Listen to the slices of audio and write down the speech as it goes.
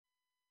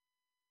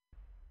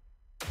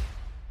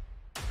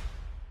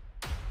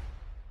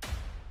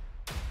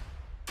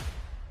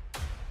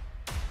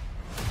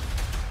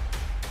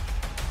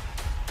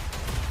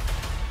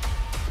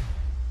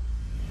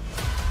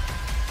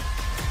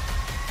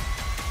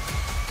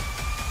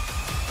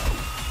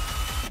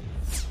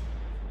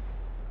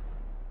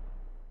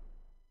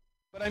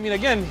But I mean,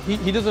 again,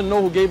 he doesn't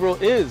know who Gabriel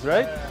is,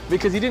 right?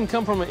 Because he didn't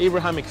come from an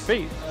Abrahamic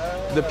faith.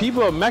 The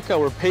people of Mecca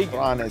were pagan. The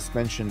Quran is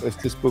mentioned, if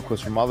this book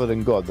was from other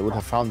than God, they would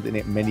have found in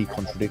it many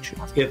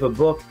contradictions. If a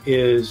book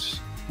is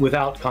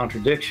without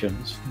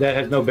contradictions, that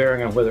has no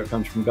bearing on whether it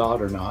comes from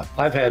God or not.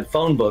 I've had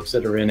phone books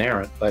that are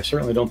inerrant, but I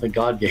certainly don't think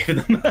God gave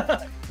them.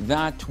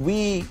 That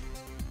we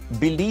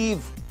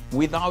believe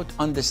without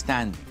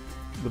understanding.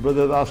 The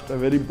brother asked a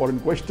very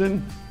important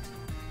question,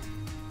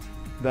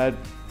 that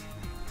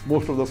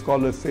most of the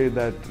scholars say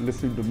that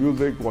listening to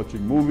music,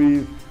 watching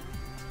movies,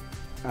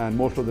 and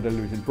most of the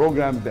television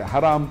programs, they're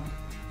haram.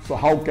 So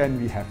how can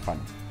we have fun?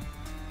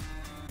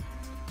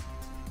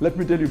 Let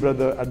me tell you,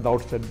 brother, at the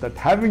outset, that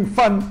having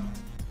fun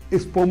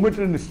is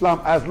permitted in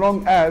Islam as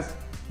long as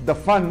the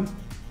fun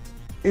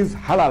is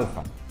halal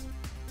fun.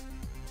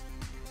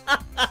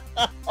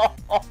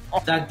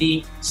 That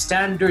the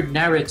standard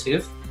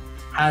narrative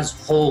has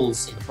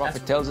holes in it. The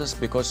Prophet tells us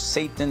because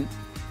Satan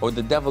or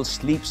the devil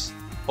sleeps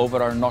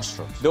over our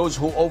nostrils. Those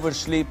who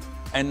oversleep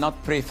and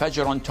not pray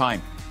Fajr on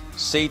time,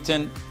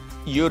 Satan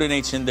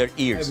urinates in their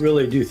ears. I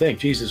really do think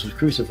Jesus was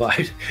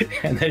crucified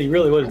and that he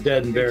really was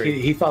dead and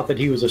buried. He thought that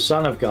he was a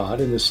son of God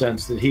in the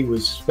sense that he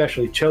was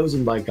specially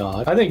chosen by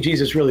God. I think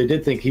Jesus really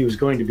did think he was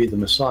going to be the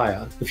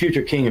Messiah, the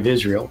future king of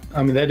Israel.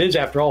 I mean, that is,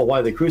 after all,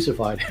 why they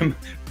crucified him.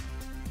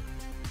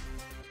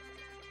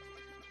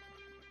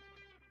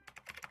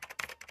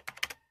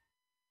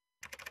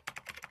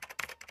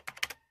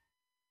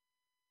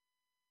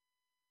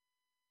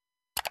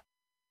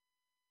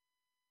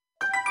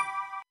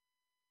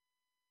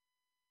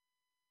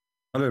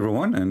 Hello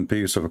everyone, and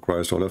peace of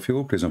Christ all of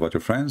you. Please invite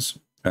your friends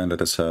and let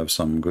us have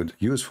some good,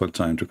 useful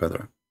time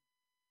together.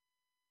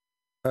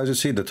 As you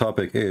see, the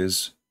topic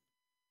is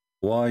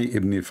why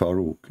Ibn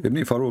Faroq.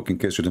 Ibn Faroq, in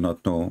case you do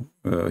not know,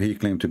 he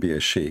claimed to be a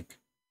sheikh,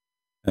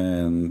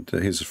 and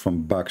he's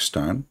from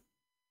Pakistan,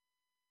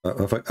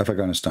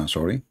 Afghanistan,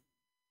 sorry.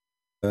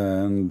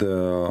 And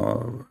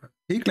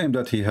he claimed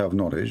that he have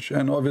knowledge,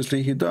 and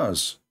obviously he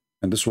does,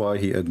 and that's why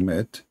he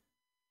admit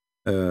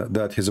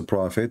that his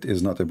prophet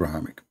is not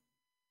Abrahamic.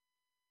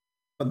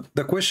 But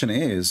the question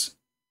is,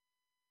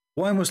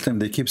 why Muslims,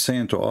 they keep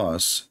saying to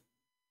us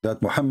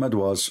that Muhammad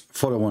was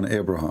following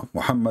Abraham,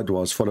 Muhammad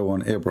was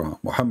following Abraham,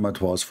 Muhammad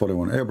was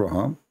following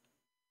Abraham,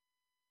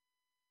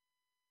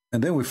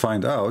 and then we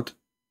find out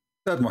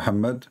that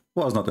Muhammad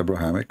was not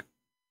Abrahamic.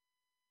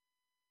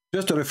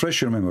 Just to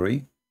refresh your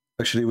memory,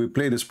 actually we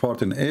play this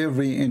part in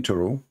every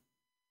intro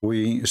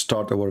we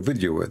start our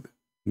video with.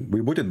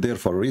 We put it there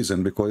for a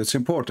reason, because it's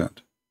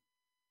important.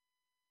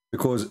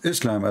 Because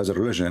Islam as a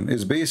religion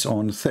is based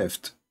on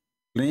theft,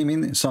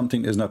 claiming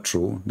something is not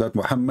true, that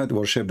Muhammad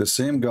worshipped the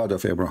same God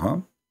of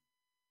Abraham,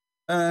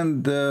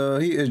 and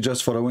he is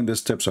just following the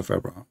steps of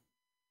Abraham.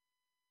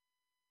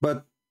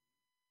 But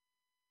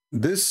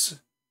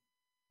this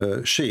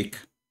sheikh,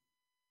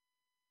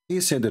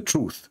 he said the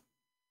truth,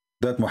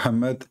 that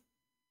Muhammad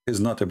is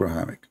not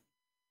Abrahamic.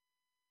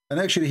 And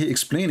actually he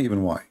explained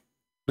even why.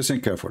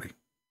 Listen carefully.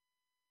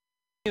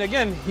 And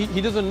again,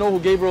 he doesn't know who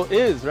Gabriel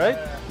is, right?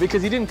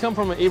 Because he didn't come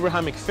from an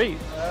Abrahamic faith.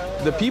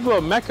 The people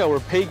of Mecca were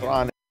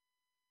pagan.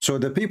 So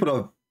the people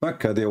of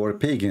Mecca, they were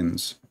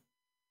pagans.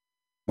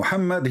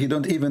 Muhammad, he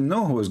don't even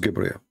know who is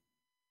Gabriel.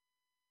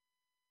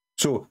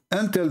 So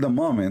until the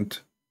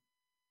moment,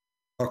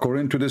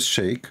 according to this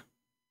sheikh,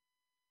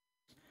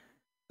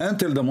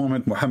 until the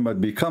moment Muhammad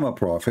become a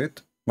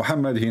prophet,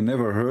 Muhammad, he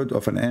never heard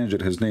of an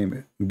angel, his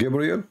name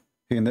Gabriel.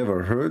 He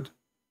never heard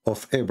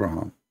of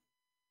Abraham.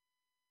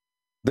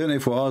 Then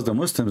if we ask the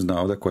Muslims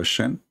now the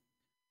question,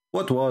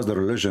 what was the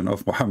religion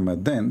of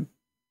Muhammad then,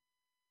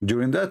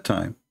 during that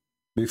time,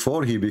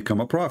 before he became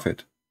a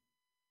prophet?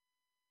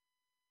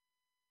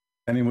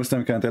 Any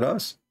Muslim can tell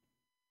us?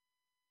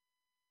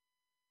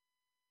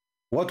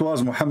 What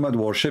was Muhammad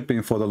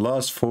worshipping for the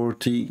last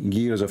 40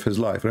 years of his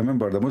life?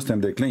 Remember, the Muslim,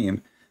 they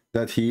claim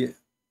that he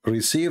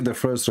received the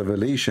first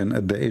revelation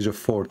at the age of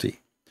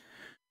 40.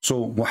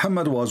 So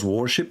Muhammad was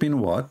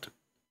worshipping what?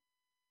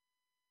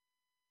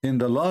 In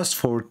the last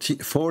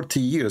 40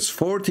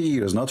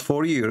 years, not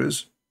 4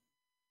 years,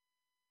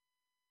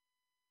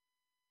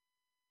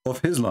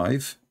 of his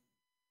life,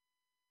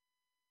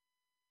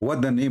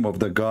 what the name of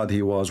the God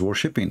he was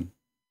worshipping.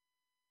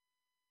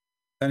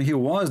 And he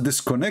was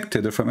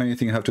disconnected from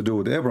anything have to do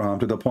with Abraham,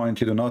 to the point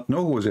he did not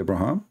know who was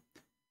Abraham,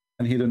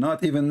 and he did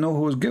not even know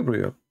who was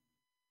Gabriel.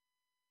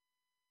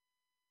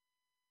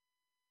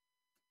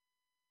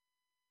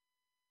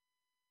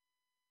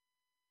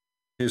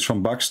 He's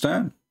from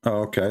Pakistan?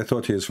 Oh, okay, I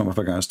thought he is from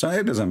Afghanistan.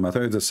 It doesn't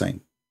matter, it's the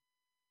same.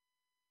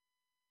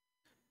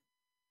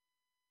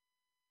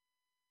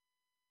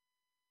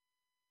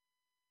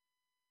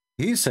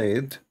 He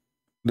said,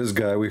 this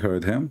guy, we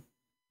heard him,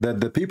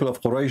 that the people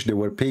of Quraysh, they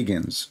were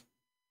pagans.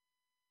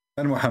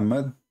 And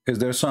Muhammad is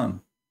their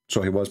son.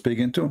 So he was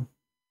pagan too.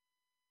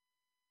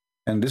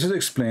 And this is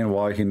explained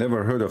why he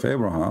never heard of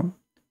Abraham,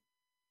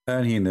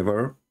 and he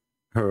never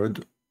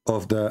heard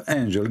of the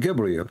angel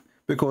Gabriel,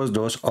 because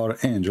those are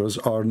angels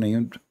are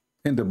named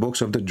in the books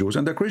of the Jews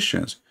and the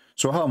Christians.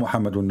 So how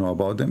Muhammad will know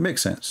about them?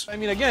 Makes sense. I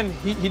mean, again,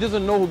 he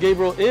doesn't know who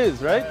Gabriel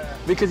is, right?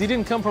 Because he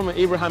didn't come from an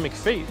Abrahamic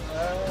faith.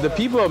 The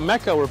people of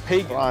Mecca were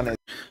pagan.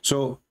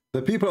 So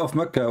the people of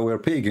Mecca were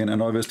pagan,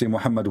 and obviously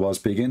Muhammad was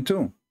pagan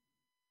too.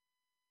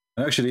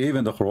 And actually,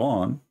 even the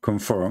Quran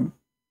confirmed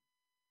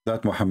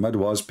that Muhammad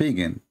was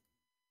pagan.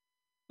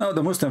 Now,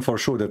 the Muslim, for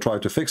sure, they try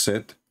to fix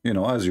it, you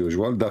know, as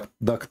usual,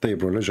 duct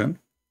tape religion.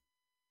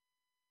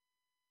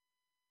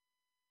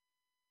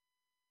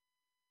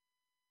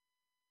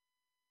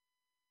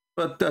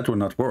 But that will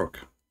not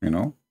work, you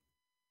know.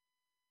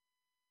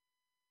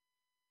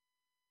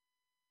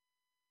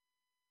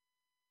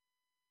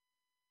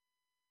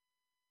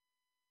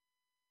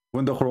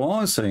 When the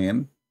Quran is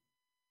saying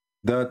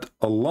that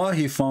Allah,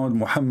 he found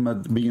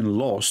Muhammad being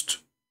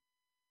lost,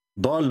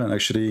 Dalan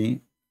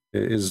actually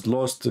is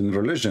lost in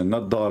religion,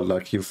 not Dal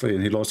like he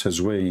lost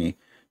his way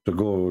to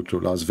go to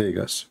Las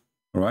Vegas,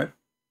 right?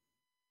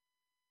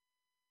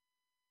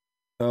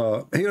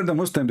 Here the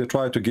Muslim, they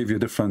try to give you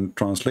different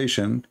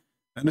translation,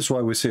 and this is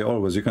why we say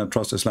always you can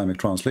trust Islamic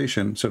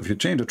translation. So if you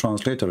change the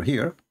translator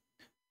here,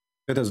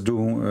 let us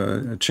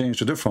do change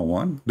to a different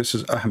one. This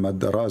is Ahmad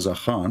Raza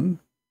Khan.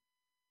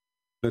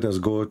 Let us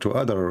go to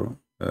other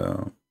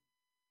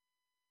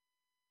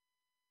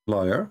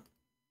liar.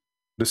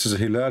 This is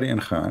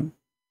Hilarian Khan.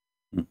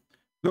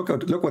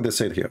 Look what they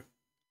said here.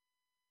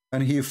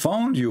 And he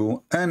found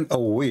you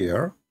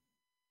unaware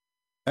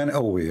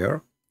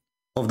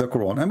of the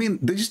Quran. I mean,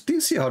 do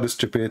you see how the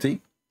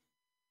stupidity?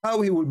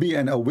 How he will be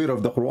unaware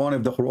of the Quran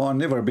if the Quran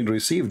never been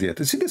received yet?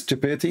 You see the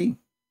stupidity?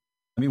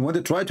 I mean, when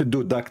they try to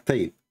do duct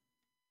tape,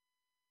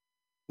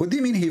 what do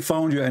you mean he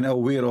found you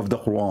unaware of the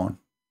Quran?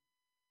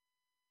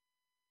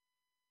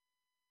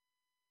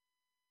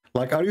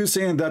 Like, are you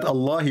saying that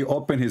Allah, he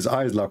opened his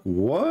eyes like,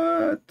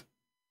 what?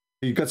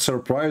 He got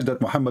surprised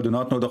that Muhammad do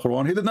not know the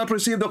Quran. He did not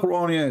receive the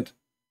Quran yet.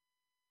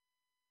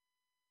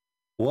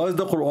 Was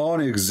the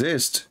Quran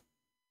exist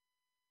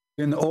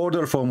in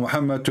order for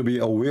Muhammad to be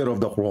aware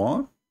of the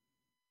Quran?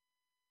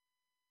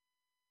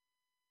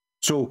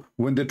 So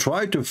when they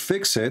try to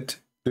fix it,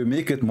 to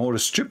make it more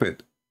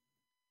stupid.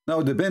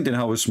 Now, depending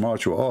how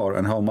smart you are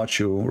and how much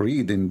you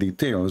read in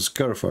details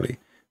carefully,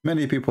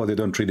 many people, they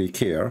don't really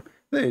care.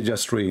 They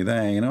just read,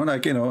 you know,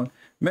 like, you know,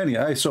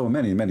 I saw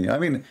many. I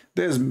mean,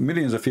 there's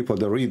millions of people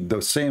that read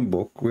the same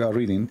book we are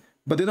reading,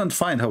 but they don't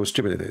find how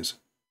stupid it is.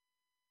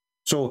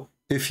 So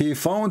if he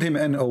found him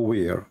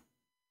unaware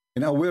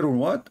in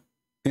what?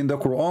 In the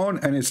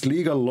Quran and its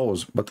legal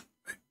laws. But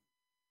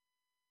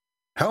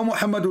how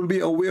Muhammad will be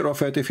aware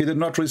of it if he did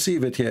not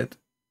receive it yet?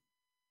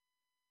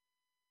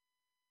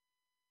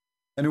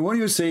 And when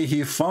you say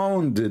he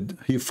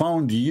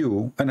found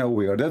you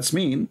unaware, that's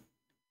mean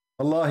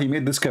Allah, he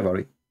made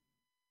discovery.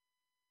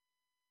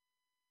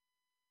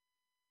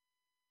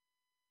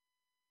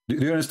 Do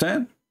you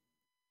understand?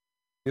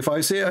 If I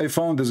say I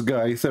found this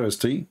guy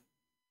thirsty,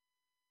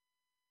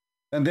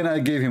 and then I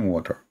gave him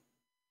water,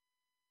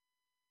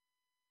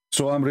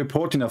 so I'm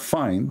reporting a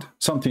find,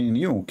 something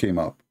new came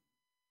up.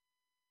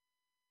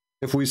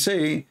 If we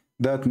say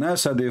that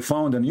NASA, they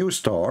found a new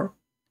star,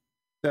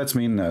 that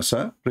means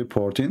NASA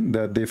reporting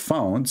that they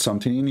found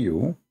something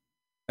new,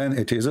 and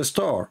it is a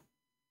star.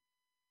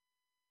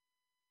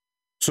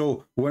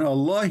 So when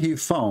Allah, he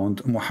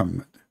found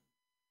Muhammad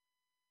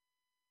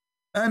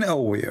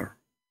unaware,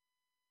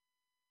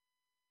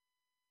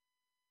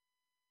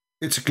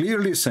 it's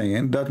clearly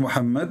saying that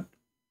Muhammad,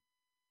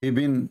 he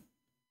been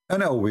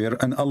unaware,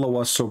 and Allah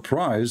was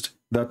surprised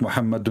that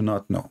Muhammad do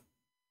not know.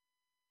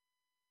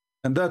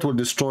 And that will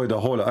destroy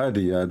the whole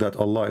idea that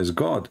Allah is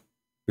God,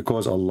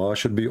 because Allah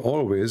should be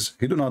always,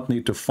 he do not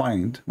need to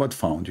find what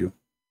found you.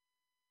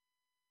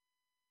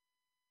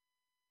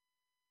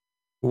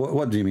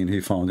 What do you mean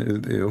he found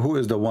it? Who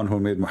is the one who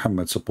made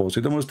Muhammad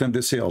supposedly? The Muslims,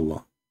 they say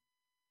Allah.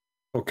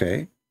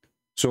 Okay,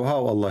 so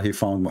how Allah, he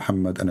found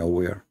Muhammad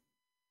unaware?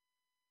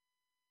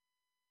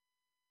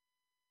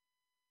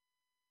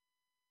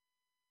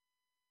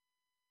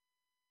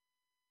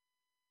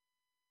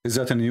 Is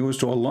that a news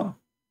to Allah?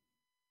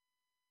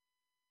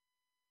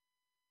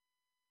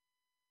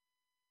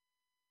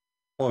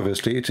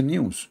 Obviously, it's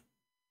news.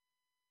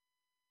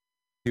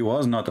 He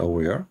was not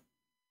aware.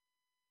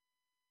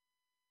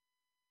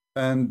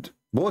 And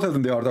both of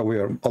them, they are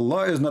aware.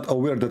 Allah is not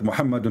aware that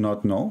Muhammad do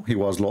not know. He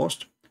was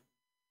lost.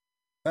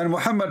 And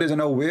Muhammad is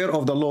unaware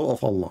of the law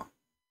of Allah.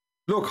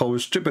 Look how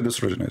stupid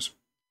this religion is.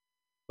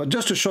 But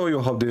just to show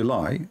you how they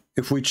lie,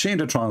 if we change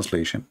the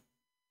translation,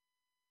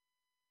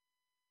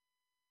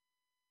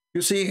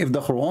 you see, if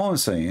the Quran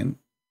is saying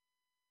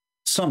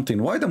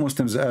something, why the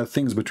Muslims add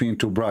things between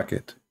two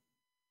brackets?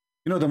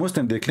 You know, the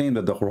Muslims, they claim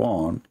that the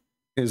Quran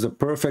is the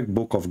perfect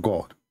book of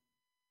God.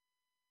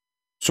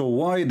 So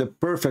why the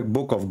perfect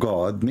book of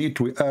God need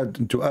to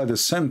add a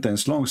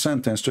sentence, long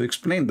sentence, to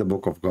explain the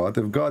book of God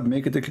if God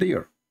make it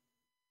clear?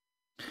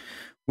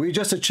 We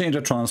just change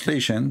the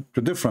translation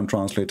to different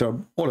translator,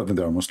 all of them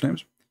they are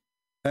Muslims,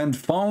 and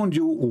found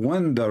you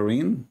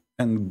wandering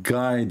and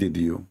guided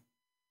you.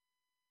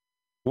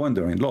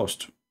 Wandering,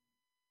 lost.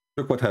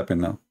 Look what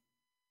happened now.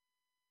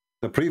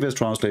 The previous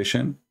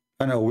translation,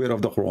 unaware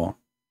of the Quran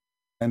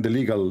and the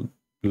legal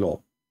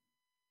law.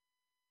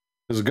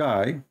 This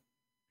guy,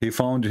 he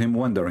found him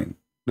wandering.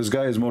 This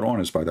guy is more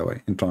honest, by the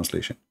way, in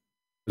translation.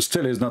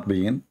 Still is not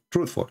being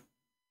truthful.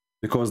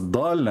 Because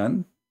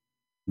dalan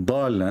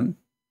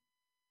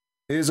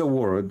is a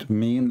word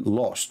mean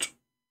lost.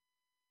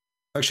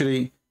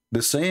 Actually,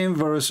 the same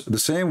verse, the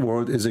same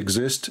word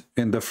exists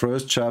in the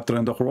first chapter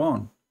in the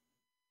Quran.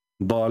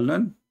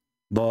 Dalan,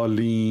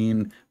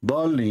 Daleen.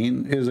 Daleen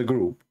is a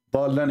group.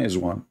 Dalan is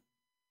one.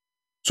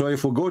 So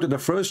if we go to the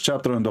first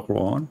chapter in the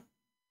Quran,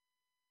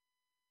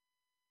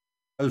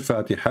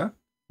 Al-Fatiha,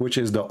 which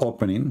is the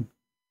opening,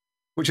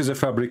 which is a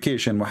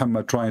fabrication,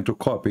 Muhammad trying to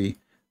copy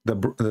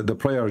the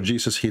prayer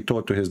Jesus he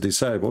taught to his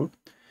disciple.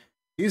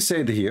 He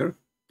said here,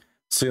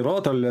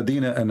 صراط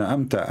الذين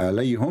أنعمت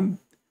عليهم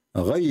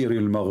غير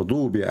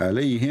المغضوب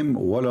عليهم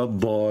ولا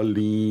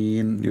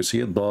الضالين. You see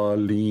it,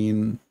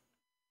 ضالين.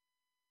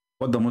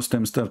 What the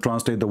Muslims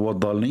translate the word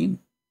ضالين?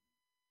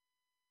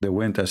 They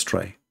went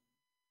astray.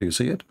 Do you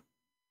see it?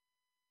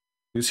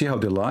 Do you see how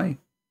they lie?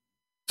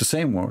 It's the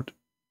same word.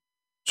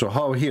 So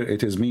how here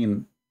it is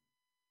mean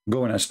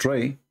going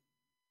astray,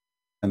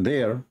 and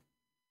there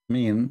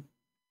mean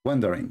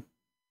wandering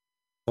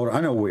or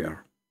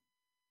unaware.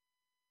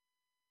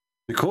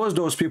 Because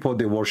those people,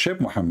 they worship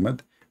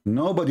Muhammad,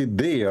 nobody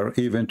dare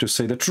even to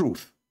say the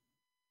truth.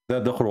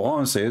 That the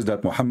Quran says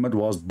that Muhammad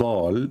was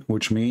dal,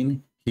 which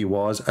means he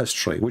was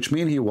astray, which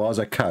means he was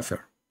a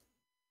kafir,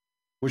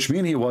 which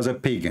means he was a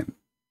pagan.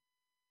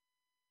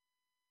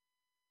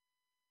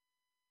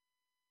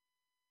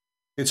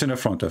 It's in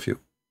front of you.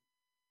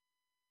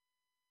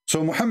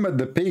 So Muhammad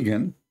the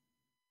pagan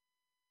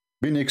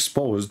been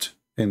exposed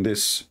in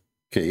this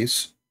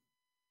case.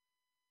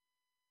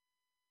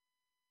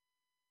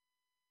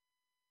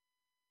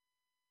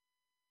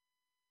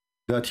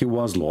 That he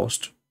was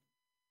lost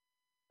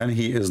and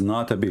he is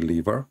not a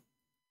believer,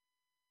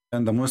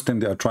 and the Muslim,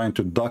 they are trying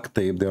to duct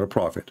tape their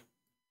prophet.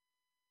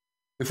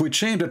 If we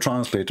change the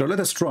translator,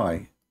 let us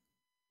try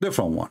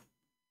different one.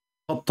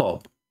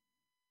 Khattab.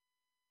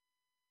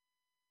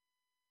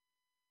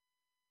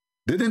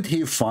 Didn't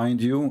he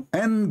find you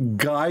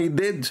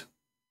unguided?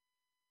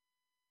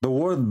 The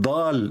word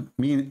dal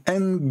means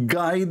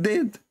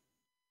unguided.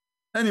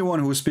 Anyone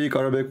who speaks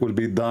Arabic will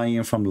be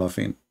dying from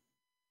laughing.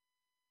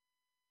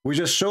 We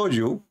just showed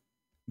you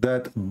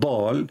that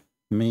dal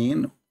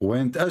mean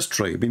went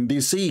astray, been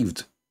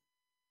deceived.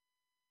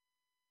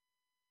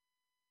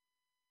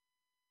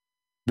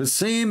 The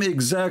same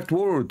exact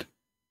word.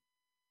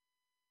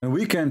 And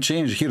we can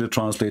change here the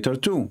translator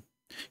too.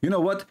 You know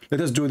what? Let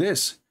us do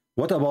this.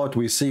 What about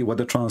we see what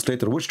the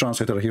translator, which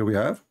translator here we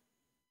have?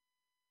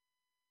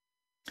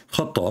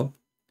 Khattab.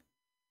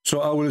 So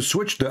I will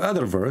switch the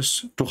other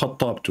verse to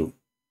Khattab too.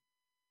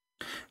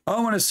 I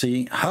want to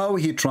see how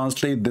he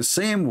translates the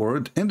same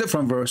word in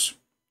different verse.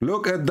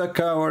 Look at the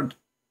coward.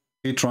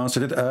 He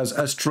translated as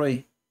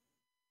astray.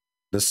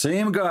 The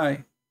same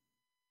guy,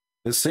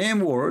 the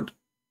same word,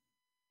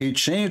 he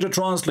changed the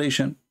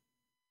translation.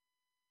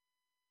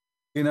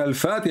 In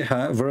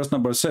Al-Fatiha, verse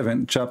number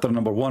 7, chapter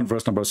number 1,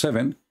 verse number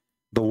 7,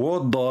 the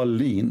word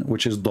Daleen,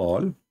 which is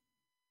Dal,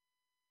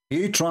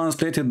 he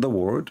translated the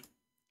word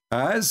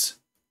as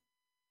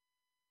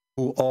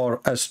who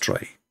are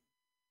astray.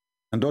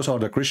 And those are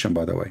the Christian,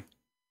 by the way.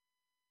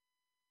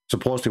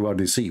 Supposed to are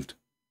deceived.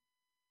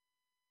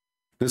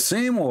 The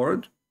same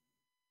word,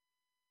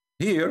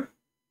 here,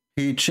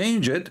 he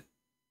changed it.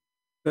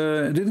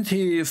 Didn't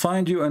he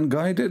find you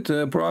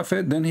unguided,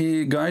 prophet? Then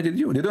he guided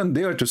you. They don't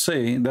dare to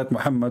say that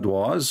Muhammad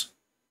was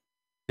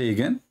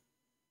pagan,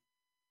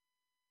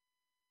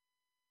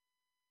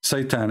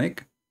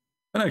 satanic,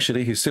 and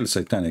actually he's still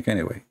satanic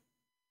anyway.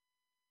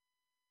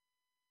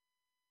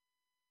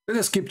 Let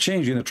us keep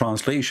changing the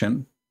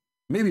translation.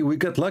 Maybe we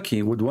got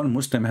lucky with one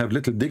Muslim have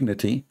little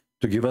dignity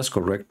to give us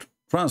correct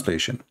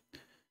translation.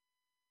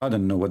 I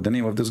don't know what the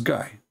name of this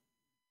guy.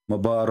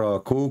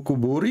 Mubarak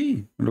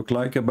Kuburi, look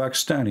like a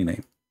Pakistani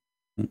name.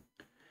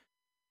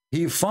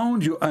 He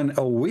found you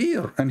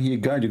unaware and he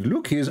guided.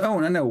 Look, he is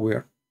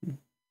unaware.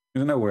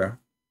 He's unaware.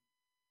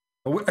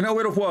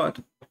 Unaware of what?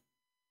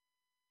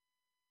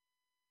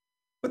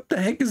 What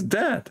the heck is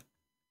that?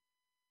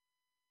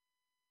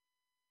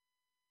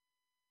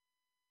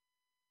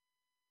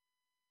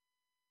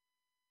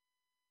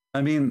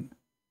 I mean,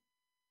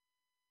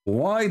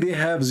 why they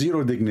have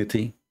zero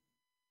dignity?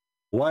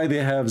 Why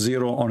they have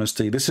zero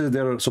honesty? This is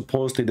their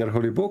supposedly their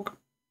holy book.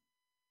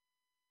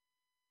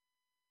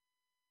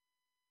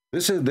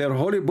 This is their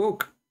holy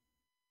book.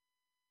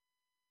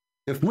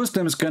 If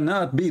Muslims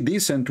cannot be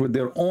decent with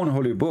their own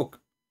holy book,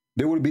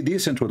 they will be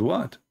decent with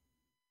what?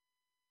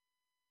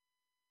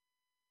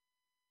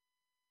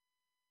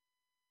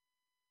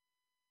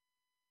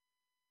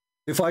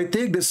 If I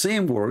take the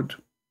same word,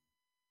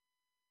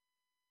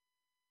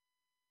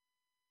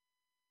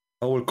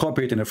 I will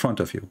copy it in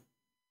front of you.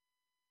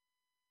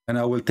 And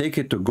I will take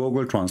it to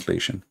Google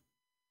Translation.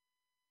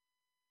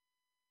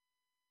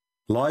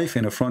 Live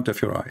in front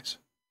of your eyes.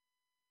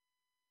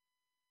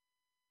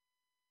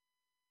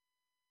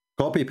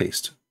 Copy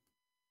paste.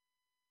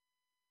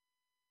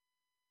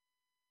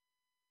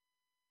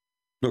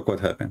 Look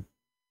what happened.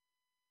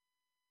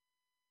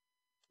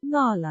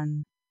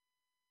 ضالا.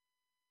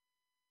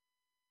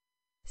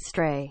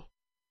 Stray.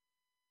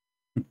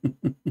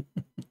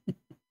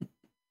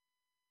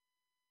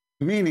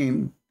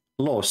 Meaning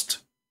lost.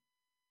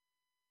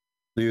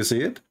 Do you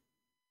see it?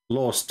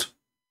 Lost.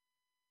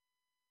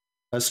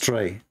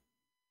 Astray.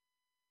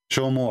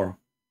 Show more.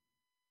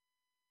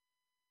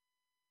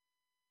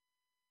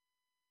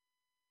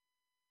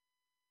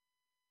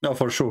 Now,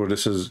 for sure,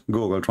 this is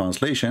Google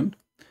translation,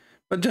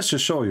 but just to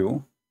show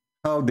you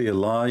how they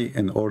lie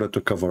in order to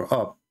cover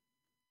up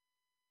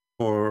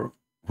for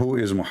who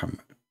is Muhammad.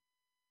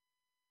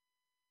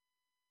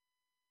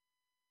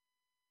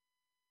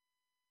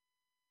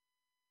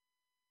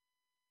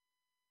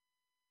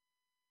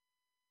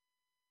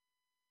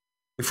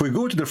 If we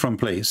go to different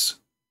place,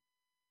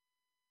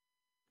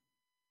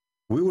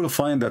 we will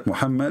find that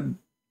Muhammad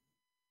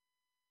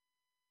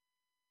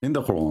in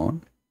the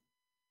Quran,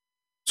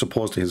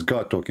 supposedly is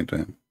God talking to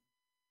him.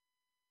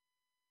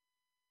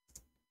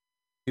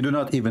 He do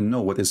not even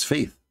know what is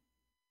faith.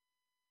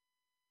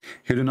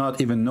 He do not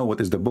even know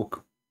what is the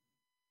book.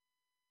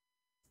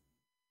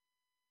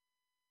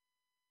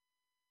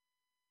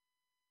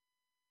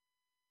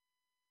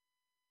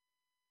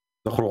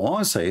 The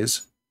Quran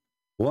says,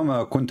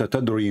 وَمَا كُنْتَ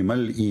تَدْرِي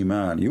مَا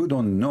الْإِيمَانِ. You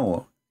don't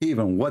know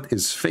even what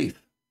is faith.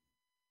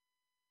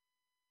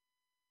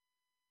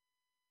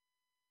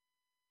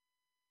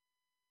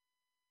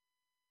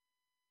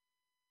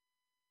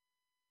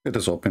 Let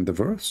us open the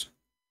verse.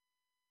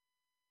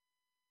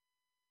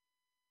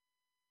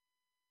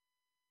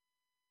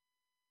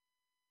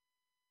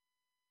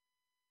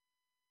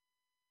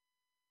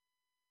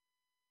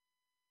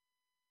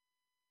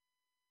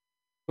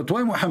 But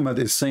why Muhammad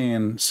is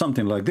saying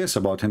something like this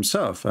about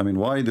himself? I mean,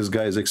 why this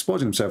guy is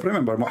exposing himself?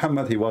 Remember,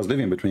 Muhammad, he was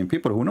living between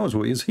people who knows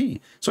who is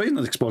he. So he's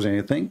not exposing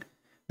anything.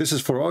 This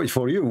is for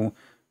you,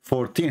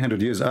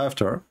 1400 years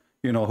after,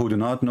 you know, who do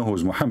not know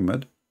who's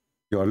Muhammad,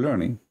 you are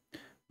learning.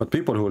 But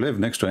people who live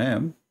next to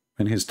him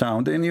in his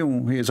town, they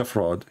knew he is a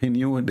fraud. They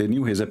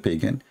knew he's a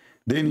pagan.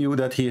 They knew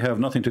that he have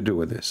nothing to do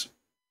with this.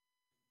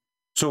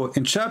 So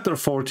in chapter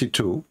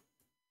 42,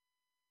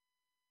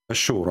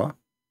 Ashura,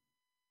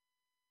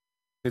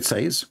 it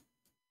says,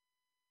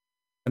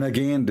 and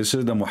again, this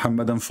is the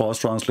Muhammadan false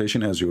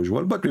translation as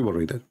usual, but we will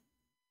read it.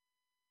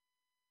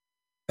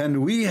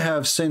 And we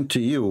have sent to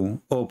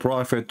you, O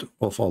Prophet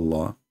of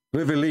Allah,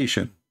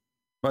 revelation.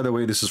 By the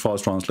way, this is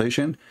false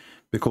translation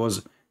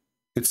because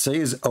it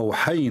says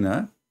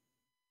awhayna,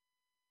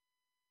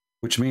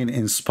 which means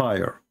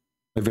inspire.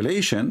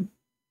 Revelation,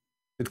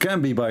 it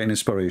can be by an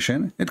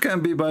inspiration. It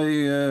can be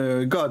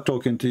by God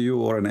talking to you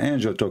or an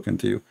angel talking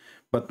to you,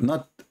 but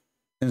not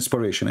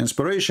inspiration.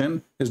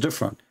 Inspiration is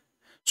different.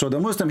 So the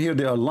Muslim here,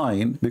 they are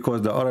lying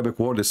because the Arabic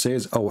word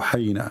says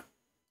awhayna.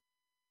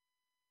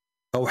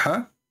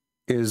 Awha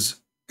is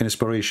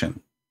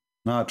inspiration,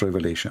 not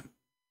revelation.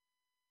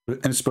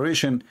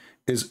 Inspiration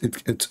is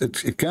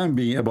it can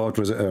be about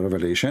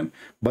revelation,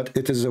 but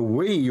it is a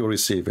way you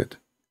receive it.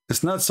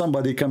 It's not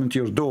somebody coming to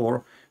your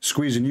door,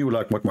 squeezing you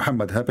like what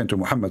Muhammad happened to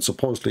Muhammad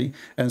supposedly,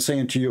 and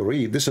saying to you,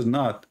 read. This is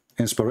not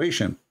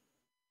inspiration.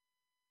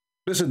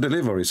 This is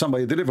delivery.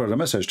 Somebody delivered a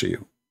message to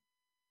you.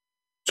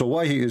 So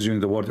why he is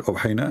using the word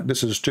awhayna?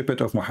 This is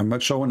stupid of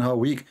Muhammad, showing how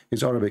weak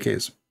his Arabic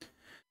is.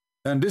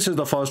 And this is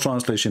the false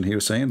translation here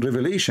saying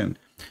revelation.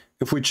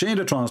 If we change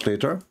the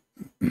translator,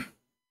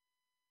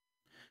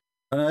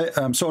 and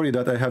I'm sorry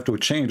that I have to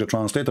change the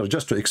translator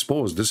just to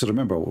expose this.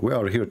 Remember, we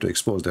are here to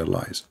expose their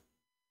lies.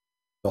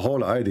 The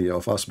whole idea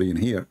of us being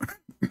here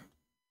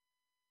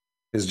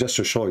is just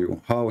to show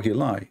you how he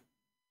lied.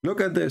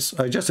 Look at this.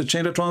 I just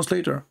changed the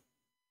translator.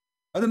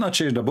 I did not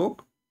change the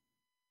book.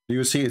 Do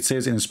you see it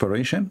says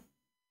inspiration?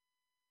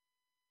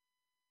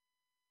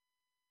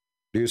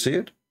 Do you see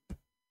it?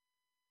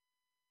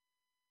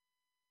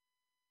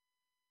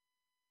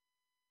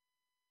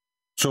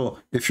 So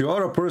if you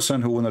are a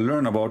person who want to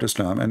learn about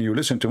Islam and you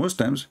listen to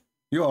Muslims,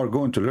 you are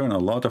going to learn a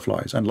lot of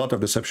lies and a lot of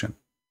deception.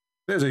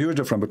 There's a huge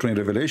difference between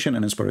revelation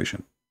and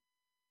inspiration.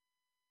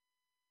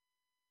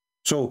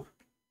 So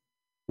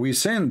we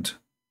send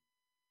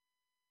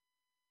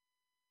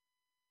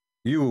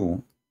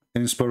you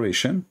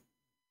inspiration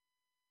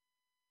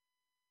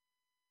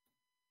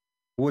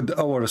with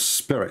our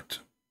spirit.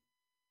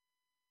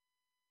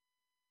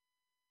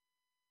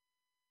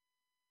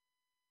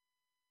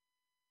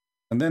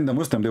 And then the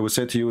Muslim, they will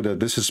say to you that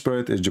this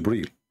spirit is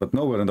Jibreel. But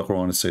nowhere in the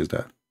Quran it says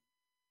that.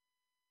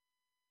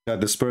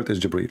 That the spirit is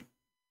Jibreel.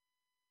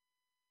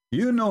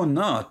 You know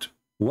not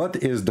what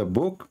is the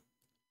book,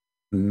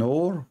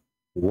 nor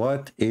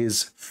what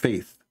is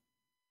faith.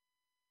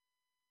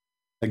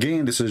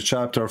 Again, this is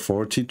chapter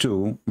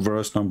 42,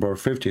 verse number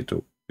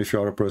 52. If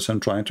you are a person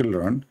trying to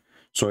learn,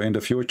 so in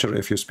the future,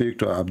 if you speak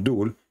to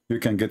Abdul, you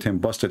can get him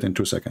busted in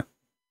 2 seconds.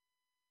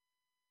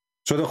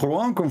 So the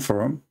Quran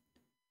confirmed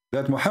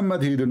that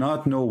Muhammad, he did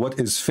not know what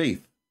is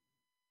faith.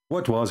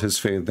 What was his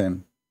faith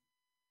then?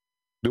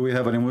 Do we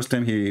have any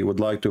Muslim he would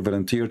like to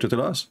volunteer to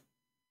tell us?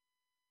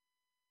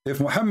 If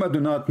Muhammad do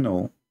not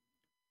know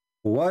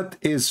what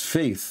is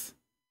faith,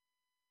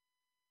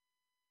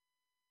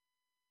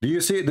 Do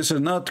you see? This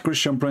is not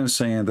Christian Prince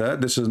saying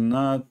that. This is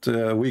not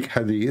weak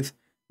hadith.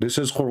 This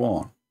is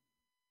Quran.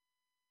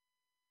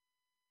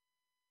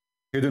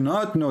 He do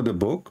not know the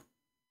book.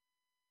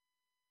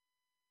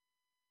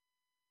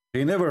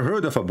 He never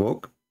heard of a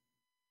book.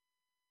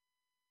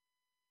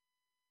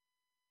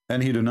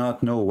 And he do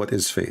not know what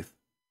is faith.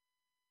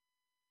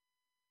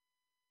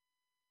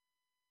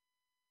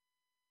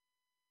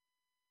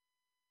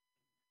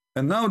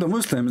 And now the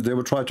Muslims, they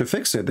will try to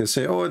fix it. They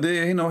say, oh,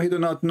 he do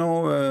not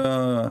know,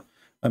 the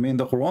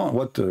Quran.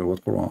 What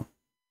Quran?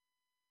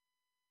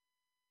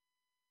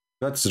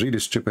 That's really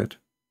stupid.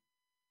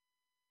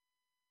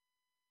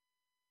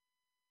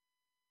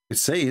 It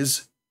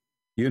says,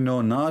 you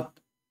know not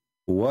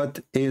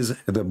what is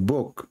the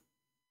book,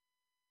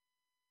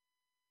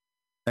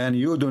 and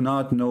you do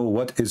not know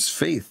what is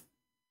faith.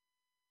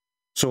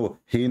 So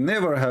he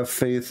never have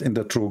faith in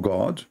the true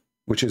God,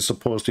 which is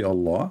supposedly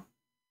Allah,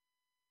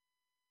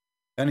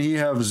 and he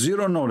have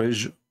zero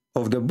knowledge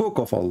of the book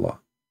of Allah.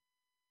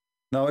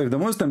 Now, if the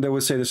Muslim, they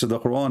would say this is the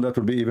Quran, that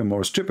would be even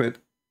more stupid,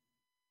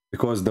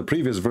 because the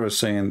previous verse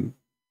saying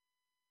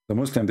the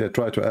Muslim, they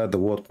try to add the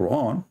word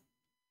Quran,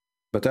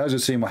 but as you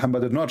see,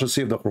 Muhammad did not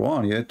receive the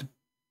Quran yet,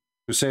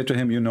 to say to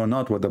him, you know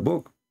not what the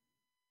book.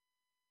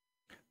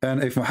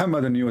 And if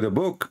Muhammad knew the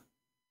book,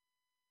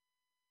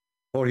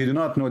 or he did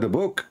not know the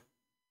book,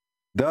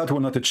 that will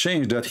not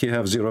change that he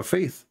have zero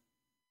faith.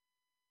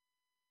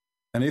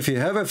 And if he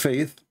have a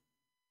faith,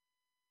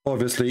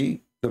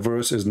 obviously the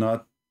verse is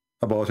not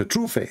about a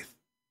true faith.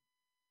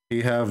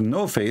 He have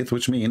no faith,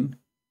 which means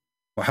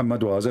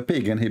Muhammad was a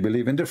pagan. He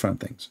believed in different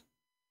things.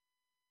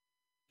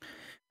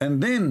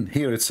 And then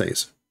here it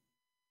says,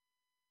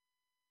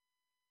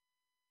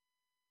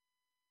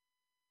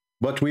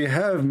 but we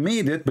have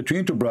made it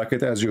between two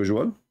brackets as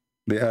usual.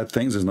 They add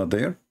things, is not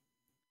there.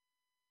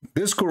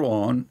 This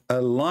Quran, a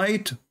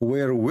light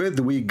wherewith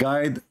we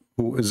guide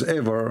who is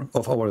ever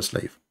of our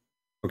slave.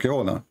 Okay,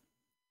 hold on.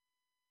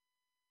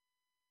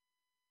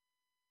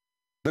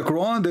 The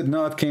Quran did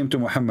not came to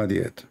Muhammad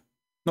yet.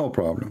 No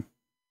problem.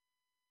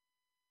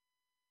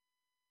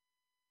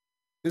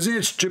 Isn't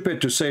it stupid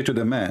to say to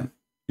the man,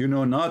 you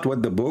know not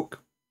what the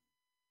book?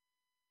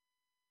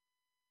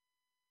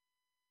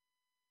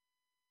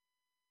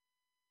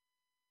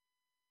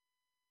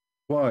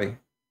 Why?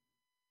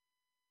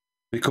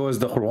 Because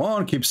the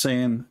Quran keeps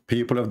saying,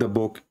 people of the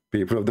book,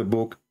 people of the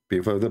book,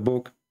 people of the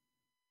book.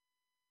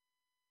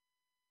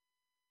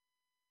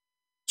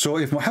 So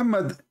if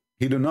Muhammad,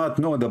 he do not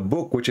know the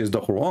book, which is the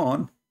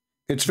Quran,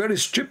 it's very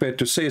stupid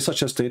to say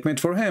such a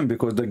statement for him,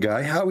 because the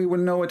guy, how he will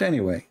know it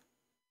anyway?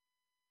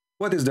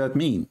 What does that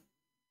mean?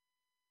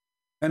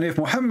 And if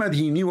Muhammad,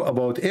 he knew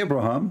about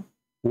Abraham,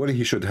 well,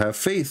 he should have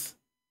faith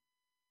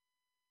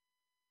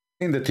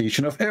in the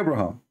teaching of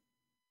Abraham.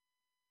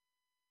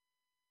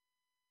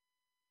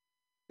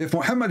 If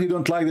Muhammad, he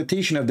don't like the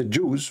teaching of the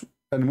Jews,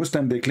 and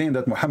Muslim, they claim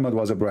that Muhammad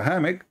was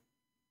Abrahamic,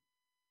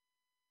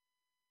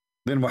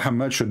 then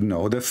Muhammad should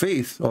know the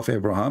faith of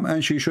Abraham,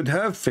 and she should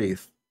have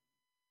faith.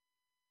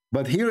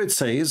 But here it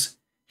says,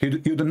 you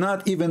do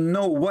not even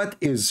know what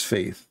is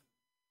faith.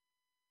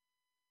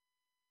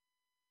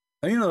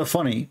 And you know the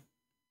funny,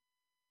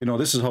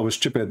 this is how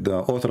stupid the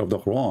author of the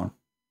Quran.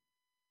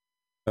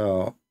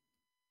 The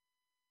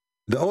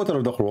author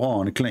of the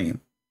Quran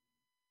claimed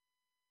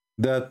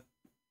that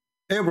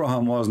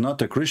Abraham was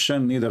not a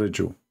Christian, neither a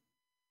Jew.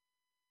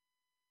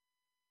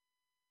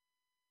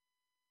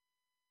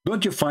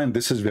 Don't you find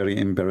this is very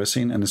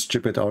embarrassing and a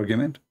stupid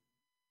argument?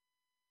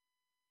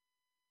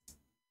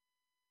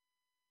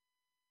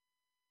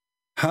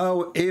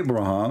 How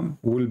Abraham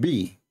will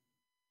be?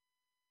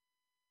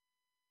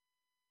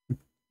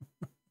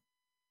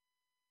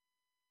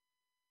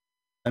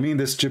 I mean,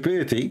 the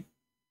stupidity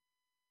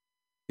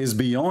is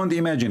beyond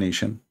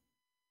imagination.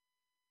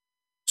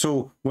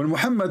 So when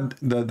Muhammad,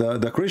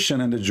 the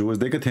Christian and the Jews,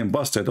 they get him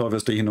busted,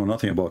 obviously he know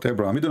nothing about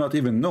Abraham. He do not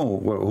even know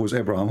who's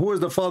Abraham. Who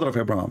is the father of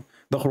Abraham?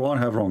 The Quran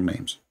have wrong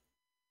names.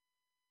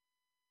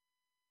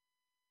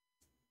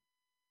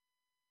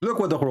 Look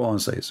what the Quran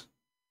says.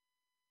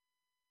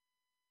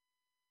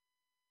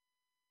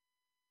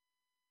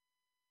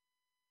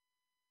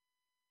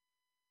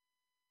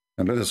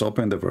 And let us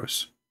open the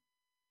verse.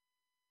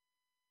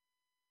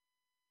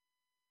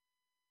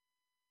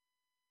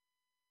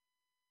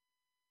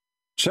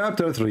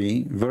 Chapter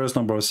 3, verse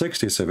number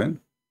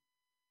 67,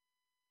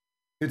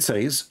 it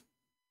says,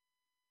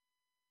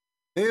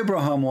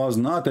 Abraham was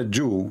not a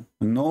Jew,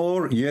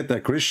 nor yet a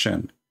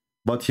Christian,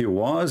 but he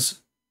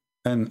was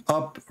an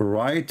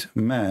upright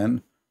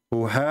man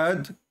who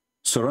had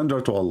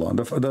surrendered to Allah.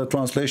 The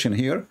translation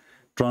here,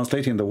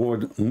 translating the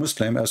word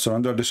Muslim as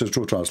surrender, this is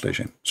true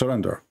translation,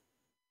 surrender.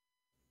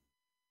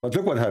 But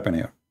look what happened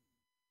here.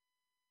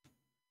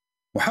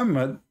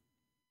 Muhammad,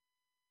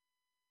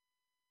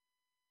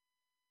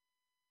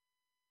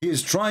 he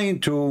is trying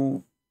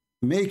to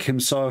make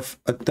himself,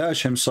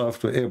 attach himself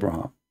to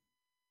Abraham.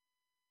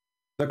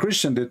 The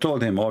Christian, they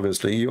told him,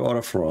 obviously, you are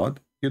a fraud.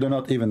 You do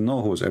not even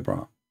know who is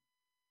Abraham.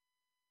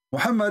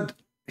 Muhammad,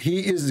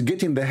 he is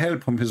getting the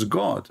help from his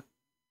God.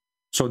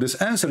 So this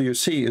answer you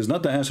see is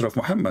not the answer of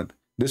Muhammad.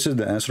 This is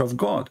the answer of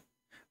God.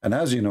 And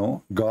as you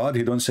know, God,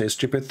 he don't say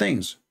stupid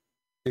things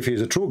if he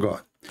is a true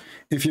God.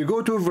 If you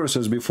go 2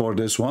 verses before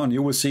this one,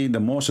 you will see the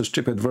most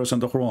stupid verse in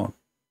the Quran.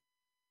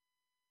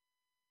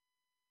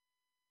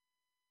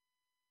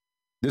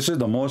 This is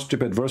the most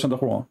stupid verse in the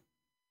Quran.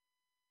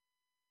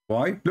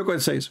 Why? Look what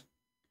it says.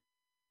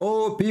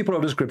 O people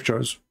of the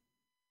scriptures,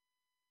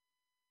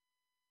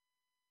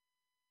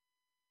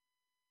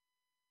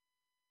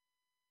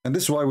 and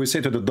this is why we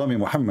say to the dummy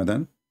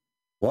Muhammadan,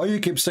 why you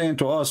keep saying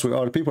to us we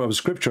are people of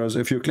scriptures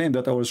if you claim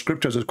that our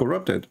scriptures is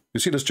corrupted? You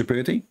see the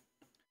stupidity?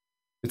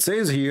 It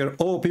says here,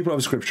 O people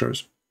of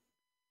scriptures,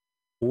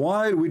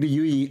 why would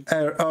you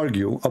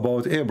argue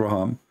about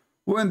Abraham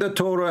when the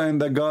Torah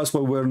and the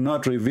gospel were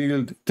not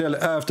revealed till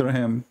after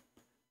him?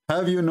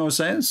 Have you no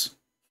sense?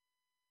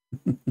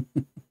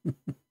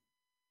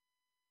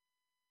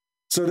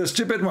 So the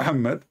stupid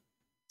Muhammad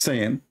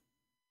saying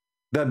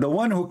that the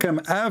one who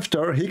came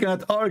after, he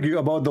cannot argue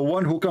about the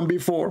one who come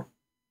before.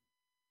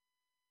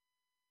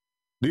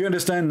 Do you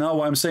understand now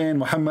why I'm saying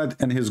Muhammad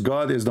and his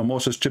God is the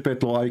most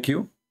stupid low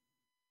IQ?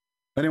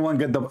 Anyone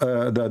get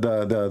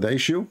the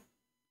issue?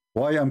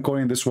 Why I'm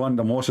calling this one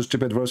the most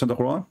stupid verse in the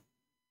Quran?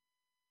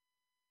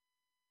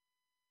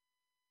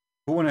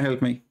 Who want to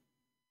help me?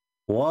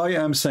 Why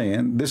I'm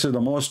saying this is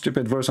the most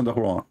stupid verse in the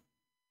Quran?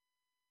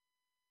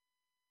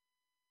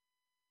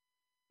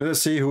 Let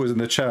us see who is in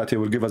the chat. He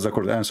will give us the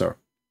correct answer.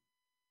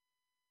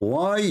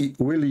 Why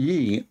will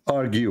ye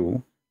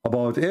argue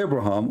about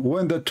Abraham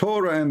when the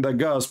Torah and the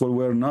gospel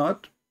were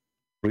not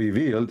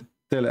revealed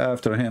till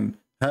after him?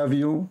 Have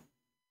you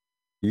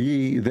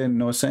ye then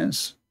no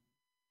sense?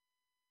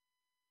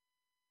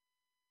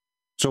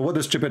 So what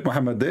the stupid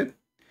Muhammad did?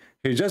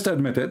 He just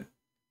admitted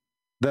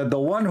that the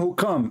one who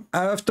come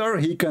after,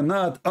 he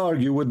cannot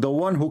argue with the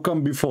one who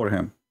come before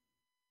him.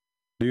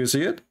 Do you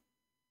see it?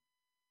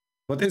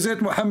 But is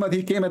it Muhammad,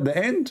 he came at the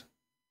end?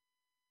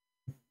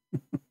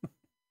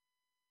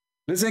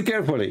 Listen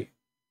carefully.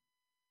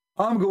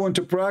 I'm going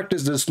to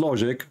practice this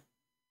logic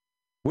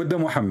with the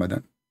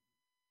Muhammadan.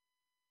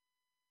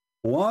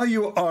 Why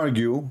you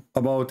argue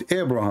about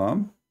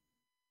Abraham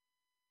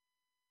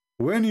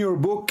when your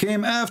book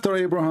came after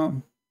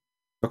Abraham?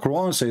 The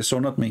Quran says so,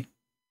 not me.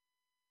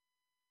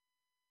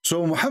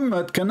 So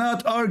Muhammad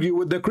cannot argue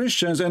with the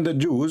Christians and the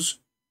Jews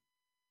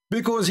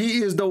because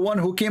he is the one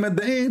who came at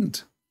the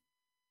end.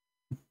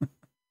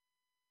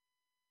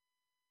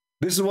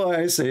 This is why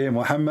I say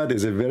Muhammad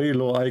is a very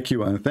low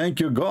IQ, and thank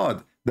you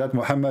God that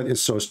Muhammad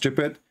is so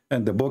stupid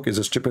and the book is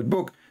a stupid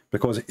book,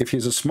 because if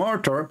he's a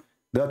smarter,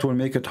 that will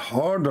make it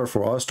harder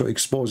for us to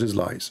expose his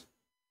lies.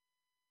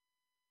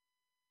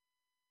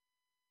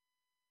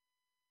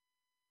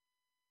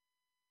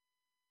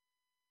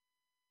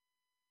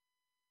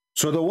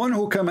 So the one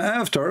who come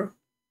after,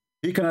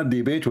 he cannot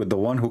debate with the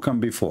one who come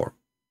before.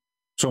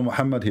 So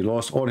Muhammad, he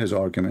lost all his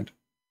argument.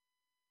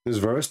 This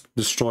verse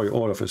destroy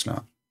all of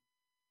Islam.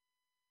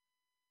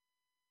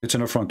 It's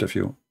in front of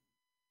you.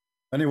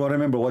 Anyone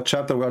remember what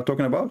chapter we are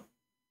talking about?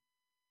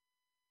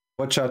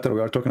 What chapter we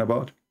are talking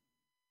about?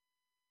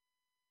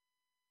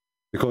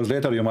 Because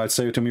later you might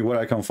say to me where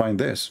I can find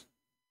this.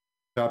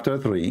 Chapter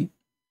 3,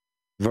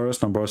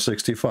 verse number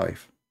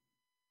 65.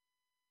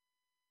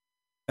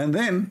 And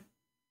then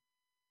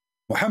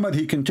Muhammad,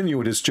 he continued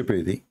with his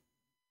stupidity.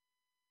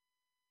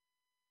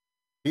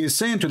 He is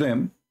saying to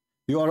them,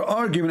 you are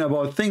arguing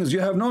about things you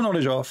have no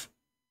knowledge of.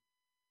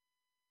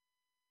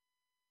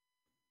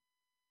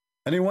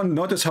 Anyone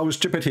notice how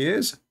stupid he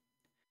is?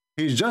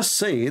 He just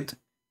said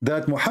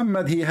that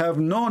Muhammad, he have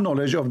no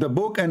knowledge of the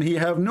book and he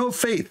have no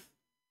faith.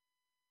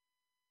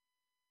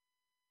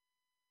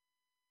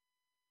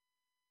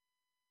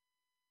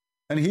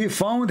 And he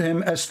found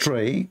him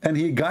astray and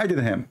he guided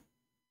him.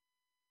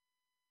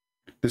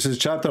 This is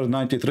chapter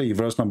 93,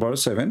 verse number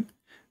 7.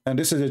 And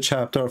this is a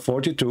chapter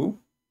 42,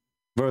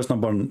 verse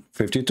number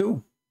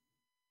 52.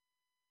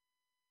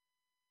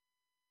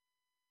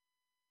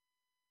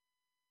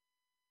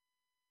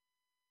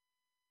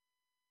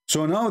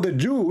 So now the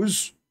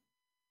Jews,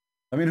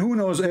 I mean, who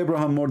knows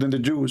Abraham more than the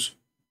Jews?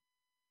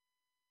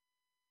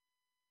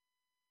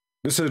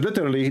 This is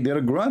literally their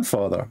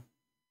grandfather.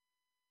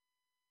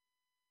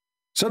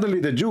 Suddenly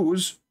the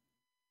Jews,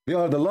 they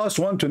are the last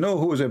one to know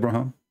who is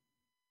Abraham.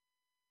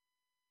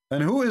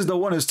 And who is the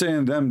one who's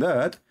telling them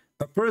that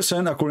a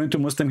person, according to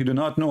Muslim, he do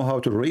not know how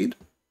to read,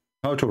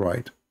 how to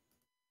write?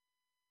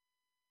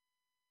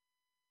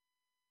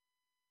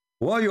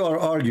 Why you are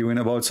arguing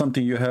about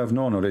something you have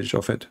no knowledge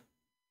of it?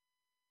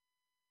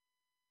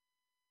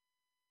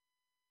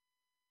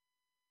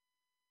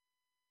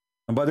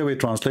 And by the way,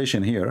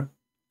 translation here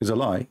is a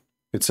lie.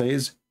 It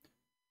says,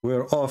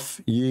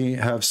 whereof ye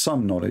have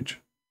some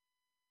knowledge.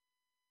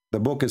 The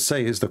book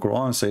says, the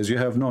Quran says, you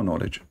have no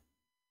knowledge.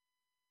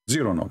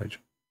 Zero knowledge.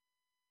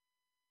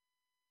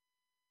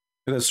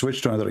 Let us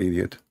switch to another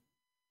idiot.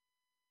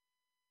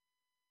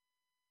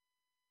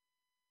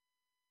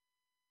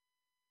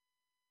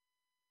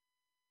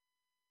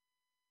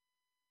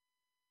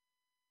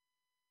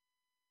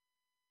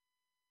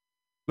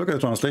 Look at the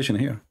translation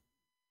here.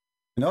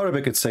 In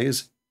Arabic it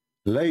says,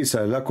 لَيْسَ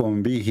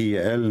لَكُمْ بِهِ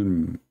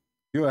عِلْم.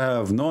 You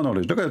have no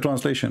knowledge. Look at the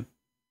translation.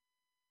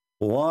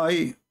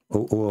 Why?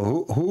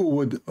 Who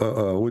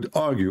would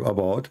argue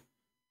about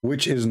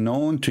which is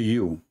known to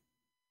you?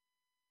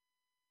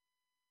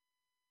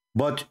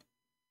 But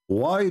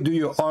why do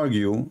you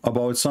argue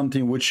about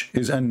something which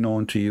is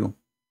unknown to you?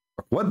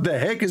 What the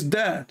heck is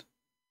that?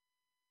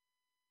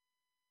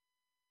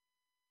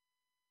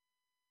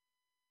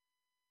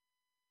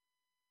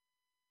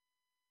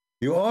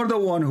 You are the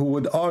one who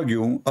would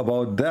argue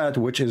about that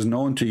which is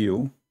known to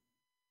you.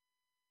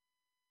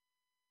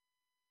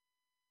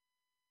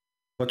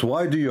 But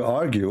why do you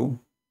argue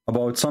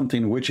about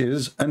something which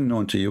is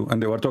unknown to you?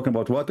 And they were talking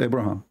about what?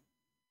 Abraham.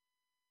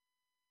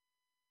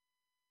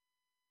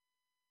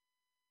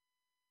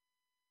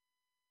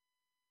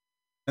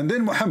 And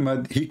then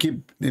Muhammad, he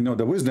keep,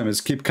 the wisdom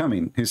is keep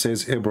coming. He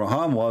says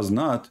Abraham was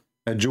not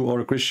a Jew or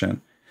a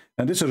Christian.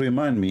 And this will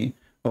remind me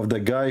of the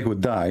guy who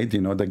died,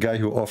 the guy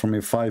who offered me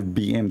 5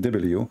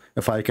 BMW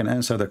if I can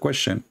answer the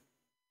question.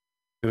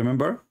 You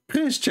remember?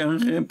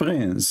 Christian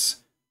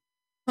Prince,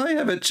 I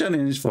have a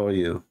challenge for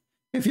you.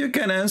 If you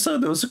can answer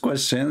those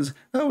questions,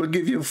 I will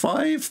give you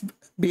 5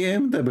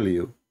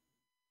 BMW.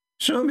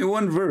 Show me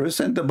one verse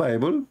in the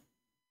Bible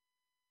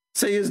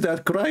says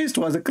that Christ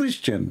was a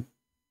Christian.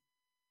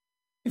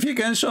 If you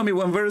can show me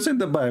one verse in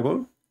the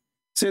Bible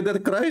say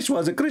that Christ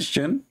was a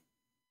Christian,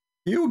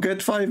 you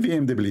get 5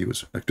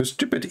 BMWs. Like the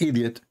stupid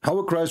idiot.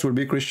 How Christ will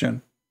be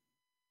Christian?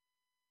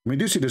 I mean,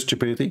 do you see the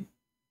stupidity?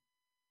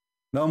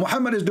 Now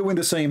Muhammad is doing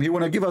the same. He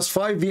want to give us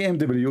 5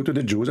 BMW to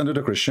the Jews and to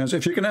the Christians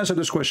if you can answer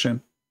this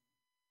question.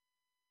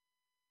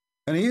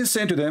 And he is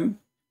saying to them,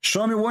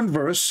 show me one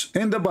verse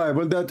in the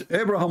Bible that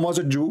Abraham was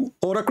a Jew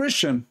or a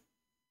Christian.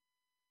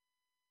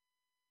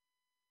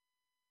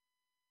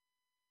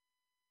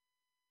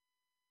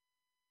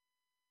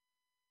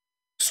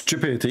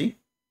 Stupidity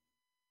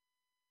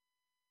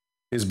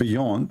is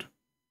beyond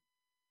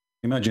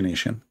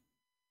imagination.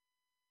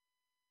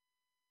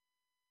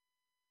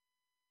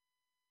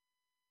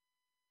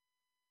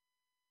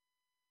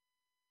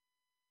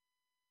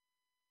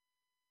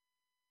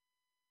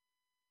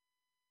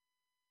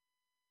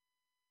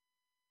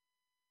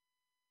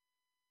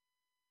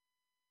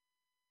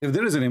 If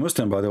there is any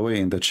Muslim, by the way,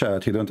 in the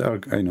chat, he don't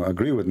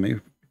agree with me,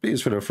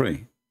 please feel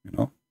free,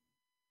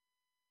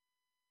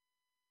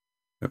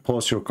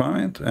 post your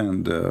comment,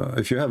 and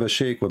if you have a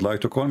sheikh would like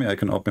to call me, I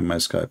can open my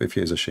Skype if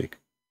he is a sheikh.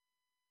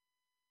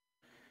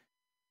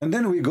 And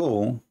then we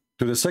go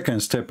to the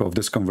second step of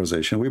this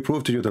conversation. We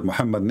prove to you that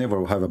Muhammad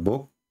never have a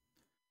book.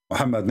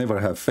 Muhammad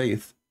never have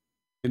faith.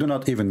 You do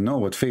not even know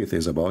what faith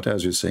is about,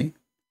 as you see.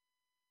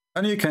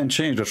 And you can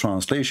change the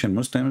translation,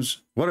 Muslims,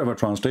 whatever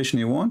translation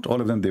you want,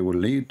 all of them, they will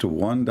lead to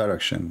one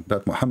direction,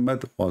 that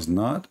Muhammad was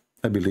not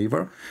a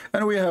believer.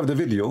 And we have the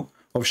video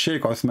of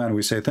Sheikh Uthman.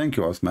 We say, thank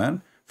you,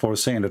 Uthman, for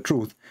saying the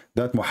truth,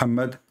 that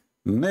Muhammad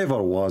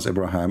never was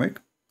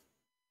Abrahamic.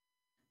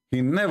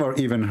 He never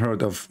even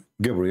heard of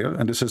Gabriel.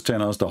 And this is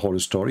telling us the whole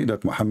story,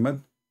 that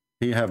Muhammad,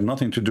 he have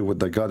nothing to do with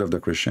the God of the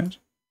Christians.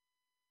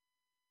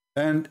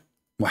 And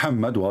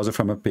Muhammad was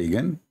from a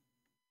pagan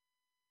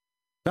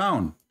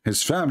town.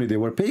 His family, they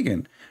were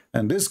pagan.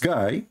 And this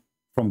guy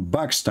from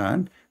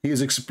Pakistan, he is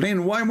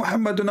explained why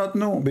Muhammad do not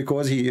know,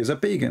 because he is a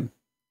pagan.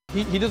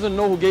 He doesn't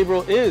know who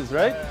Gabriel is,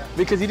 right?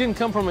 Because he didn't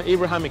come from an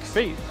Abrahamic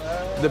faith.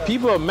 The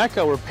people of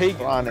Mecca were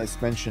pagan. Quran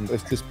is mentioned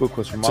if this book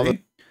was from See?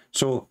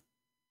 So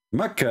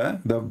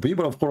Mecca, the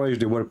people of Quraysh,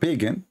 they were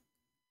pagan.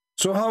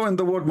 So how in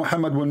the world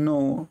Muhammad will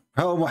know,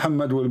 how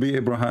Muhammad will be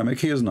Abrahamic?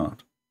 He is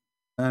not.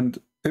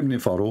 And Ibn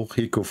Faroq,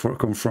 he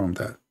confirmed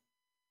that.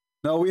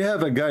 Now we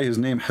have a guy, his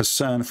name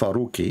Hassan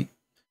Faruqi.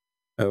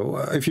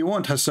 If you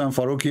want Hassan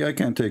Faruqi, I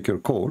can take your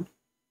call,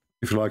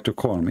 if you like to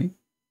call me.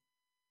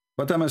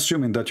 But I'm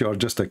assuming that you are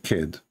just a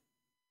kid.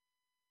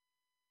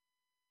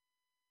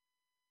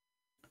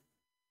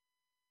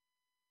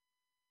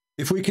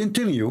 If we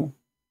continue,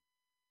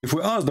 if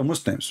we ask the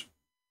Muslims,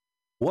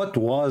 what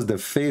was the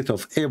faith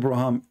of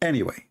Abraham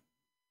anyway?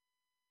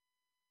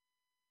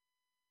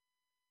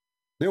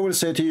 They will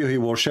say to you, he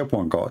worshiped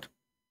one God.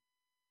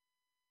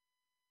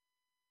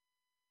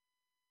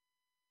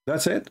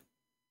 That's it.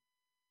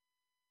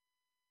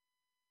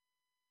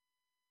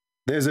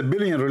 There's a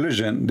billion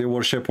religion, they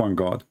worship one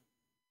God.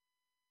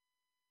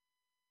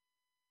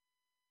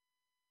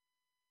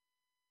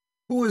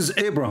 Who is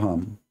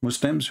Abraham,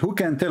 Muslims? Who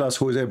can tell us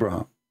who is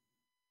Abraham?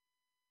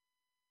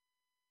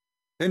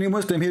 Any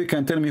Muslim here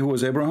can tell me who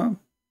is Abraham?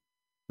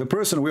 The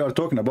person we are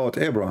talking about,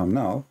 Abraham,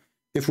 now,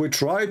 if we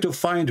try to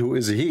find who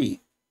is he,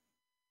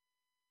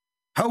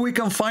 how we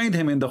can find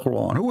him in the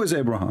Quran? Who is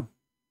Abraham?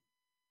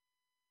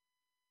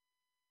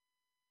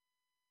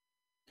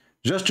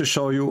 Just to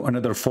show you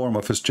another form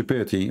of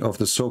stupidity of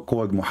the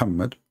so-called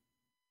Muhammad,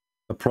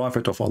 the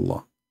prophet of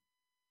Allah.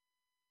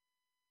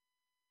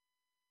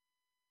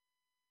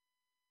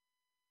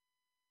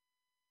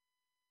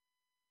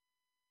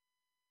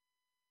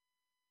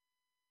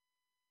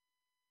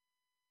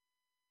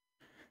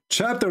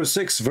 Chapter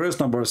 6, verse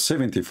number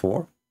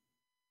 74.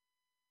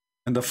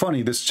 And the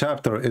funny, this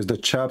chapter is the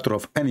chapter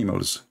of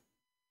animals.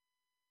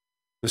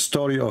 The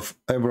story of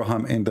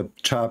Abraham in the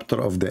chapter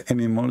of the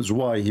animals,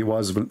 why he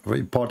was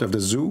part of the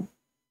zoo.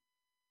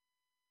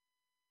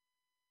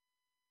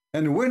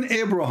 And when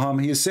Abraham,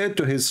 he said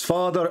to his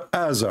father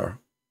Azar,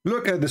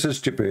 look at this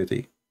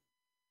stupidity.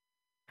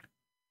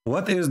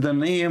 What is the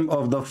name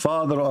of the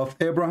father of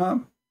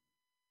Abraham?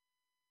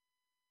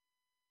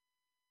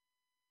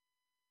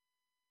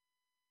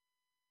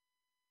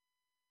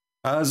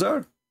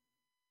 Azar?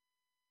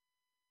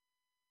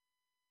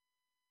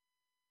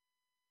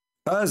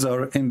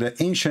 Azar in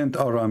the ancient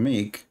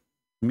Aramaic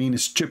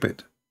means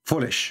stupid,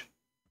 foolish.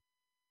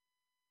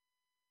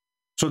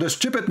 So the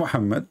stupid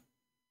Muhammad,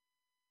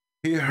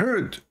 he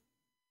heard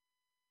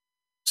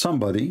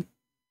somebody,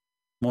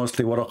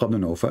 mostly Waraq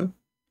ibn Nawfal,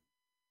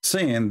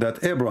 saying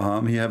that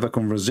Abraham, he have a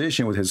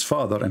conversation with his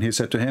father, and he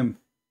said to him,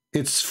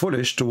 it's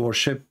foolish to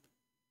worship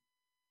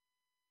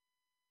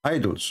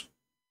idols.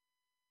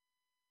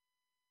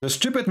 The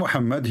stupid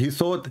Muhammad, he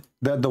thought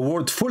that the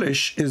word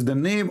foolish is the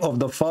name of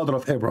the father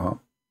of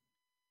Abraham.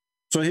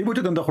 So he put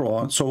it in the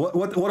Quran. So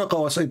what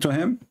Waraqah said to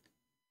him?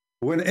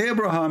 When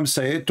Abraham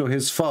said to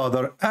his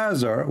father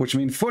Azar, which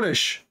means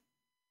foolish.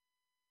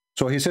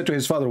 So he said to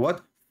his father,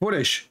 what?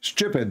 Foolish,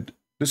 stupid.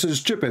 This is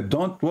stupid.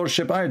 Don't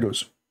worship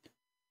idols.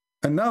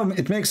 And now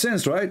it makes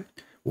sense, right?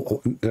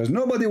 There's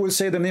nobody will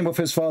say the name of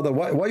his father.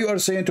 Why you are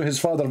saying to his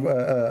father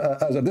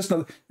Azar? This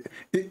not,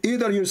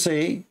 either you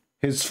say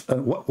his.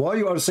 Why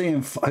you are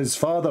saying his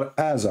father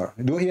Azar?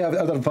 Do he have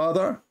other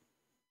father?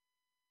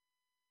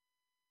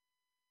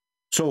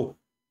 So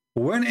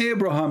when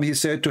Abraham, he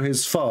said to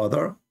his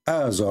father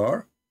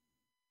Azar,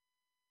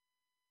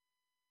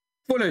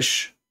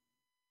 foolish.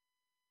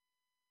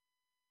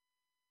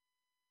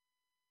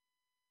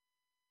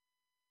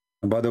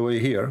 And by the way,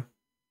 here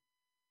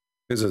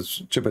is a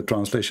stupid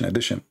translation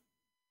edition.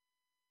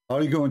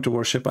 Are you going to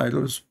worship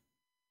idols?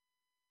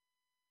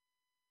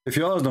 If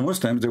you ask the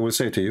Muslims, they will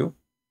say to you,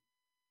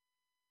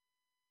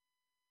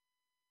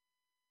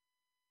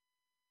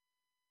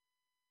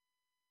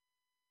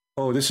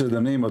 oh, this is the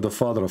name of the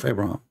father of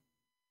Abraham.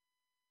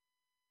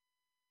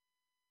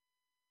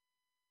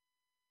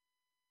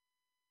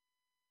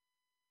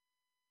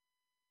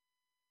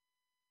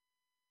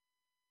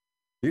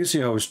 Do you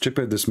see how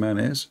stupid this man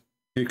is?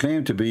 He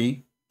claimed to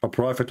be a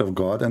prophet of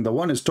God, and the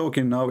one is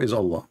talking now is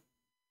Allah.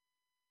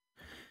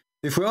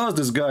 If we ask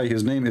this guy,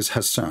 his name is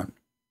Hassan.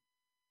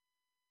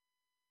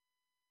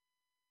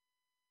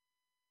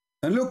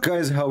 And look,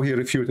 guys, how he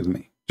refuted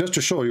me. Just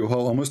to show you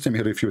how a Muslim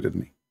he refuted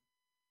me.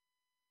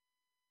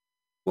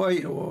 Why?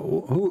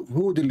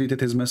 Who deleted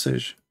his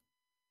message?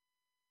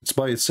 It's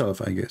by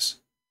itself, I guess.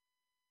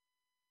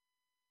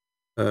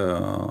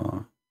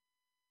 I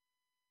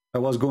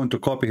was going to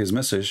copy his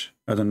message.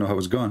 I don't know how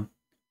it's gone.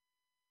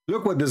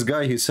 Look what this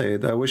guy he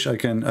said. I wish I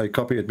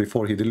copy it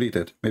before he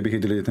deleted. Maybe he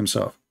deleted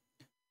himself.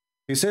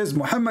 He says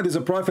Muhammad is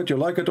a prophet, you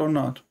like it or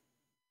not.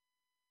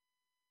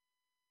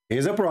 He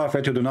is a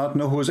prophet, you do not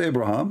know who is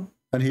Abraham,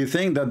 and he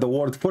thinks that the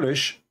word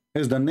foolish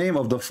is the name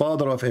of the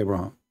father of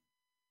Abraham.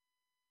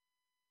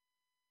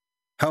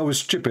 How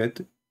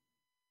stupid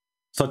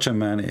such a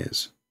man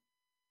is.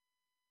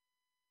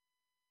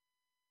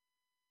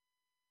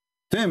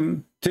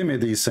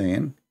 Timothy is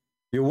saying,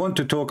 you want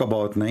to talk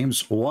about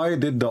names. Why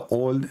did the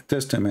Old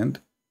Testament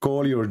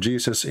call your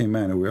Jesus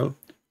Emmanuel?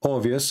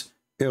 Obvious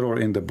error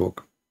in the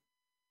book.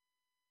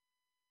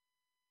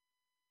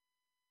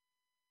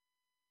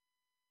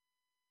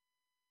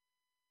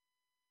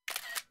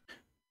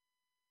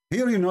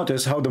 Here you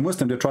notice how the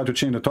Muslims, they try to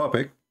change the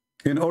topic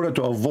in order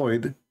to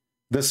avoid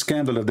the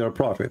scandal of their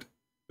prophet.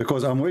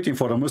 Because I'm waiting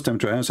for a Muslim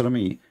to answer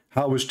me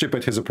how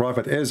stupid his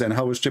prophet is and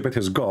how stupid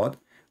his God.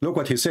 Look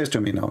what he says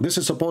to me now. This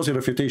is supposed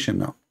refutation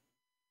now.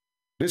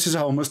 This is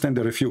how Muslims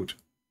they refute.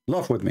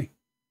 Laugh with me.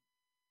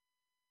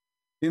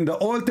 In the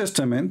Old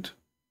Testament,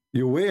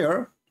 you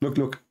were,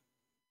 look.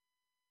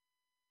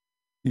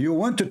 You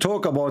want to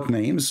talk about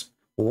names.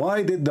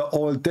 Why did the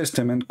Old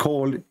Testament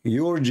call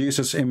your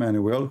Jesus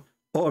Emmanuel?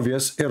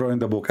 Obvious error in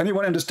the book.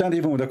 Anyone understand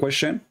even with the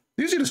question?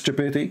 Do you see the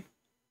stupidity?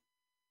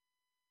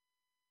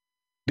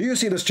 Do you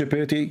see the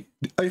stupidity?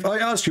 If I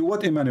ask you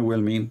what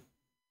Emmanuel mean,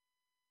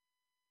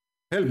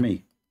 help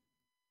me.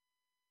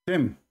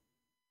 Tim,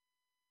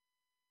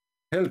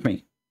 help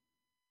me.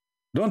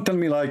 Don't tell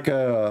me like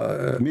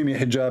Mimi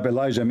Hijab,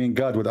 Elijah mean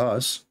God with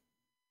us.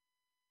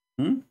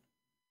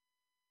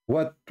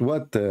 What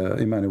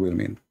Emmanuel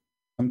mean?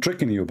 I'm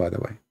tricking you, by the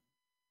way.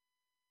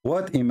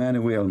 What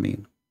Emmanuel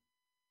mean?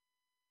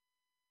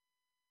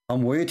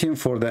 I'm waiting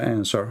for the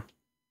answer.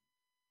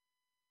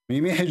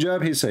 Mimi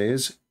Hijab, he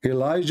says,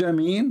 Elijah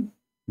mean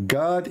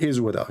God is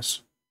with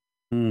us.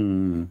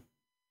 Tim,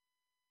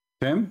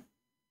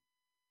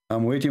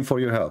 I'm waiting for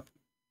your help.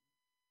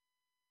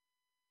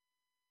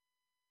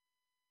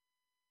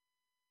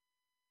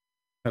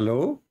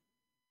 Hello?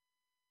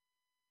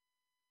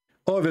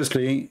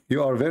 Obviously,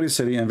 you are very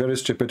silly and very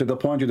stupid to the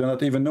point you do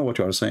not even know what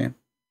you are saying.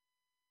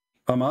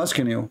 I'm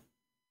asking you,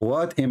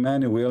 what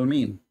Emmanuel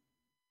mean?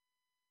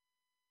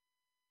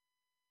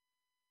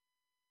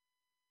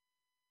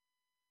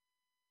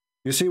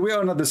 You see, we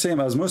are not the same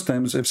as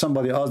Muslims. If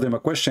somebody asks them a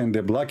question,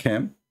 they block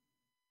him.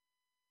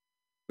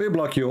 We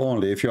block you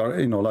only if you are,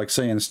 like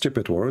saying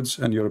stupid words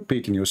and you're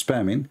repeating, you're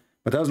spamming.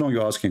 But as long as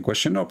you're asking a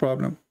question, no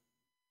problem.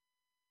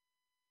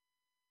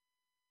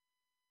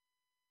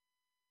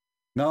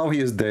 Now he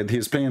is dead. He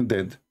is playing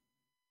dead.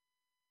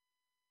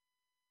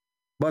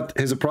 But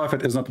his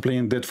prophet is not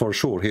playing dead for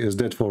sure. He is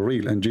dead for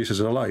real, and Jesus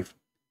is alive.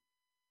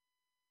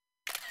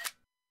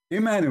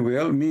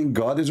 Emmanuel means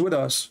God is with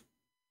us.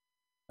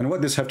 And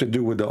what does this have to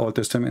do with the Old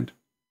Testament?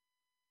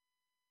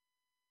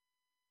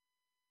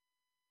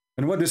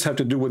 And what does this have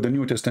to do with the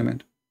New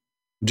Testament?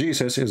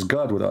 Jesus is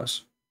God with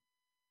us.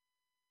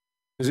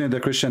 Isn't it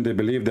the Christian, they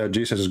believe that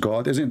Jesus is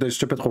God? Isn't the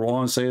stupid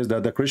Quran says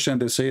that the Christian,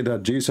 they say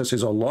that Jesus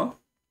is Allah?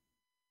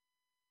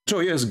 So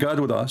he is God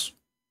with us.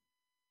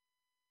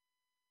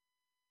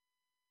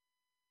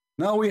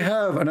 Now we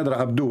have another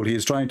Abdul. He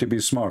is trying to be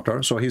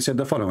smarter. So he said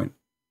the following.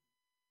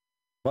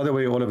 By the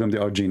way, all of them, they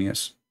are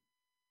genius.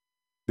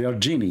 They are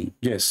genie,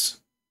 yes,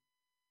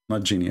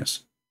 not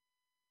genius.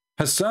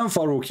 Hassan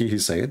Faroqi, he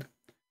said,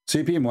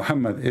 CP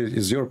Muhammad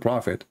is your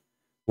prophet,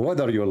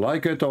 whether you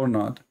like it or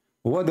not,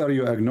 whether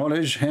you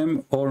acknowledge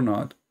him or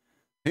not.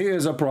 He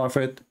is a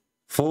prophet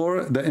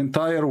for the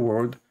entire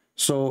world,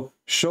 so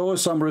show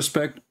some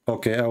respect.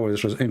 Okay, I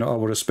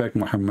will respect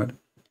Muhammad.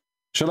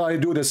 Shall I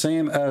do the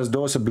same as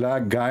those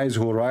black guys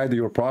who ride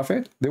your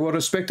prophet? They were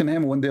respecting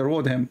him when they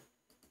rode him.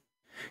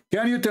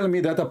 Can you tell me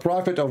that a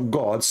prophet of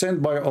God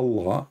sent by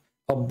Allah,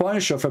 a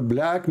bunch of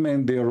black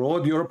men, they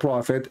rode your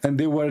prophet and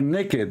they were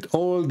naked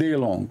all day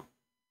long?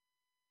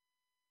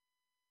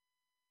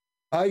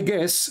 I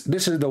guess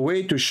this is the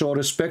way to show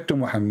respect to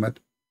Muhammad.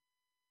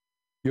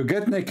 You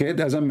get naked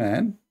as a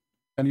man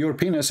and your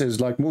penis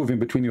is like moving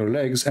between your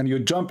legs and you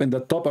jump in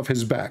the top of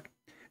his back.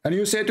 And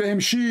you say to him,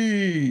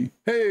 she,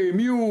 hey,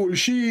 mule,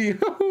 she,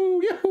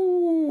 yahoo,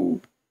 yahoo.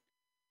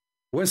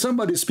 When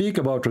somebody speaks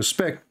about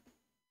respect,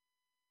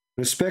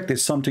 respect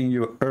is something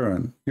you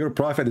earn. Your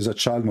prophet is a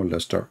child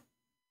molester,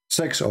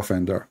 sex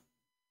offender,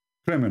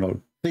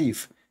 criminal,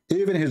 thief.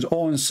 Even his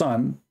own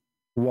son,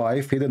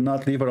 wife, he did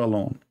not leave her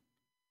alone.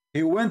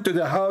 He went to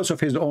the house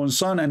of his own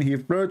son and he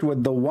flirted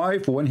with the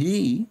wife when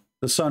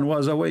the son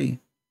was away.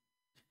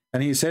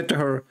 And he said to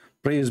her,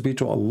 praise be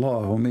to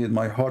Allah who made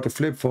my heart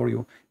flip for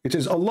you. It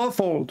is Allah's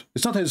fault.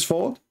 It's not his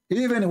fault.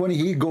 Even when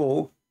he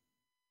go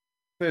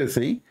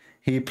filthy,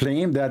 he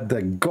claimed that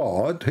the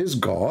God, his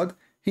God,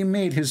 he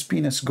made his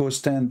penis go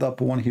stand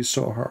up when he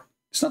saw her.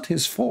 It's not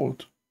his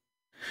fault.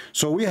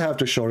 So we have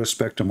to show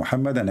respect to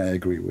Muhammad, and I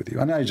agree with you.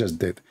 And I just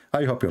did.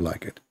 I hope you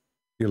like it.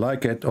 You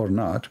like it or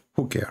not,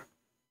 who cares?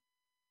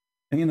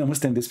 And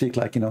Muslims, they speak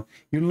like,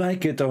 you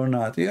like it or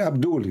not. Yeah,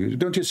 Abdul,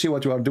 don't you see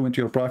what you are doing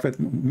to your prophet?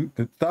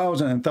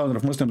 Thousands and thousands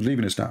of Muslims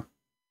leaving Islam.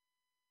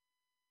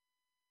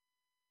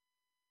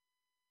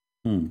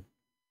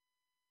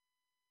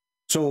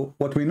 So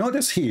what we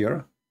notice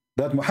here,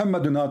 that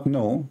Muhammad do not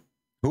know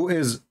who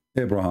is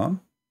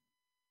Abraham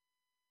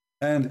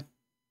and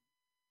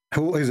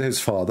who is his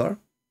father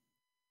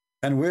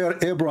and where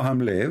Abraham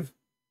lived.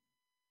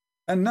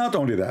 And not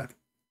only that,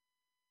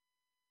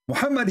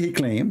 Muhammad, he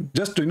claimed,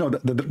 just to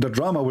the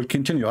drama will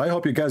continue. I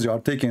hope you guys are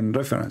taking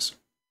reference.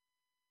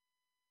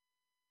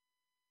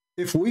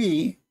 If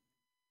we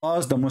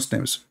ask the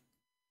Muslims,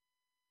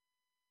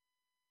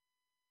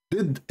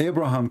 did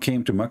Abraham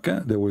came to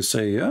Mecca? They will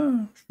say,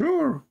 yeah,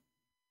 sure.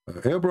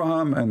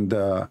 Abraham and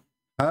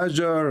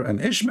Hajar and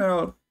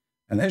Ishmael.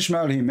 And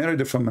Ishmael, he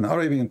married from an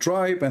Arabian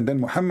tribe. And then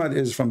Muhammad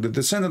is from the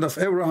descendant of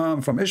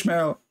Abraham, from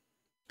Ishmael.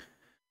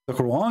 The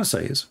Quran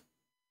says,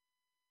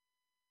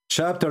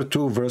 chapter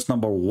 2, verse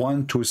number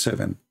 1 to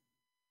 7.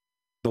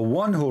 The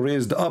one who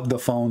raised up the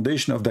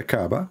foundation of the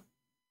Kaaba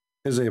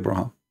is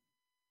Abraham.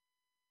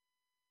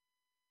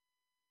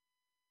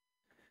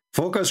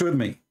 Focus with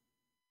me.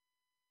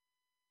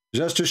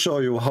 Just to show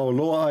you how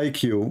low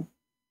IQ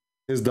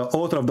is the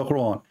author of the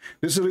Quran.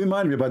 This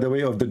reminds me, by the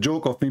way, of the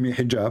joke of Mimi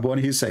Hijab when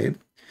he said,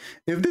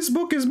 if this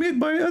book is made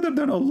by other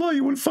than Allah,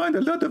 you will find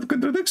a lot of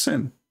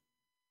contradiction.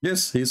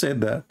 Yes, he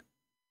said that.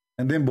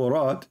 And then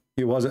Borat,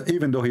 he was,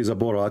 even though he's a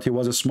Borat, he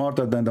was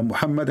smarter than the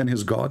Muhammad and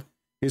his God.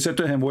 He said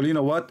to him, well, you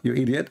know what, you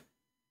idiot?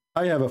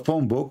 I have a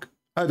phone book.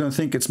 I don't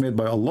think it's made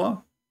by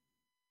Allah.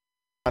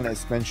 And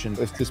it's mentioned,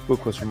 if this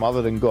book was from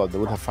other than God, they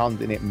would have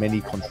found in it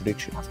many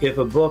contradictions. If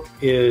a book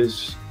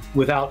is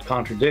without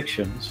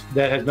contradictions,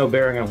 that has no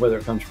bearing on whether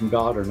it comes from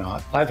God or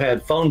not. I've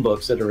had phone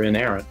books that are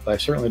inerrant, but I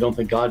certainly don't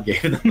think God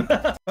gave them.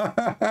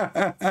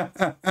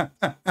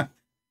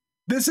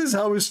 This is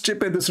how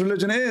stupid this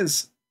religion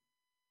is.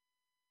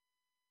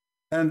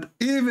 And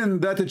even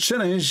that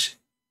challenge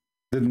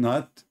did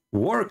not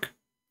work.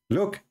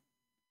 Look,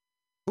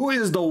 who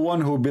is the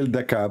one who built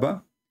the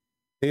Kaaba?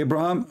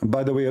 Abraham,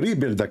 by the way,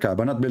 rebuilt the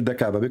Kaaba, not built the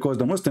Kaaba, because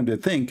the Muslims, they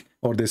think,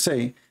 or they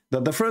say,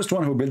 that the first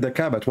one who built the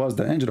Kaaba was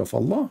the angel of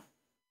Allah.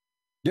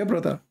 Yeah,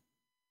 brother.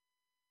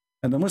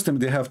 And the Muslims,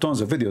 they have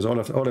tons of videos. All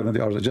of them,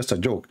 they are just a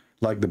joke.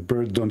 Like the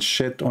bird don't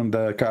shit on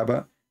the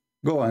Kaaba.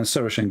 Go and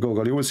search in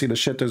Google. You will see the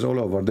shit is all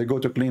over. They go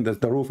to clean the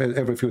roof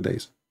every few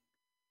days.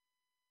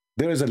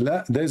 There is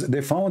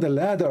they found a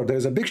ladder.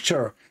 There's a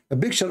picture,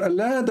 a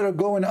ladder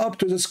going up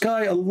to the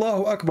sky.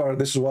 Allahu Akbar.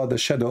 This is what the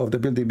shadow of the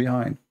building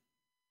behind.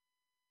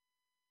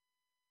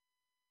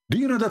 Do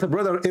you know that,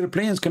 brother,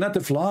 airplanes cannot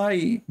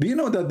fly? Do you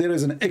know that there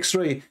is an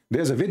X-ray?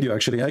 There's a video,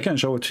 actually. I can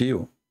show it to you.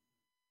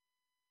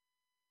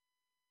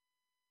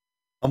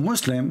 A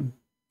Muslim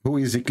who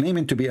is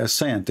claiming to be a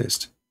scientist.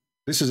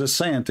 This is a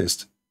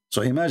scientist.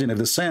 So imagine if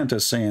the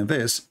scientist saying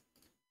this,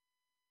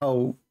 how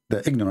the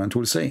ignorant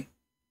will say.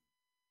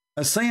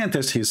 A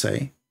scientist, he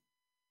say,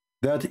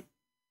 that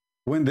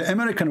when the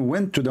American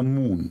went to the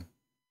moon,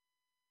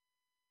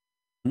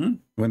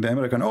 when the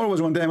American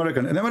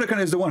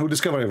is the one who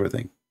discovered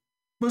everything.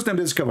 Muslim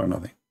discover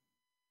nothing.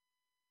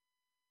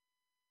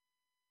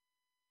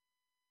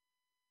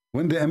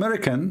 When the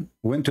American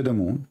went to the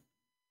moon,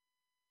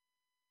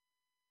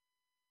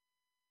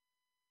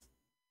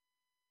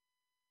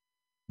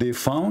 they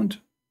found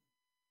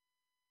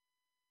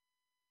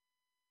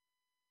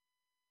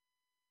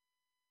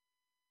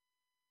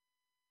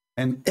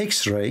an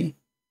X-ray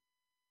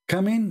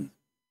coming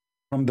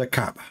from the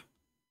Kaaba.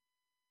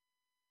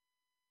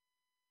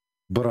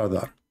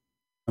 Brother,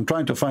 I'm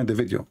trying to find the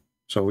video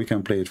so we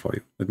can play it for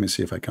you. Let me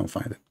see if I can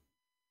find it.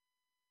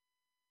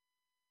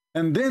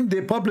 And then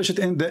they publish it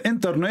in the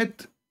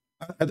internet.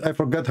 I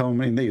forgot how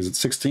many days,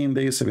 16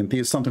 days, 17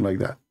 days, something like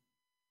that.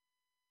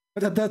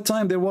 But at that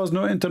time, there was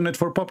no internet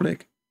for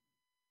public.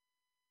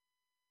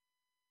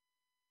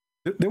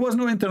 There was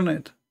no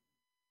internet.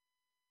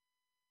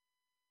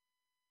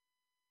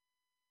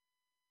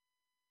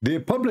 They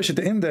publish it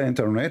in the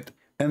internet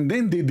and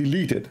then they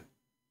delete it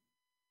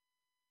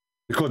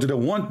because they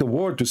don't want the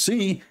world to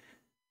see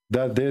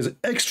that there's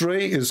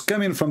X-ray is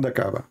coming from the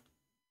Kaaba.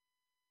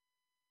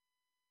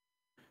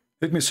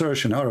 Let me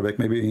search in Arabic,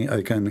 maybe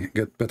I can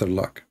get better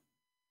luck.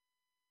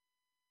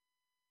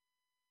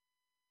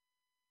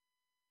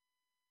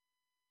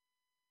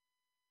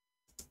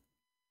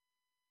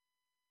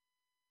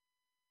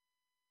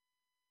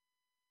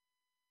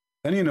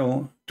 And you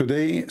know,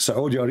 today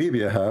Saudi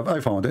Arabia have,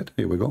 I found it,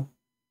 here we go.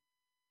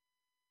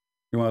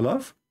 You want to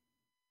laugh?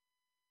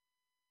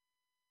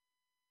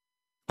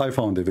 I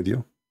found the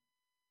video.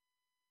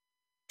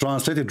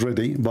 Translated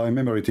ready by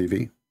Memory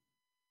TV.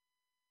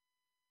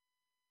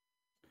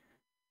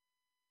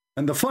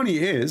 And the funny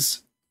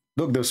is,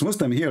 look, there's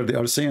Muslim here, they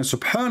are saying,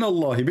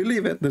 Subhanallah, he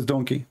believe it, this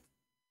donkey.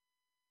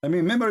 I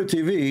mean, Memory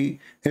TV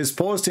is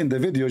posting the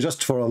video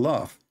just for a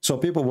laugh, so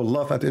people will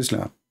laugh at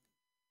Islam.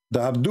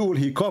 The Abdul,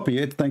 he copied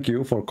it, thank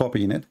you for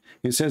copying it.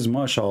 He says,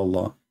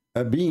 MashaAllah,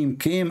 a beam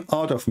came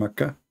out of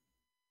Mecca.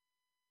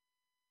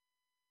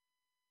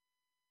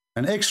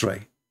 An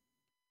X-ray.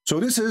 So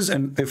this is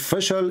an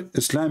official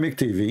Islamic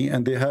TV,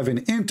 and they have an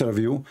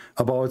interview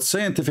about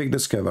scientific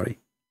discovery.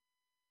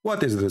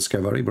 What is the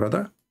discovery,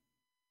 brother?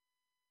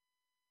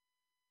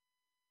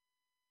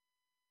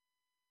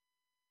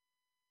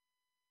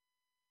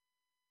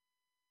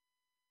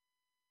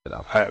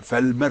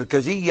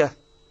 فالمركزية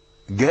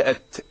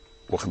جاءت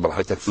واخد بال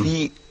حضرتك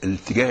في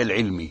الاتجاه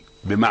العلمي،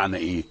 بمعنى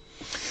ايه؟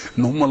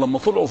 ان هم لما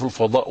طلعوا في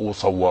الفضاء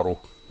وصوروا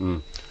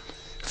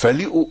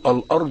فلقوا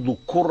الارض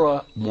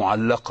كرة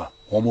معلقة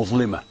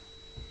ومظلمة،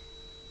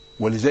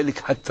 ولذلك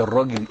حتى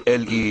الراجل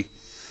قال ايه؟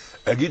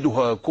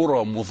 اجدها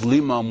كرة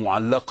مظلمة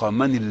معلقة،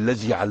 من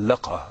الذي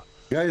علقها؟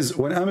 Guys,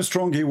 when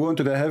Armstrong he went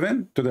to the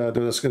heaven, to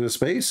the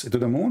space, to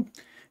the moon,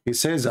 he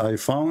says, I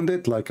found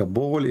it like a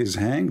ball is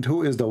hanged.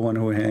 Who is the one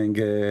who hanged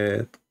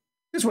it?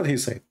 This is what he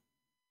said.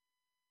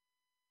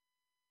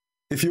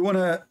 If you want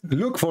to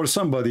look for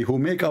somebody who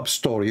make up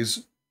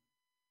stories,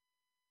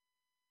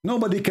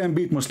 nobody can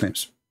beat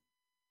Muslims.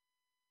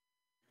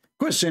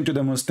 Question to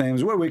the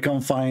Muslims, where we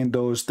can find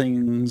those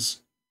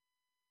things?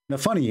 The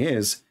funny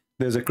is,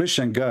 there's a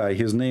Christian guy,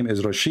 his name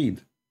is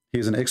Rashid.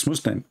 He's an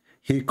ex-Muslim.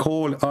 He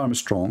called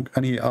Armstrong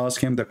and he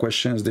asked him the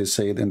questions they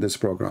said in this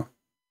program.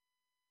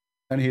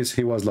 And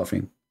he was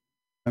laughing.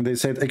 And they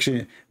said,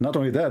 actually, not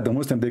only that, the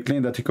Muslim, they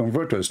claim that he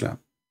converted to Islam.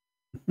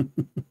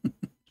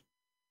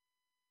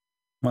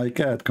 My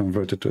cat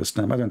converted to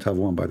Islam. I don't have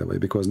one, by the way,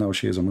 because now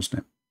she is a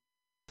Muslim.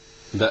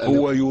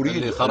 هو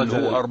يريد أن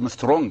هو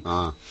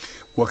أرمسترونج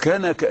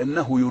وكان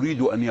كأنه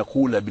يريد أن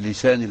يقول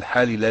بلسان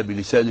الحال لا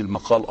بلسان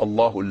المقال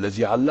الله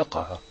الذي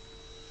علقها.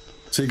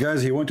 See,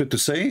 guys, he wanted to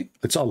say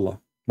it's Allah,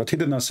 but he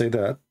did not say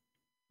that.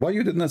 Why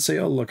you did not say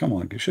Allah? Come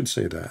on, you should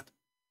say that.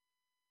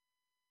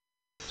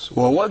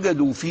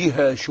 ووجدوا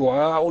فيها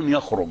شعاع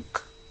يخرج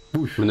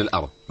من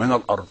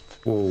الأرض.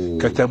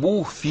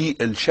 كتبوه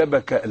في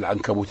الشبكة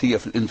العنكبوتية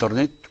في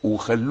الإنترنت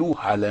وخلوه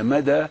على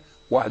مدى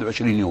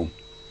 21 يوم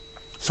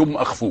ثم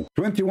أخفوه.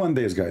 21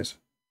 days, guys.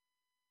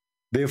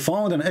 They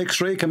found an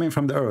X-ray coming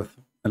from the earth.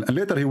 And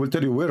later he will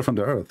tell you where from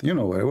the earth. You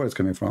know where it's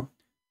coming from.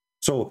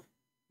 So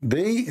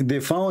they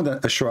found a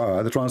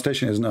shu'a. The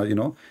translation is not, you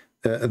know,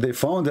 they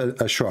found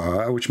a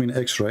shu'a, which means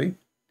X-ray,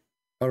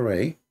 a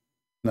ray,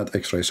 not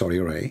X-ray, sorry,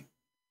 ray,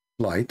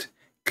 light,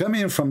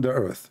 coming from the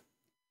earth.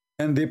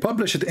 And they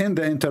publish it in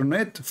the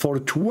internet for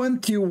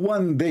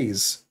 21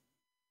 days.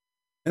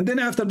 And then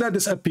after that,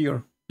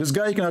 disappear. This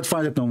guy cannot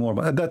find it no more.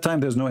 But at that time,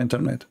 there's no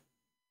internet.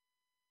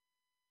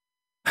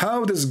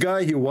 How this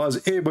guy, he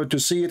was able to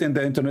see it in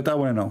the internet, I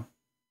want to know.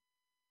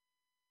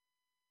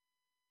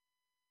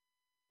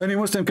 Any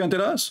Muslim can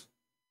tell us?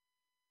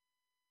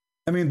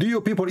 I mean, do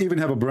you people even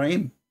have a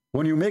brain?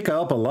 When you make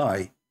up a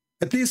lie,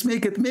 at least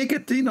make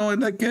it, you know,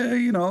 like,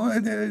 you know,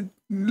 a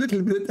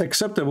little bit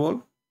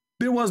acceptable.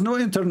 There was no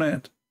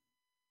internet.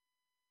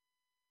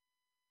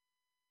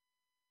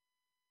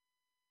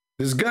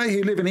 This guy,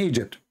 he lived in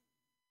Egypt.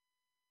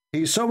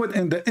 He saw it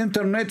in the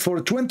internet for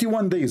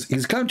 21 days.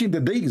 He's counting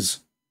the days.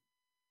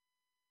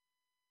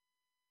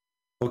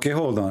 Okay,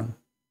 hold on.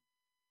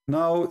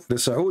 Now, the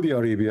Saudi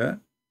Arabia,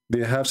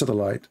 they have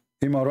satellite.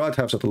 Emirat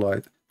have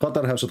satellite.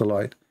 Qatar have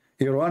satellite.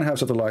 Iran have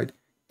satellite.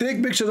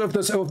 Take pictures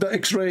of the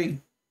X-ray.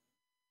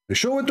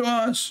 Show it to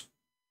us.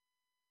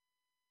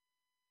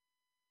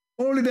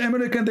 Only the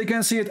American, they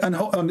can see it. And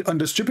on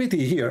the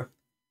stupidity here,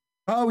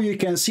 how you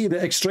can see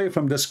the X-ray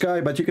from the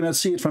sky, but you cannot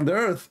see it from the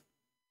earth.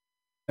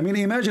 I mean,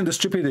 imagine the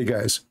stupidity,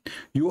 guys.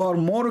 You are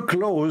more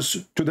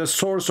close to the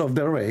source of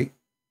the ray.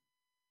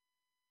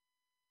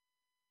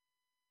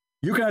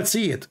 You cannot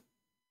see it.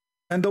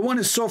 And the one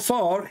is so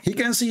far, he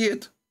can see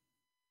it.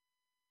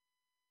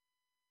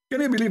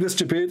 Can you believe the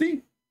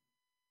stupidity?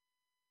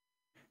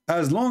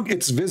 As long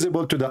it's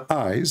visible to the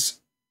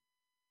eyes,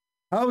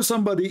 how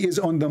somebody is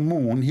on the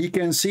moon, he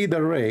can see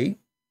the ray,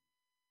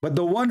 but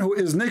the one who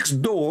is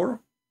next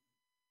door,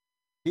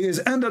 he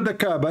is under the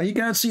Kaaba, he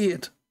cannot see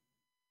it.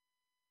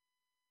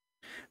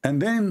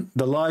 And then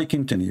the lie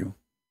continue.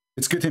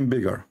 It's getting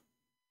bigger.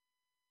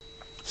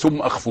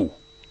 ثم أخفوه.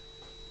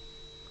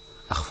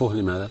 أخفوه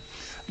لماذا؟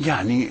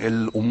 يعني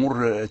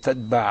الأمور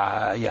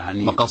تتبع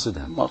يعني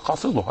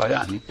مقاصدها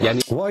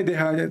يعني. Why they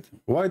hide it?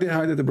 Why they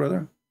hide it,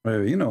 brother?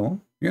 You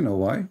know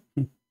why.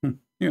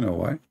 You know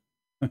why.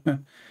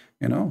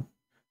 You know,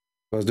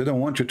 because they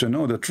don't want you to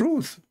know the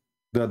truth,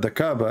 that the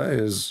Kaaba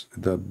is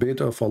the Bayt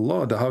of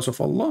Allah, the house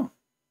of Allah.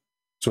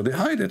 So they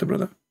hide it,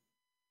 brother.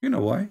 You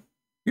know why.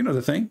 You know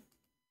the thing.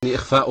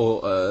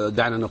 إخفاؤه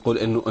دعنا نقول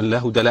إنه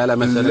له دلالة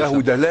مثلا.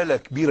 له دلالة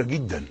كبيرة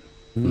جدا.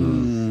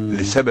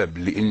 لسبب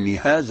لأن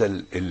هذا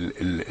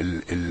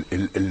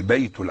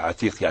البيت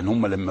العتيق، يعني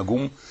هم لما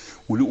جم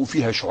ولقوا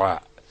فيها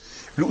شعاع،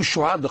 لقوا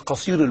الشعاع ده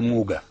قصير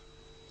الموجة.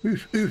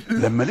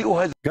 لما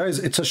لقوا هذا. Guys,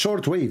 it's a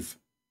short wave.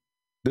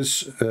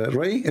 This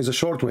ray is a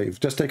short wave.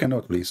 Just take a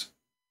note, please.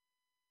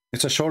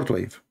 It's a short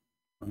wave.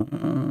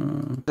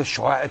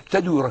 الشعاع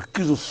ابتدوا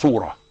يركزوا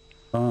الصورة.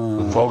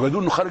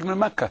 فوجدوا انه خارج من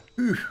مكة.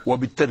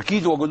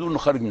 وبالتركيز وجدوا انه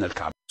خارج من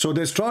الكعبة. So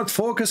they start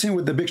focusing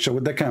with the picture,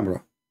 with the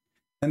camera.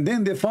 And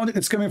then they found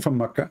it's coming from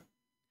Mecca.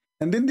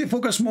 And then they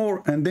focus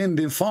more, and then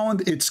they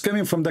found it's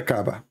coming from the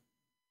Kaaba.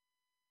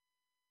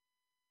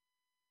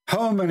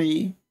 How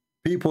many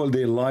people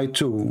they lie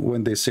to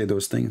when they say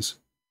those things?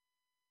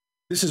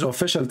 This is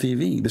official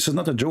TV. This is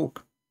not a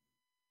joke.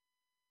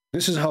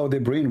 This is how they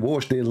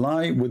brainwash. They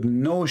lie with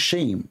no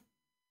shame.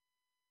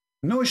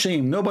 No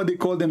shame. Nobody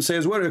called them,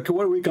 says,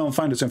 where we can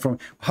find this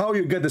information? How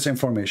you get this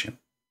information?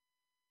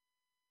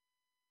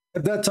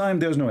 At that time,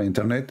 there's no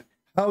internet.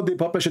 How they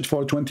publish it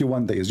for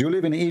 21 days? You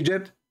live in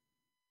Egypt,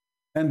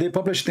 and they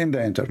publish it in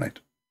the internet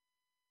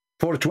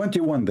for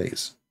 21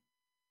 days.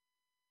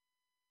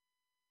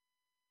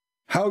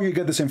 How you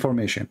get this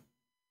information?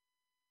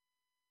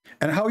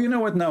 And how you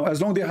know it now?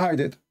 As long as they hide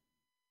it.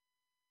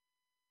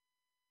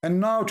 And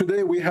now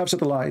today we have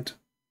satellite.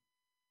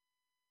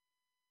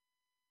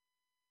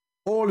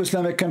 All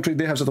Islamic countries,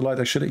 they have satellite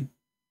actually.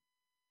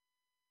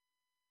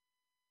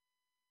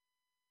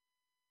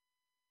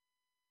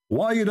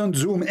 Why you don't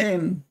zoom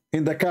in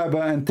the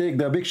Kaaba and take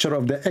the picture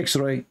of the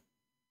X-ray?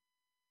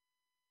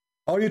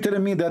 Are you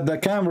telling me that the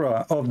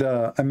camera of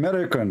the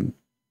American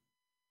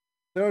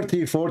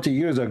 30, 40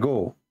 years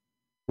ago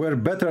were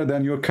better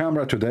than your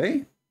camera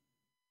today?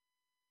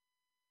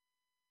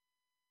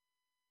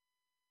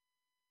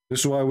 This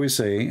is why we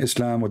say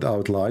Islam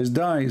without lies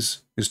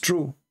dies. It's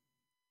true.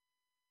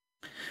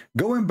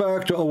 Going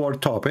back to our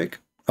topic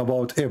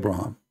about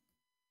Abraham.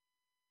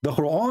 The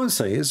Quran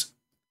says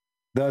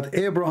that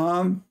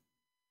Abraham,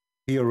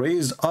 he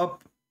raised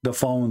up the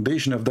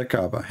foundation of the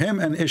Kaaba, him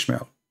and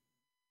Ishmael.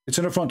 It's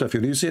in front of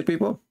you. Do you see it,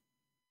 people?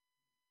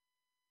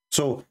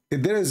 So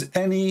if there is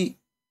anyone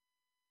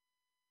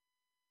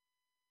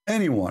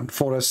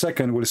for a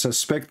second will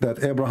suspect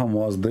that Abraham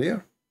was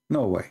there,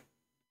 no way.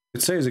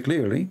 It says it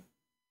clearly.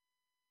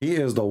 He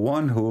is the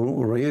one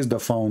who raised the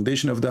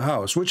foundation of the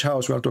house. Which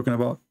house we are talking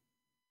about?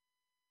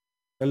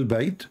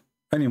 Al-Bayt.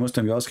 Any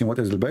Muslim, you ask him what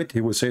is Al-Bayt,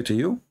 he will say to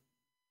you,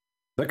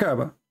 the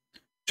Kaaba.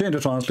 Change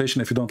the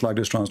translation if you don't like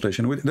this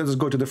translation. Let us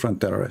go to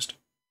different terrorist.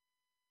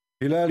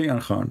 Hilali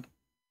and Khan.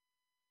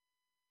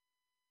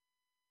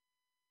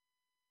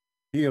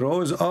 He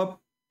rose up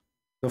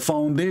the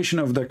foundation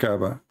of the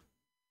Kaaba.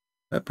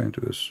 Tap into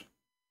this.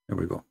 Here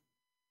we go.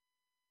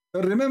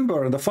 But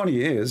remember, the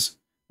funny is,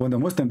 when the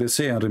Muslim, they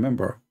say and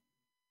remember,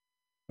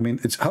 I mean,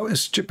 it's how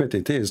stupid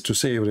it is to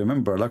say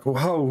remember. Like,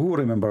 who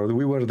remember?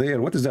 We were there.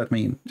 What does that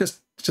mean?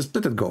 Just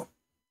let it go.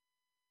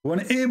 When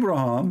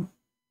Ibrahim,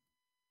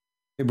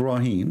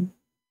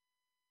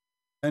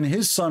 and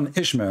his son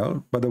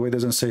Ishmael, by the way, it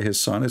doesn't say his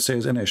son, it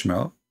says in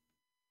Ishmael,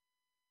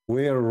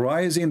 were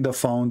raising the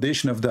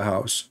foundation of the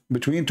house,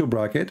 between two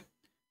brackets,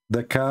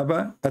 the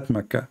Kaaba at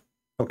Mecca.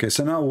 Okay,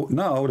 so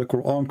now the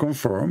Quran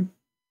confirmed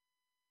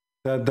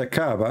that the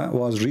Kaaba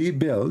was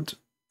rebuilt,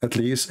 at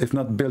least if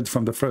not built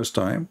from the first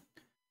time,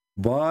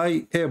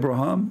 by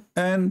Abraham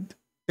and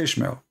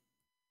Ishmael.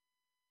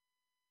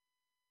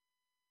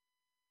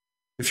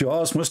 If you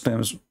ask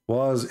Muslims,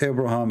 was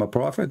Abraham a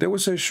prophet? They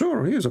would say,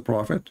 sure, he is a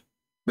prophet,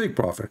 big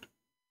prophet.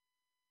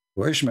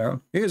 Well,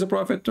 Ishmael, he is a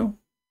prophet too.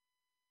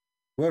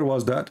 Where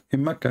was that?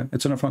 In Mecca.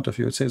 It's in front of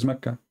you. It says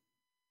Mecca.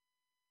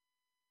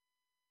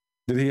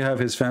 Did he have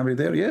his family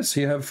there? Yes,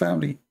 he had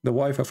family. The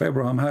wife of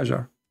Abraham,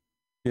 Hajar.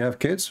 He have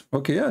kids?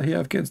 Okay, yeah, he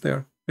have kids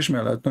there.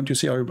 Ishmael, don't you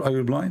see? Are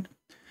you blind?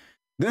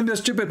 Then the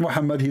stupid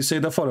Muhammad, he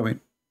said the following.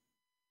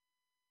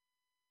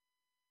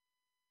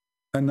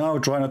 And now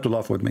try not to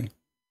laugh with me.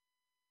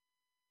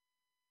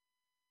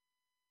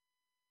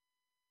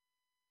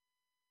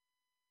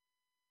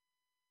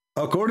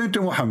 According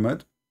to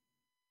Muhammad,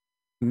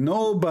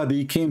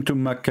 nobody came to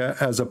Mecca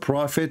as a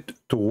prophet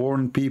to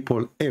warn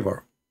people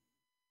ever.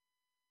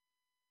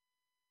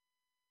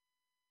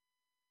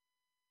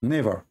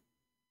 Never.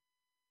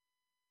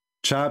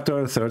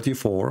 Chapter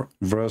 34,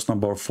 verse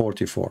number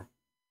 44.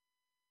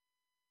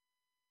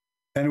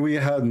 And we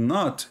had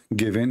not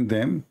given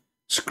them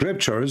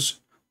scriptures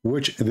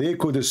which they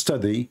could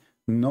study,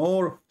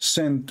 nor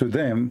sent to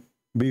them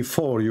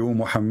before you,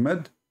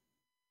 Muhammad,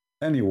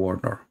 any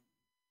warner.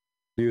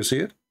 Do you see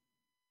it?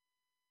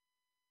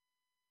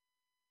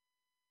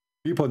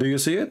 People, do you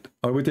see it?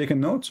 Are we taking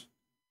notes?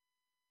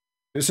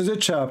 This is a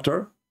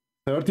chapter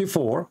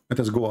 34. Let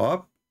us go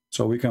up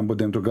so we can put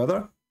them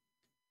together.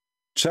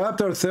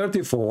 Chapter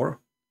 34,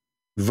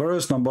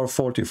 verse number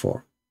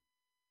 44.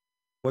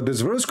 What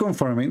this verse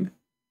confirming?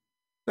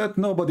 That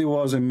nobody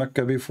was in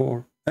Mecca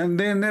before, and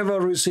they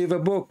never received a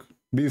book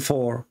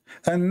before,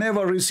 and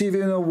never received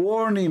a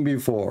warning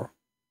before.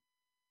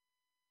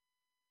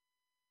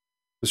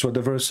 That's what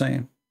the verse is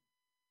saying.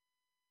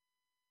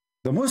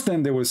 The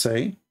Muslim, they will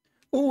say,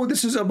 oh,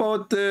 this is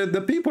about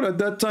the people at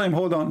that time.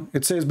 Hold on.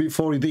 It says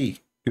before thee.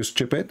 You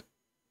stupid.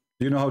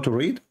 Do you know how to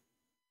read?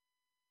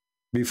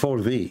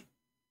 Before thee.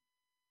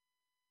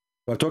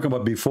 We're talking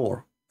about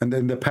before and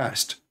in the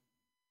past.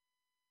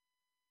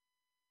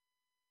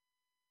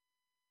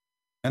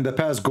 And the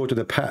past go to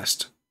the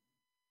past.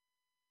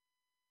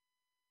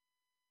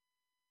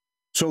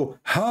 So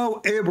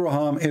how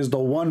Abraham is the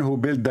one who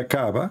built the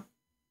Kaaba,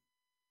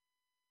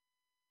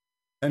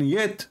 and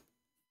yet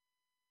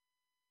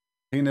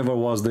he never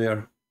was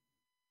there?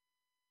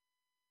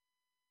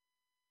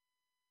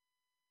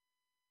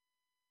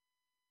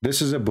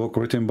 This is a book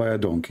written by a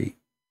donkey.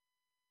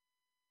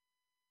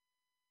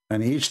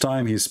 And each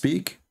time he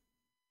speak,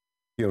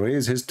 he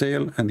raise his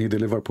tail and he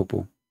deliver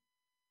poo-poo.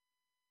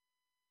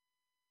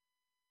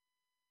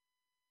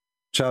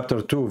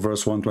 Chapter 2,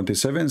 verse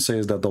 127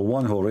 says that the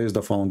one who raised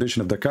the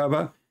foundation of the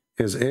Kaaba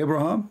is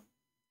Abraham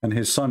and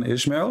his son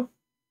Ishmael.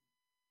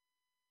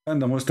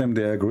 And the Muslim,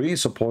 they agree,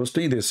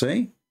 supposedly, they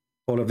say,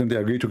 all of them, they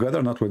agree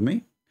together, not with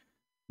me,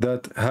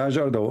 that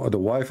Hajar, the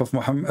wife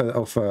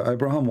of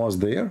Abraham, was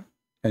there,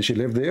 and she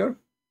lived there,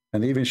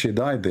 and even she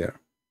died there.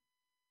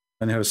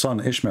 And her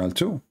son Ishmael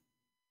too.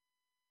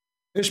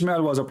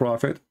 Ishmael was a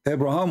prophet.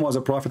 Abraham was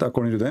a prophet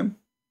according to them.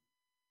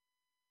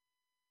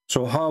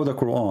 So how the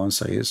Quran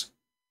says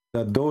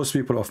that those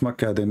people of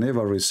Mecca, they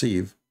never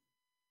receive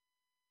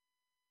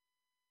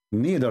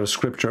neither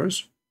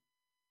scriptures,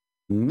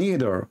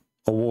 neither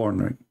a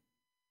warning.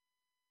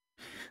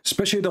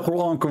 Especially the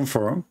Quran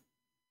confirm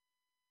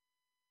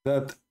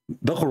that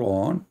the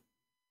Quran,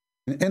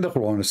 in the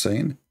Quran is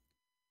saying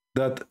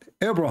that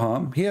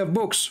Abraham, he have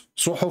books,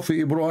 Suhuf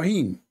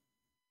Ibrahim.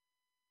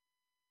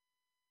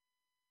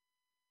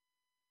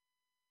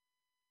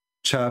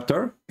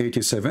 Chapter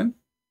 87,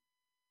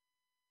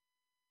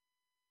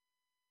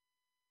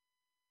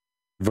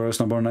 verse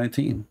number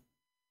 19.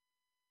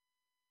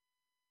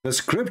 The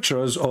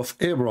scriptures of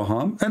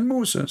Abraham and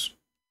Moses.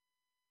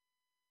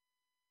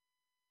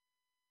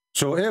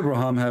 So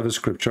Abraham have his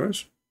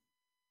scriptures.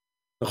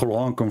 The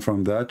Quran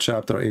confirmed that,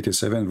 chapter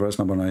 87, verse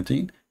number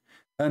 19.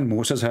 And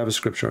Moses have his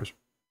scriptures.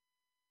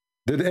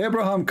 Did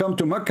Abraham come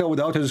to Mecca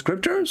without his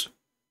scriptures?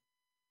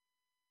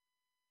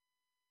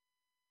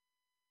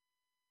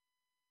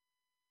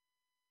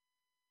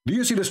 Do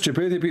you see the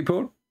stupidity,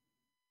 people?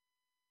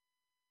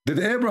 Did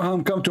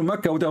Abraham come to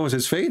Mecca without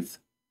his faith?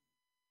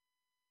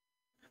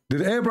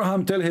 Did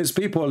Abraham tell his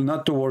people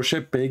not to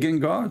worship pagan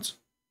gods?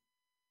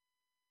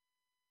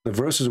 The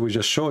verses we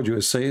just showed you,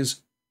 it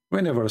says,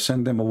 we never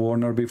send them a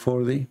warner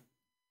before thee.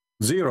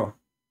 Zero.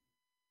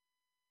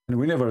 And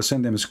we never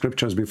send them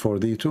scriptures before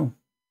thee too.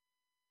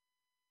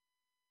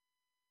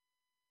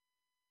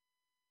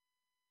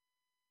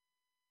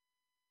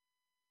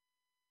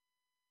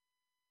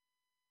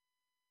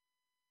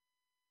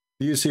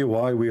 Do you see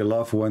why we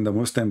laugh when the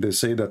Muslims, they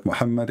say that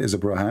Muhammad is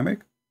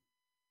Abrahamic?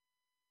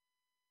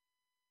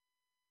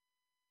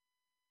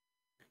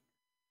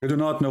 They do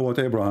not know what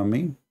Abraham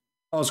means.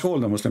 Ask all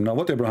the Muslims now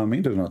what Abraham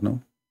means. They do not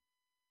know.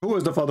 Who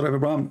is the father of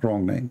Abraham?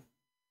 Wrong name.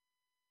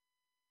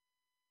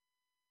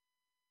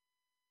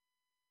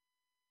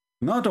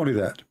 Not only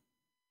that,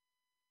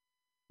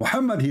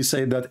 Muhammad, he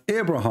said that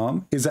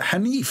Abraham is a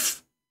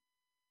Hanif.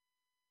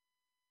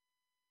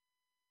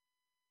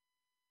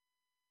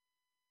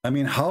 I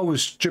mean, how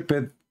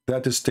stupid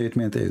that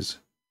statement is.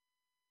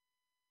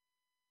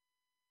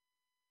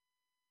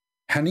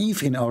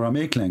 Hanif in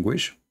Aramaic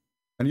language,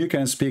 and you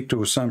can speak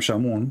to Sam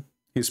Shamoun,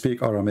 he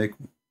speaks Aramaic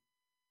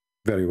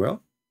very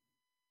well.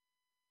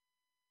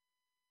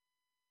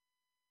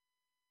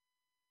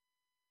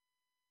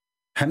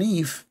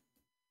 Hanif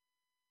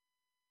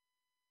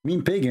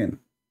mean pagan.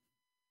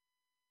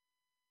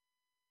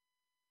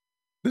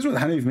 This is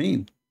what Hanif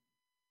mean.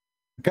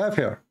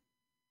 Kafir.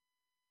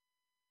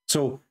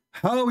 So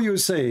how you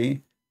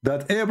say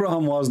that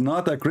Abraham was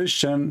not a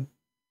Christian,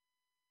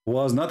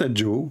 was not a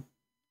Jew,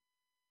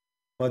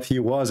 but he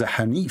was a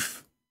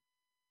Hanif?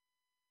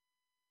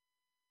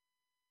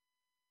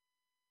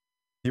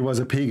 He was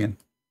a pagan.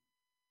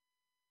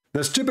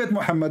 The stupid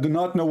Muhammad do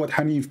not know what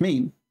Hanif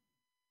mean.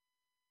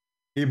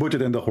 He put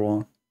it in the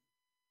Quran.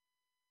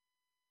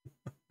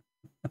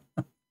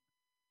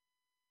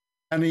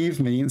 Hanif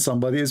means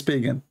somebody is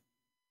pagan.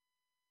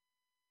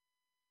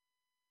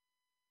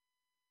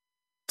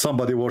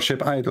 Somebody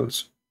worship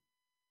idols.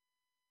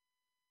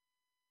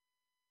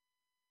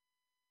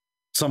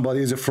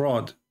 Somebody is a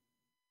fraud.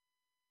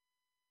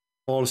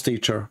 False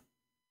teacher.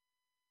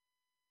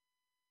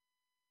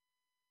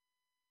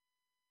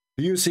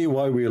 Do you see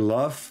why we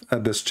laugh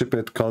at the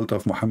stupid cult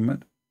of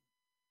Muhammad?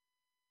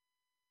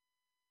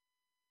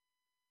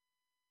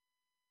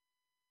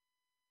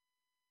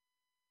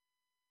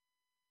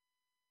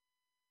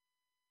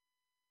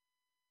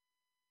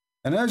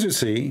 And as you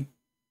see,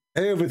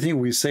 everything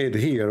we said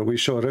here, we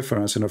show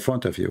reference in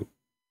front of you.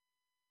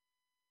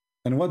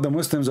 And what the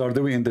Muslims are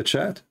doing in the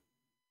chat?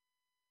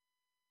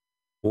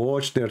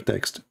 Watch their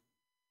text.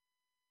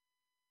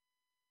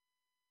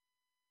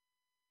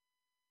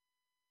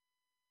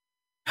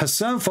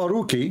 Hassan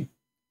Faruqi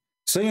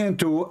saying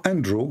to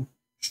Andrew,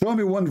 show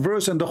me one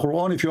verse in the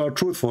Quran if you are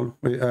truthful.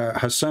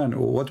 Hassan,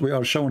 what we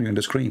are showing you on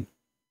the screen.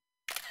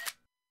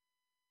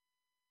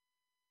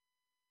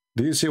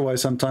 Do you see why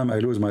sometimes I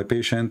lose my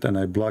patience and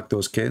I block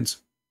those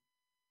kids?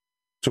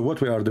 So what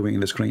we are doing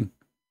in the screen?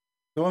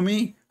 Show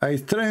me, I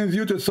trained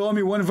you to show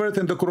me one verse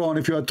in the Quran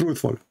if you are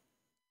truthful.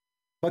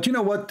 But you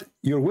know what?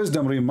 Your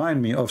wisdom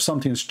remind me of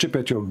something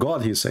stupid your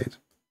God, he said.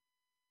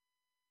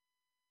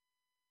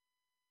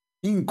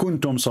 In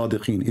kuntum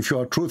sadiqin, if you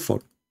are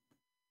truthful.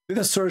 Let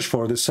us search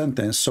for this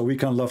sentence so we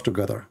can love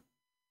together.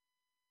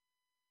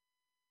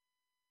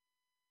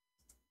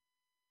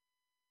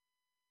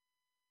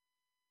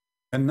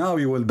 And now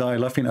you will die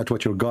laughing at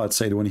what your God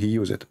said when he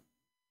used it.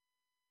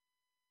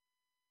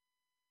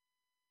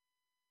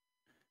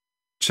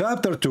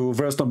 Chapter 2,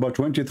 verse number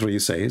 23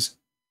 says,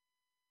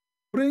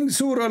 bring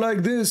surah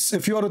like this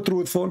if you are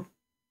truthful.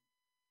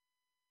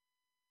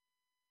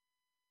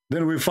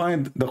 Then we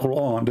find the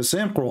Quran, the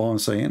same Quran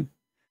saying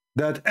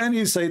that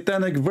any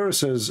satanic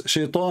verses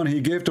shaitan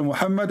he gave to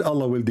Muhammad,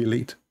 Allah will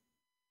delete.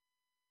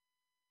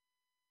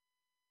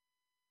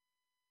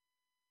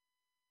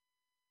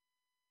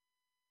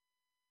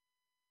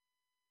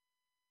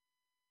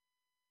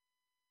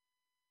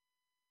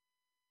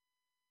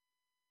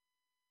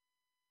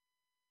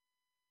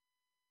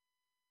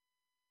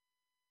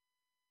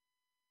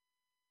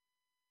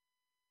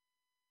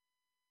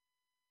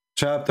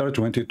 Chapter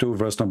 22,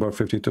 verse number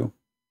 52.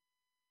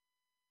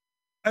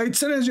 I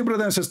challenge you,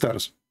 brothers and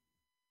sisters.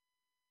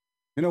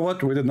 You know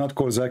what? We did not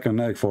call Zakir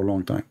Naik for a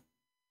long time.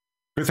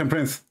 Christian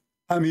Prince,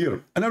 I'm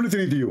here, and I'm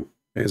listening to you.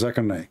 Hey,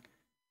 Zakir Naik.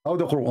 How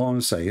the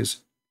Quran says,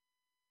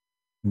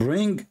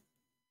 bring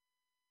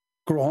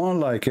Quran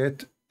like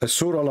it, a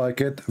surah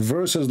like it,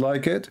 verses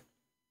like it,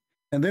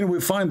 and then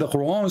we find the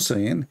Quran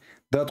saying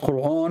that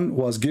Quran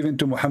was given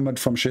to Muhammad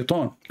from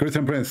Shaitan.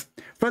 Christian Prince,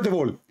 first of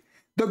all,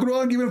 the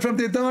Quran given from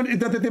Shaitan is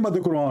not the name of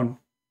the Quran.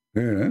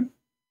 Yeah.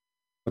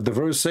 But the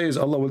verse says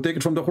Allah will take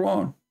it from the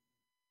Quran.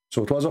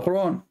 So it was a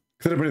Quran.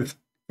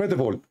 First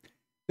of all,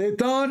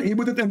 Shaitan, he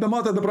put it in the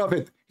mouth of the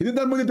Prophet. He did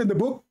not put it in the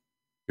book.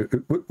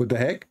 What the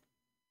heck?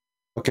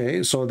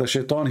 Okay, so the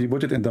Shaitan, he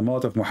put it in the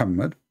mouth of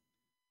Muhammad.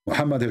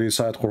 Muhammad, he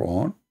recite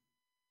Quran.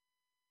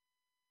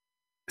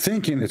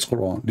 Thinking it's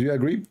Quran. Do you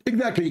agree?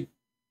 Exactly.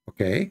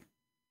 Okay.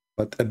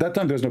 But at that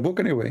time, there's no book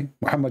anyway.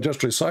 Muhammad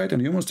just recite,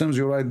 and you Muslims,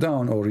 you write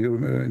down or you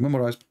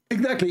memorize.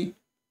 Exactly.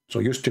 So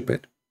you're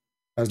stupid.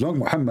 As long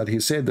Muhammad, he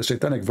said the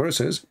satanic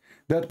verses,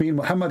 that means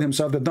Muhammad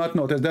himself did not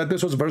notice that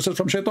this was verses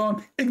from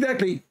Shaitan.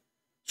 Exactly.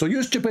 So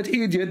you stupid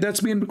idiot,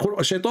 that's mean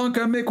Shaitan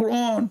can make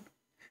Quran.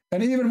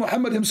 And even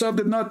Muhammad himself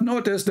did not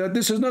notice that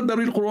this is not the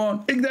real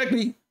Quran.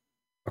 Exactly.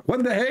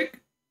 What the heck?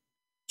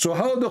 So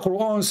how the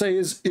Quran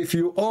says, if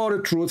you are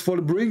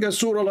truthful, bring a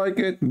surah like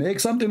it, make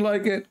something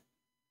like it.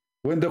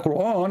 When the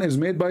Quran is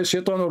made by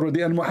Shaitan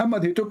already, and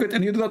Muhammad, he took it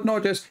and he did not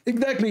notice.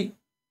 Exactly.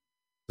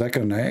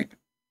 Zakir Naik,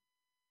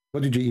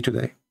 what did you eat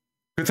today?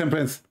 Christian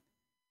Prince,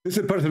 this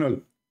is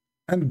personal.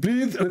 And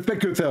please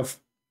respect yourself.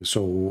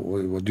 So,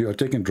 what, you are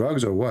taking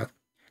drugs or what?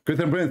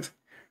 Christian Prince,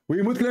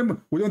 we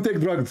Muslim, we don't take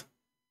drugs.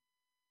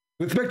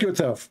 Respect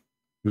yourself.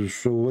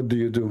 So what do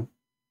you do?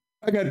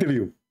 I can tell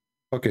you.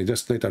 Okay,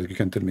 just later you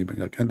can tell me,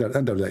 like,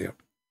 under layer.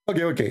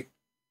 Okay, okay.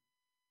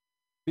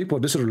 People,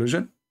 this is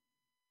religion.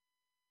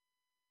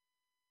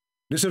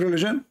 This is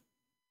religion.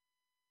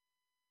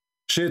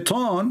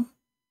 Shaitan,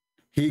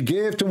 he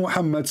gave to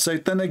Muhammad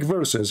satanic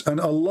verses, and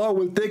Allah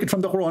will take it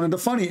from the Quran. And the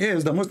funny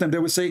is, the Muslim, they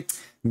will say,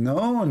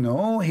 no,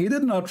 no, he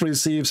did not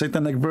receive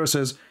satanic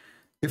verses.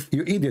 If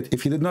you idiot,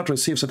 if he did not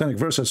receive satanic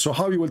verses, so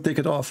how you will take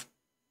it off?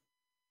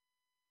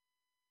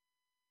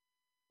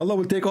 Allah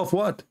will take off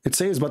what? It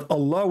says, but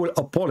Allah will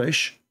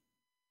abolish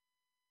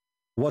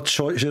what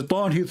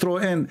Shaitan he throw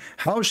in.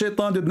 How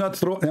Shaitan did not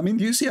throw, I mean,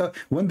 do you see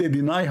when they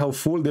deny how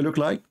fool they look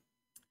like?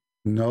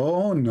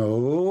 No,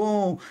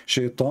 no,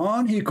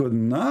 Shaitan, he could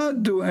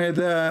not do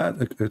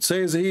that. It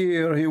says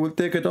here, he will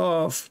take it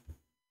off.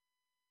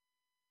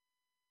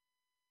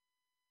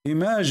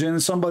 Imagine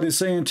somebody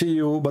saying to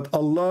you, but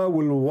Allah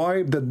will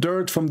wipe the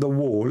dirt from the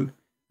wall,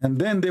 and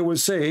then they will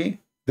say,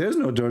 there's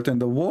no dirt in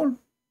the wall.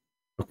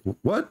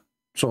 What?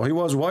 So he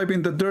was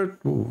wiping the dirt,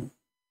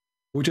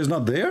 which is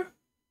not there?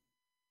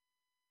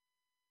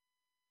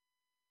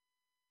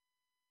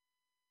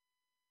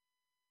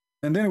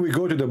 And then we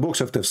go to the books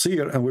of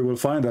tafsir, and we will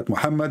find that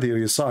Muhammad, he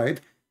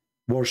recite,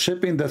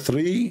 worshipping the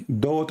 3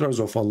 daughters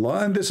of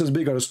Allah. And this is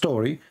bigger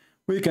story.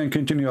 We can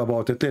continue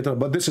about it later.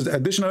 But this is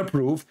additional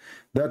proof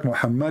that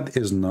Muhammad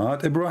is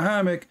not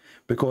Abrahamic.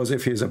 Because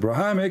if he is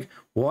Abrahamic,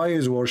 why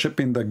is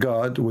worshipping the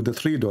God with the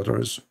 3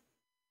 daughters?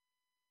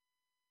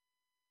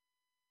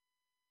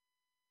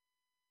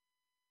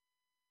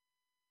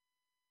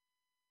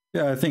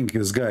 Yeah, I think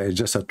this guy is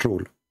just a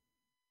troll.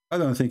 I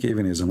don't think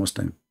even he's a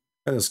Muslim.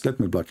 Let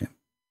me block him.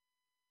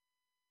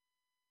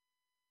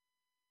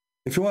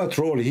 If you want to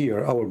troll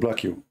here, I will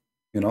block you,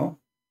 you know.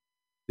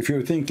 If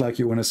you think like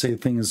you want to say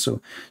things so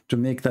to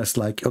make us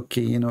like,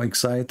 okay, you know,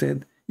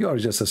 excited, you are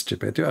just a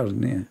stupid. You are,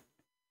 yeah.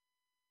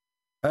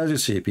 As you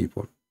see,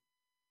 people,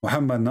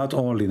 Muhammad not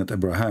only not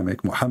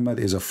Abrahamic, Muhammad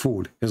is a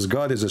fool. His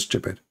God is a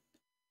stupid.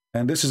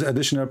 And this is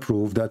additional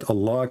proof that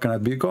Allah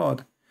cannot be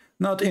God.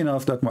 Not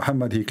enough that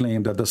Muhammad, he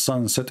claimed that the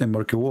sun set in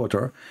murky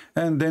water,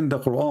 and then the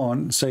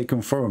Quran say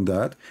confirm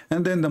that,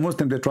 and then the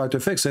Muslim, they try to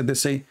fix it. They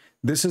say,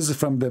 this is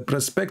from the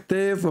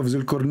perspective of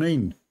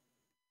Zulqarnain.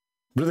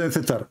 Brother and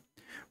sister,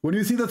 when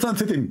you see the sun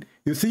setting,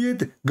 you see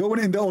it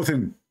going in the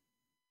ocean.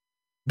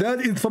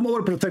 That is from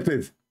our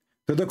perspective.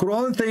 So the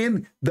Quran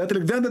saying that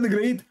Alexander the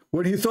Great,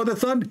 when he saw the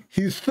sun,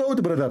 he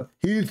thought, brother,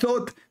 he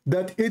thought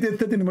that it is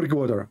set in murky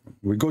water.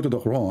 We go to the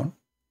Quran.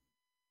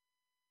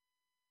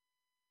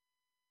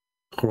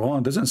 The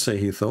Quran doesn't say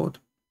he thought.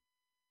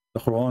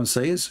 The Quran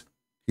says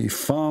he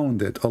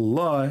found it.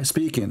 Allah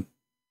speaking.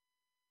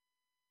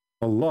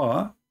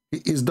 Allah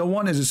is the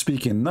one is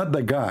speaking, not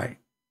the guy.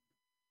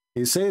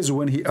 He says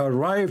when he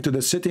arrived to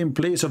the sitting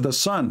place of the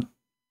sun.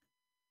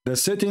 The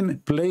sitting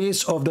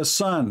place of the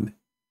sun.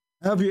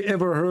 Have you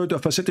ever heard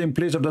of a sitting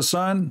place of the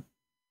sun?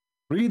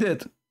 Read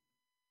it.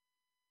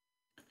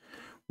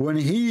 When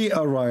he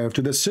arrived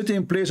to the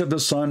sitting place of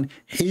the sun,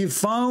 he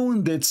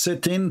found it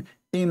sitting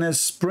in a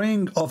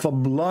spring of a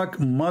black,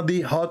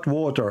 muddy, hot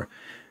water.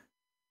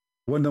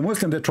 When the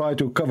Muslims, they try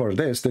to cover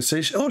this, they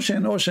say,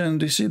 ocean, ocean.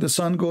 Do you see the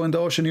sun go in the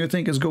ocean? You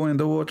think it's going in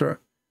the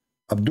water?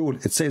 Abdul,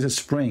 it says a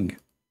spring.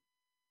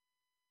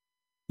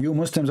 You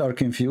Muslims are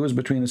confused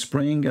between a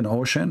spring and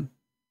ocean.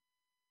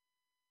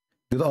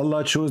 Did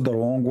Allah choose the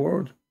wrong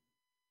word?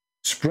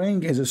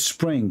 Spring is a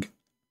spring.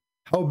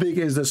 How big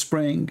is the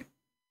spring?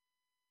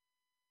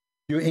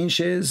 Few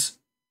inches?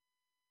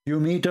 Few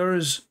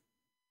meters?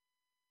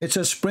 It's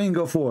a spring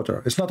of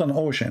water. It's not an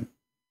ocean.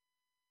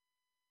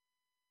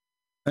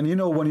 And you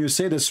know, when you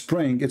say the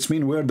spring, it's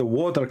mean where the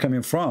water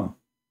coming from,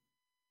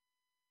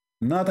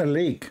 not a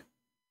lake.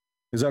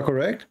 Is that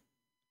correct?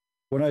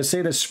 When I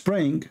say the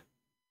spring,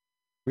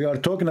 we are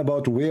talking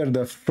about where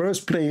the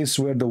first place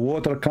where the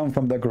water come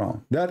from the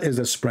ground. That is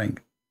the spring.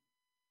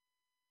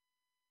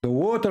 The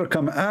water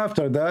come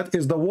after that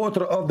is the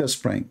water of the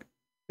spring.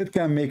 It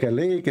can make a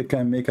lake, it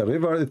can make a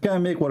river, it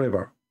can make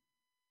whatever.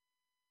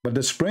 But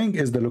the spring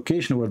is the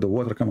location where the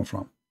water comes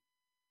from.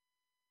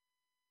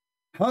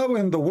 How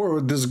in the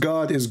world this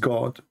God is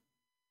God?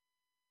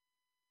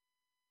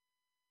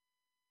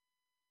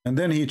 And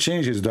then he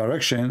changed his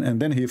direction,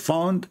 and then he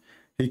found,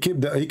 he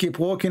kept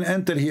walking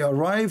until he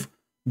arrived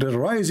the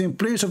rising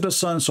place of the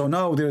sun. So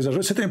now there is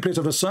a setting place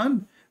of the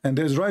sun, and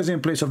there is rising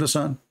place of the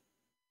sun.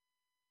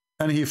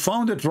 And he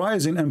found it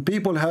rising, and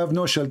people have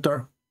no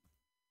shelter.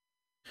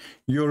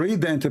 You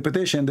read the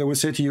interpretation, they will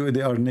say to you,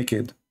 they are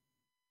naked.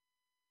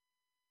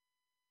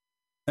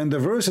 And the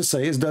verse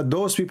says that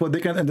those people, they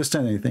can't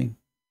understand anything.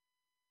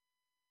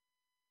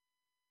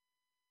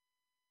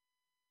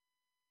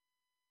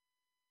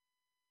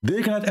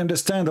 They cannot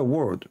understand a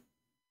word.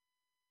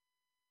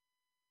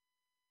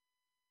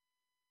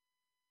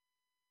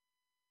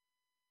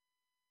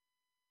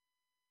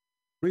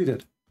 Read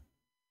it.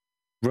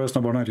 Verse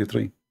number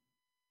 93.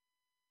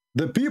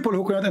 The people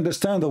who cannot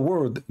understand the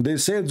word, they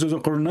said to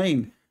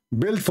Zulqarnain,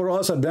 build for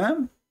us a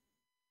dam?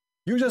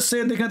 You just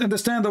said they can't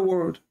understand the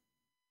word.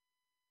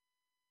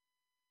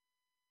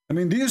 I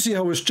mean, do you see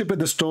how stupid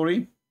the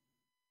story?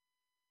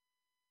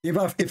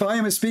 If I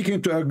am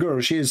speaking to a girl,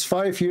 she is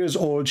 5 years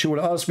old, she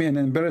will ask me an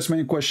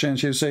embarrassment question.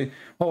 She'll say,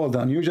 hold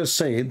on, you just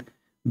said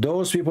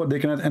those people, they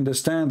cannot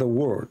understand the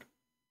word.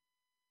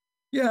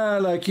 Yeah,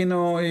 like, you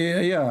know,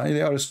 yeah,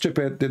 they are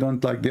stupid, they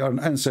don't like, they are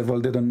uncivil,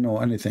 they don't know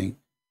anything.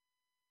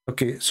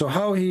 Okay, so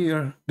how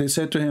here they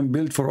said to him,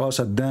 build for us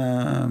a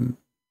dam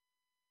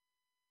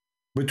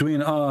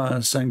between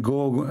us and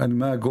Gog and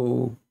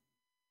Magog.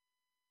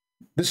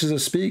 This is a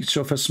speech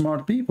of a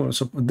smart people.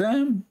 So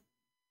dam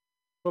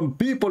from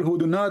people who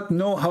do not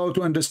know how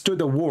to understand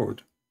the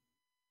word.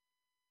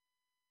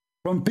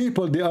 From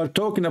people, they are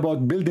talking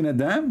about building a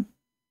dam.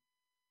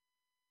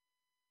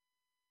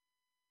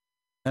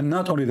 And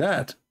not only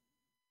that,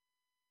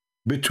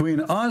 between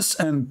us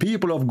and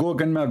people of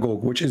Gog and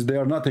Magog, which is, they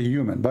are not a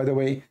human. By the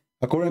way,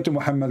 according to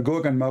Muhammad,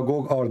 Gog and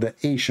Magog are the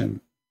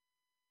Asian.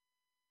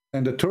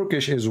 And the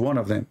Turkish is one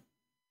of them.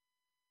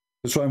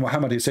 That's why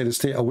Muhammad, he said,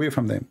 stay away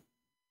from them.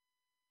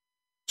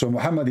 So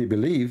Muhammad, he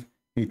believe,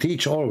 he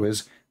teach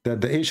always that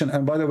the Asian,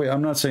 and by the way,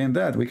 I'm not saying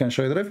that, we can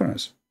show you the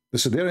reference.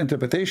 This is their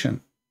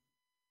interpretation.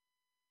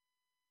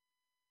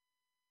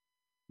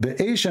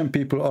 The Asian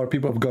people are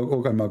people of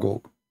Gog and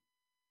Magog.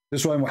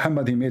 This is why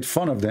Muhammad, he made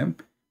fun of them,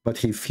 but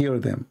he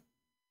feared them.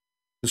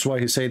 That's why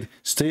he said,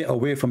 stay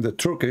away from the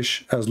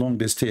Turkish as long as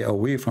they stay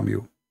away from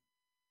you.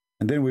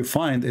 And then we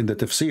find in the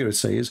tafsir, it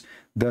says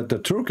that the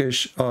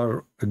Turkish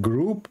are a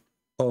group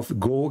of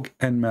Gog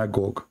and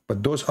Magog,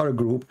 but those other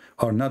group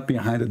are not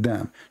behind the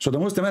dam. So the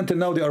Muslim until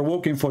now, they are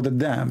working for the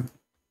dam.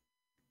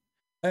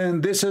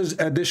 And this is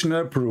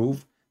additional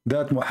proof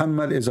that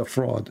Muhammad is a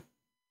fraud.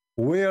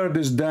 Where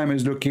this dam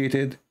is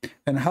located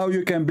and how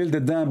you can build a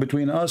dam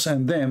between us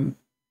and them,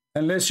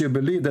 unless you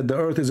believe that the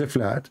earth is a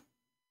flat.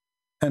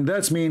 And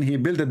that's mean he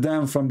built a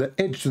dam from the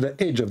edge to the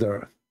edge of the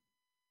earth.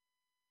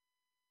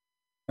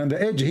 And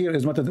the edge here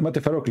is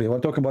metaphorically, we're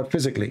talking about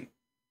physically.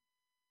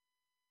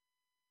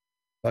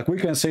 Like we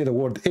can say the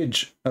word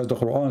edge, as the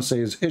Quran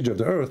says, edge of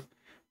the earth,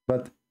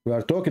 but we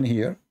are talking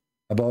here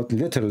about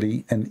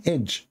literally an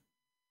edge.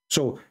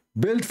 So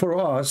build for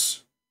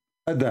us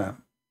a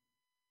dam.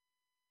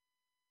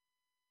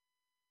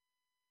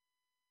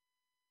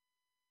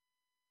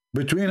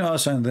 Between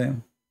us and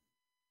them.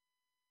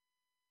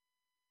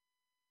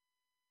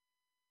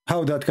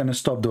 How that can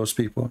stop those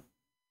people?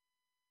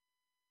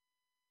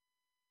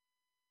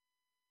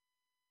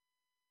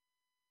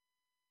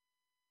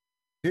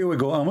 Here we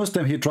go. A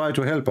Muslim, he tried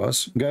to help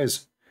us.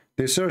 Guys,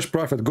 they search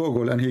Prophet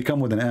Google and he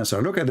come with an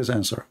answer. Look at this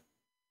answer.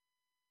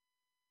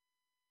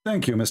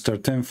 Thank you,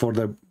 Mr. Tim, for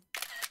the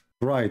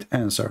right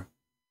answer.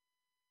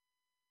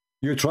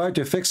 You try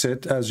to fix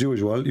it as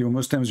usual. You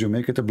Muslims, you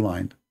make it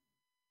blind.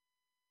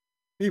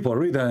 People,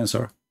 read the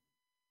answer.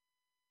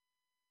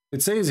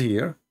 It says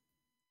here,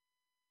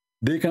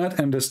 they cannot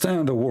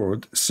understand the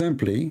word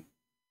simply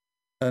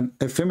an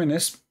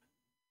effeminate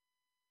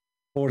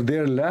or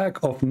their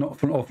lack of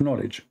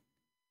knowledge.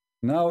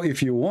 Now,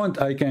 if you want,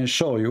 I can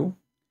show you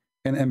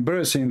an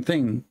embarrassing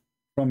thing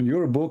from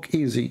your book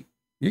easy.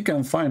 You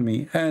can find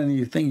me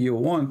anything you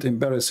want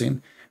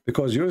embarrassing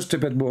because your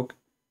stupid book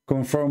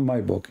confirmed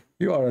my book.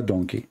 You are a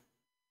donkey.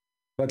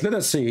 But let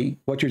us see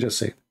what you just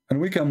said. And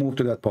we can move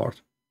to that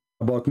part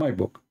about my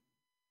book.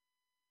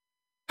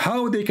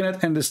 How they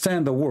cannot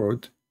understand the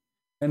word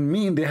and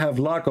mean they have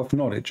lack of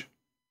knowledge.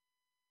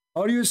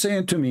 Are you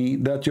saying to me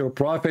that your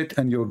prophet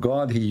and your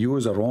God, he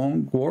used a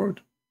wrong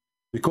word?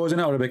 Because in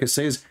Arabic it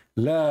says,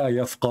 لا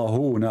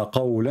يفقهون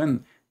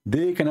قولا.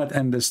 They cannot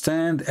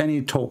understand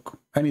any talk,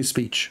 any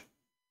speech.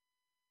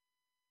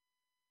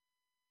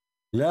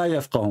 لا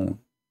يفقهون.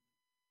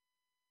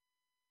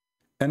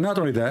 And not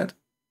only that,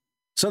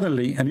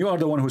 suddenly, and you are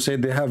the one who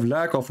said they have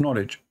lack of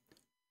knowledge,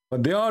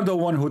 but they are the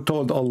one who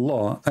told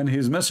Allah and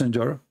his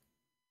messenger,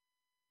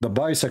 the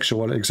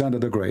bisexual Alexander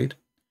the Great,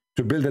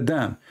 to build a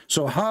dam.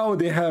 So how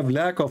they have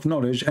lack of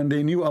knowledge and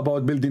they knew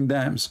about building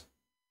dams?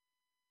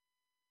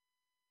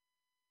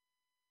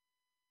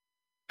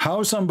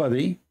 How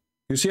somebody,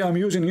 you see, I'm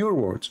using your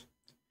words,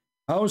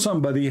 how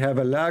somebody have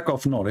a lack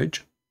of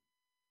knowledge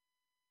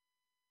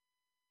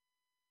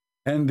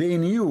and they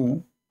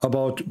knew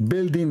about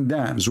building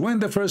dams. When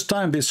the first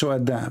time they saw a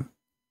dam?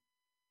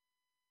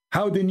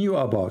 How they knew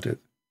about it?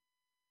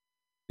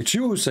 It's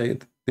you who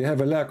said they have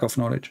a lack of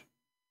knowledge.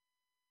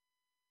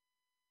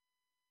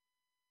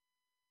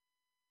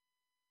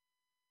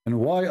 And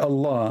why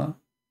Allah,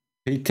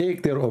 he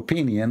take their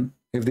opinion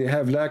if they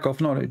have lack of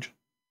knowledge?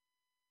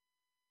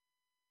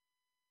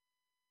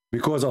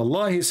 Because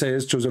Allah, he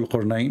says to Zul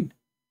Qarnayn,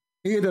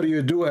 either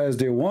you do as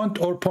they want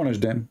or punish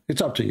them.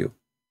 It's up to you.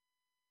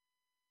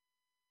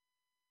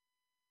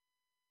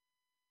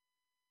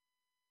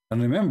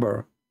 And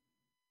remember,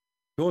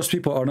 those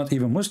people are not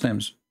even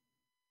Muslims.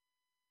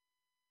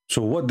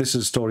 So what this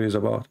story is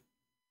about?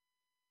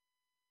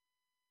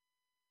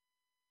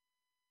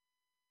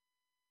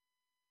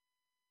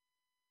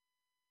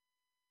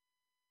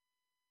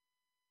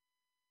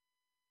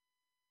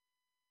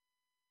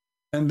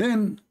 And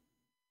then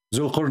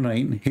Zul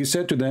Qarnayn, he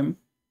said to them,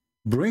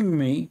 bring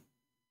me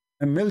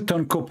a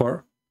Milton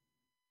copper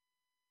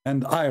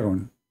and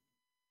iron.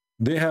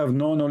 They have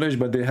no knowledge,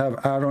 but they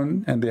have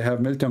iron and they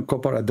have molten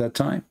copper at that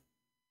time.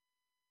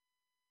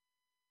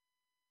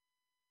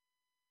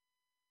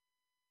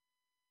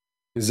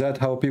 Is that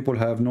how people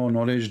have no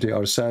knowledge? They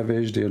are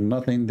savage, they are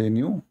nothing, they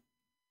knew.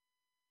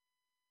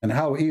 And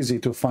how easy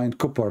to find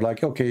copper.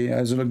 Like, okay,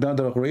 as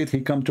Alexander Great,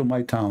 he come to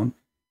my town.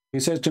 He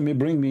says to me,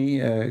 bring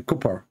me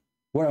copper.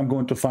 Where I'm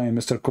going to find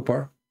Mr.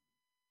 Copper?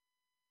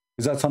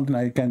 Is that something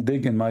I can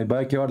dig in my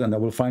backyard and I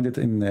will find it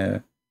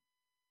in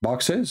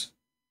boxes?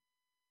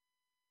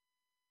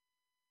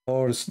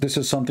 Or this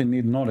is something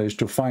need knowledge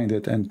to find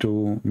it and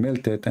to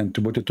melt it and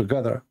to put it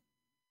together?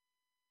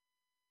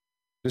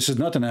 This is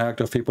not an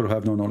act of people who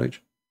have no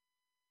knowledge.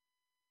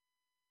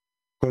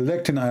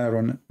 Collecting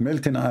iron,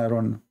 melting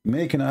iron,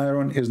 making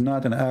iron is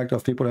not an act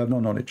of people who have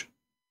no knowledge.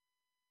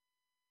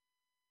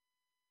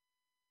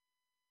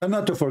 And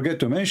not to forget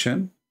to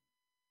mention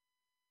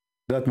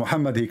that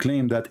Muhammad, he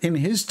claimed that in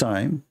his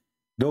time,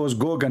 those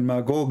Gog and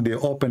Magog, they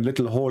opened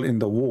little hole in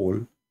the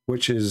wall,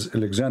 which is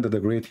Alexander the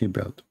Great, he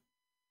built.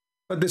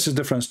 But this is a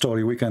different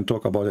story. We can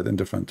talk about it in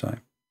different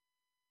time.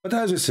 But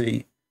as you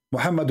see,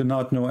 Muhammad did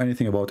not know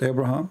anything about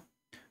Abraham.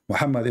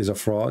 Muhammad is a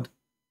fraud.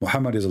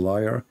 Muhammad is a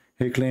liar.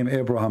 He claimed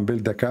Abraham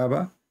built the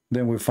Kaaba.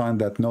 Then we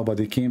find that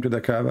nobody came to the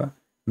Kaaba.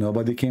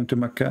 Nobody came to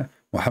Mecca.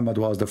 Muhammad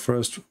was the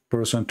first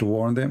person to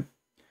warn them.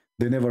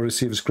 They never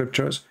received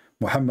scriptures.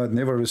 Muhammad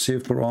never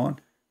received Quran,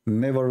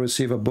 never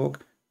received a book,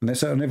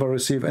 never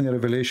received any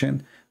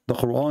revelation. The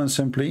Quran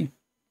simply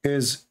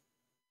is,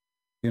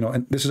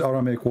 and this is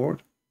Aramaic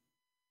word,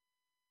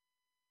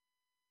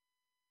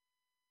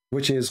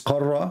 which is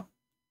qarra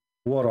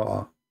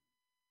wara'a.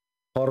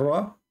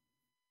 Qarra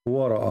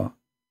wara'a,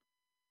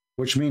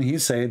 which means he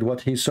said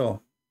what he saw.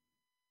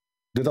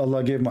 Did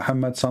Allah give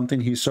Muhammad something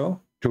he saw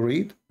to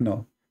read?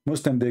 No.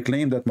 Muslim, they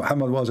claim that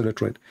Muhammad was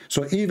illiterate.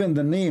 So even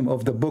the name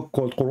of the book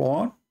called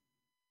Quran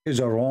is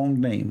a wrong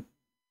name.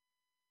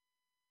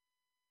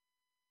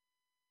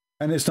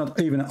 And it's not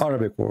even an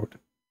Arabic word.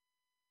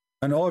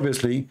 And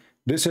obviously,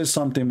 this is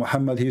something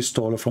Muhammad, he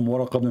stole from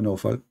Waraq ibn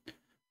Nawfal.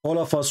 All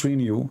of us, we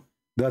knew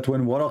that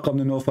when Waraq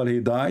ibn Nawfal,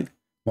 he died,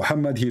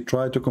 Muhammad, he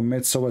tried to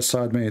commit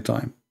suicide many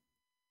times.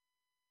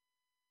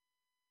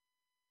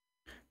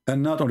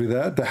 And not only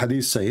that, the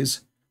hadith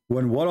says,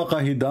 when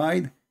Waraqah, he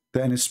died,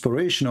 the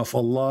inspiration of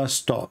Allah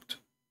stopped.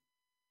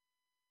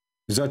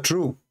 Is that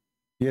true?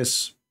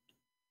 Yes.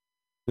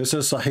 This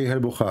is Sahih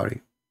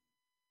al-Bukhari.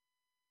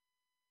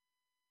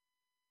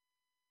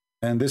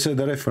 And this is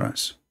the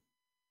reference.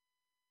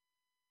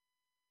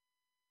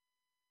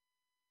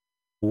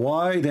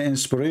 Why the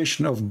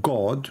inspiration of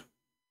God,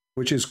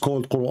 which is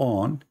called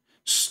Quran,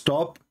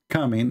 stopped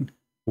coming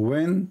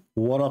when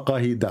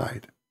Waraqah, he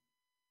died.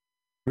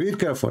 Read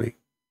carefully.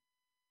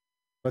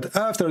 But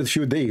after a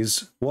few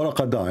days,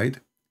 Waraqah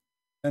died,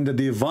 and the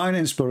divine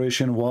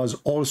inspiration was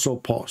also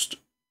paused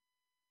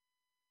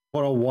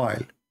for a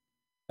while.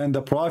 And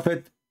the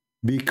Prophet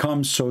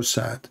becomes so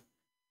sad.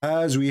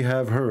 As we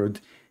have heard,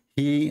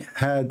 he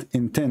had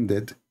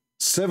intended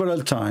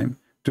several times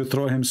to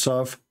throw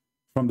himself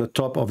from the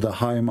top of the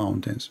high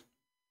mountains.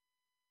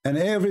 And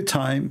every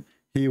time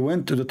he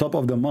went to the top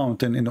of the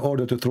mountain in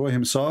order to throw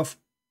himself,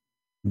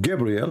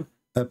 Gabriel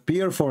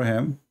appeared for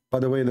him. By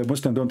the way, the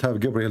Muslims don't have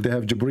Gabriel, they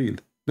have Jibril,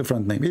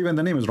 different name. Even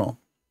the name is wrong.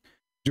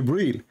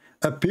 Jibril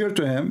appeared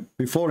to him,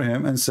 before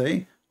him, and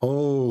say,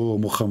 "Oh,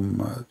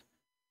 Muhammad,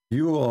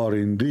 you are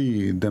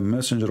indeed the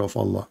messenger of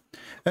Allah."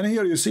 And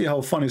here you see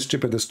how funny,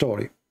 stupid the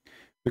story.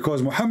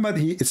 Because Muhammad,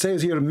 it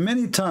says here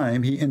many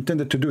times he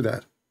intended to do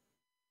that.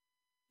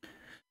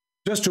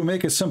 Just to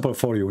make it simple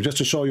for you, just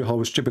to show you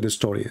how stupid this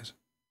story is.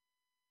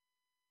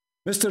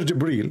 Mr.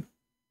 Jibril,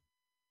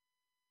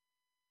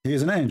 he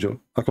is an angel,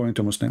 according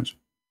to Muslims.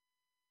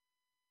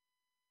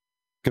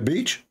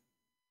 Kabich,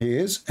 he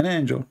is an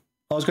angel.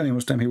 Ask any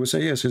Muslim, he would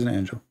say, yes, he's an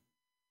angel.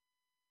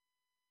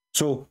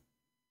 So,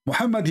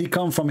 Muhammad, he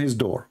come from his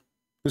door.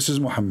 This is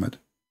Muhammad.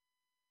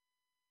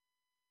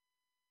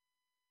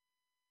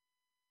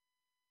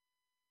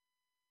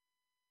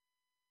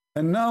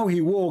 And now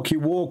he walk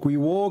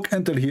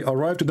until he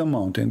arrived to the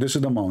mountain. This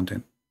is the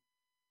mountain.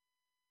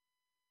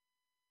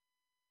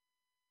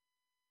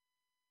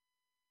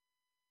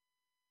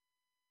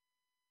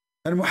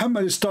 And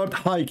Muhammad start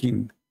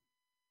hiking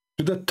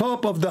to the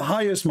top of the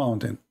highest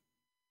mountain.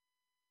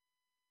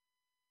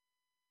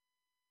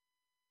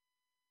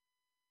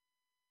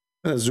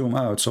 Let's zoom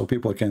out so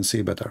people can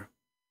see better.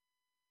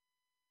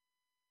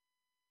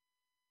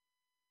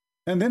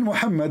 And then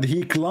Muhammad,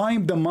 he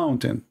climbed the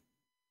mountain.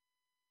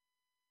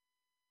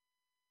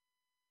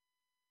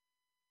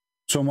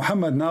 So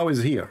Muhammad now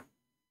is here.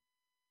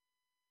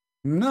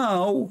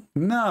 Now,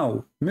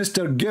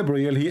 Mr.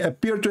 Gabriel, he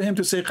appeared to him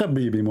to say,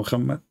 Habibi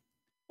Muhammad,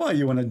 why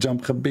you want to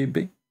jump,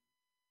 Habibi?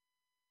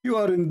 You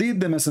are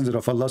indeed the messenger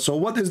of Allah. So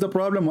what is the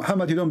problem,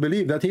 Muhammad? You don't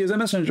believe that he is a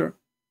messenger.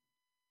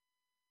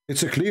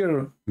 It's a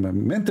clear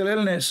mental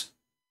illness.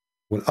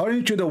 Well,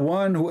 aren't you the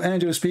one who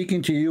angel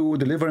speaking to you,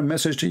 deliver a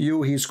message to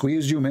you? He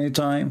squeezed you many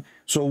times.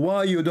 So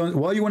why you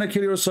want to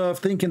kill yourself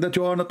thinking that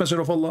you are not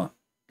messenger of Allah?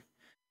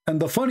 And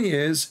the funny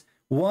is,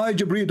 why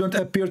Jibreel don't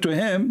appear to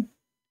him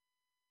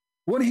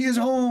When he is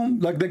home,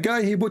 like the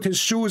guy, he put his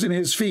shoes in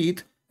his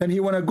feet and he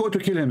want to go to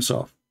kill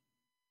himself.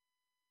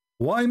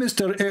 Why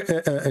Mr.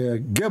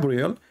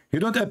 Gabriel, he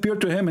don't appear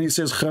to him and he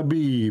says,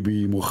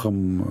 Habibi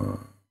Muhammad.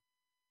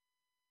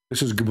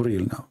 This is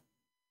Gabriel now.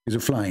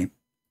 He's flying.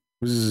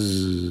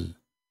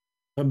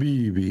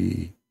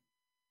 Habibi,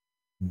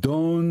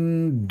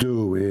 don't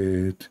do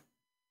it.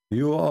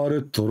 You are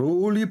a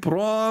truly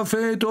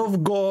prophet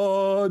of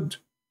God.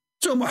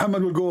 So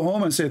Muhammad will go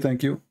home and say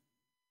thank you.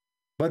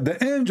 But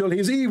the angel,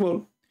 he's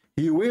evil.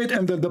 He wait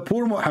until the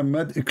poor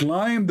Muhammad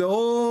climbed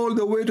all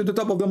the way to the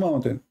top of the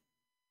mountain.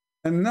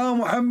 And now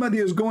Muhammad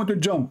is going to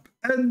jump.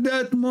 At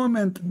that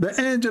moment, the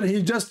angel,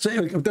 he just say,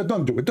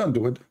 don't do it, don't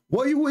do it.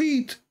 Why you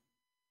eat?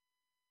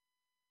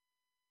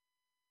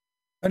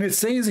 And it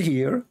says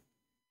here,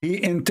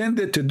 he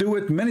intended to do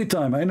it many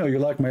times. I know you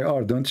like my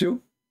art, don't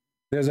you?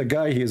 There's a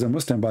guy, he is a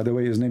Muslim, by the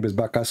way, his name is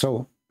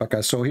Bakasso.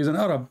 Bakasso, he's an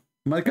Arab.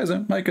 My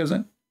cousin.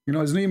 You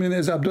know, his name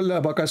is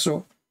Abdullah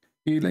Bakasso.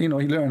 He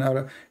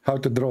learned how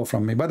to draw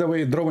from me. By the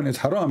way, drawing is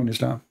haram in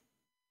Islam.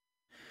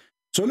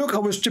 So look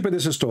how stupid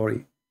this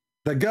story.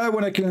 The guy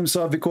want to kill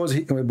himself because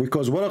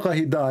Waraqa,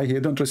 he died, he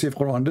didn't receive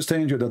Quran.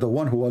 Understand you that the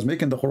one who was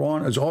making the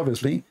Quran is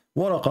obviously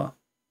Waraqa.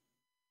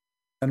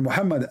 And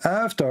Muhammad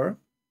after,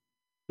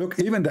 look,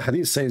 even the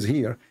hadith says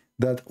here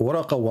that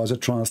Waraqa was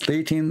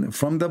translating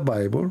from the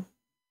Bible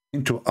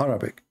into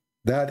Arabic.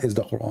 That is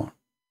the Quran.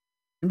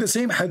 In the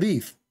same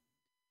hadith,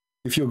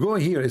 if you go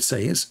here, it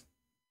says,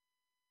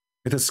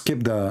 let us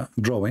skip the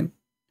drawing.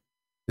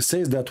 It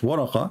says that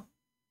Waraqa,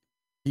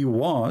 he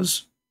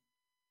was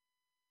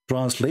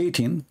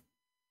translating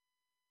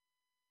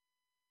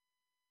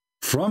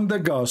from the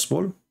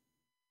gospel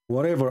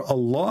whatever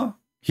Allah,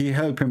 he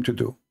helped him to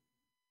do.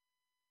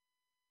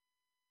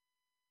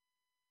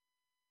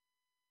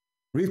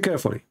 Read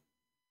carefully.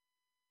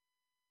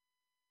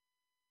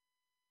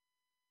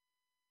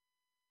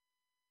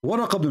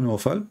 Waraq ibn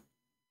Nawfal,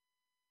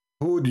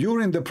 who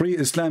during the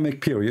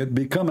pre-Islamic period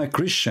become a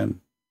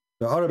Christian.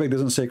 The Arabic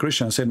doesn't say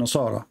Christian, say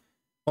Nasara.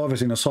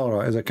 Obviously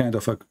Nasara is a kind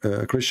of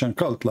a Christian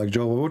cult like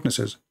Jehovah's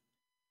Witnesses.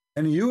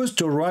 And used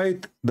to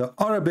write the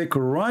Arabic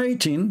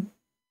writing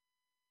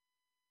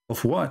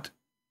of what?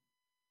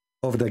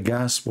 Of the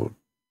gospel.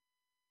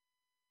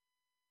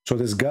 So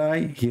this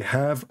guy, he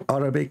have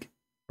Arabic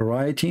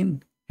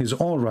writing, his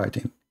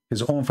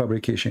own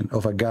fabrication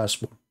of a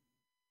gospel.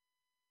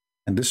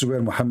 And this is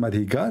where Muhammad,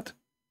 he got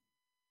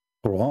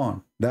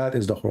Quran. That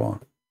is the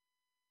Quran.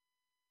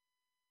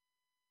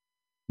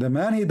 The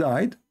man, he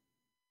died.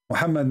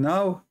 Muhammad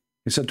now,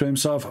 he said to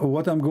himself,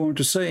 what I'm going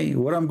to say,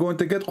 where I'm going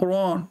to get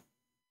Quran?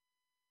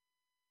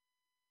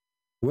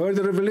 Where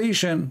the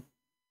revelation?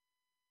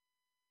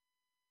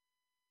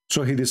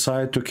 So he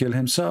decided to kill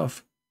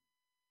himself.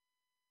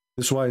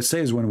 This is why it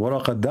says when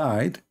Waraqa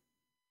died,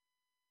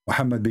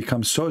 Muhammad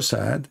becomes so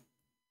sad.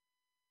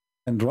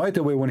 And right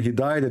away when he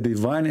died, the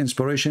divine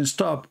inspiration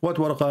stopped. What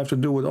Waraqa have to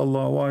do with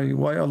Allah?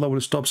 Why Allah will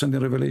stop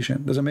sending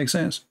revelation? Doesn't make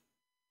sense.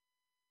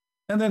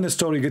 And then the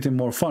story getting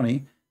more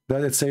funny,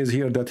 that it says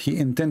here that he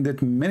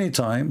intended many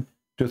times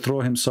to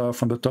throw himself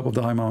from the top of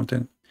the high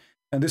mountain.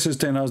 And this is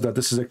telling us that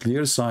this is a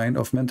clear sign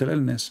of mental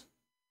illness.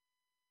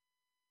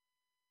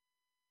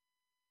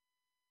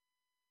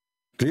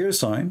 Clear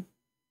sign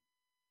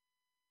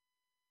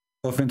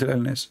of mental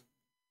illness.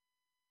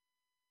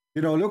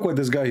 You know, look what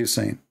this guy is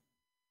saying.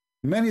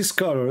 Many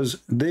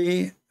scholars,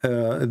 they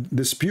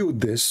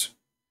dispute this.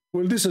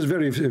 Well, this is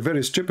very,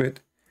 very stupid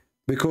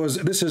because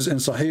this is in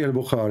Sahih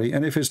al-Bukhari,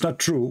 and if it's not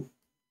true,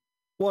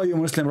 why you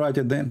Muslim write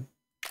it then?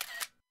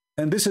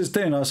 And this is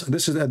telling us,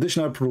 this is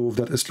additional proof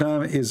that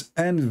Islam is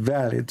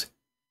invalid,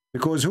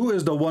 because who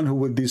is the one who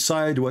will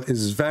decide what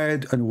is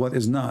valid and what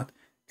is not?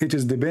 It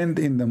is depend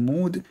in the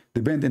mood,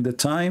 depend in the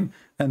time,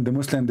 and the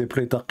Muslim, they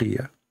pray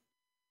taqiyya.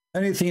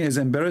 Anything is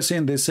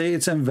embarrassing, they say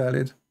it's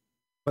invalid.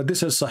 But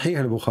this is Sahih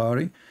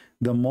al-Bukhari,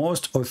 the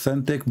most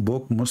authentic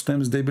book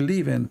Muslims, they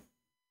believe in.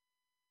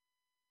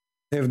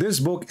 If this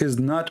book is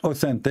not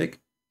authentic,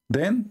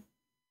 then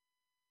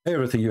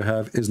everything you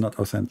have is not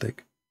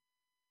authentic.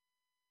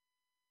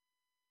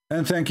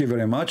 And thank you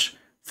very much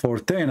for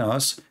telling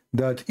us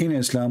that in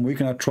Islam we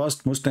cannot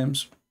trust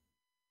Muslims.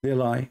 They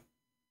lie.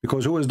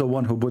 Because who is the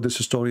one who put this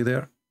story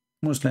there?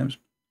 Muslims.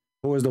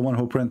 Who is the one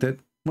who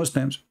printed?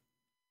 Muslims.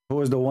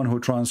 Who is the one who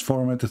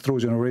transformed it through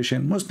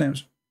generation?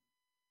 Muslims.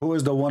 Who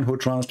is the one who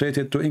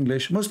translated to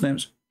English?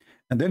 Muslims.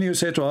 And then you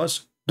say to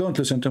us, don't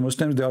listen to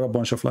Muslims, they are a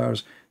bunch of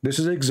liars. This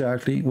is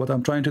exactly what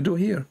I'm trying to do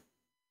here.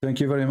 Thank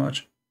you very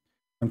much.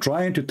 I'm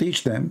trying to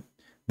teach them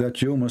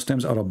that you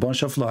Muslims are a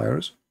bunch of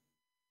liars.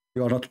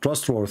 You are not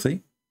trustworthy.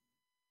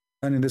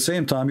 And in the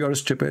same time, you are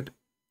stupid.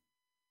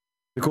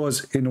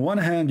 Because in one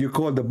hand, you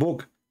call the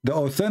book the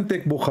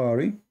authentic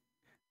Bukhari,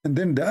 and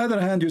then the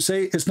other hand, you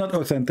say it's not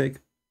authentic.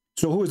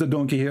 So who is the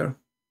donkey here?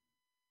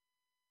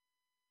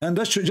 And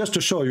that's just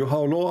to show you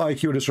how low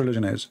IQ this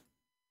religion is.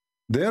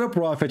 Their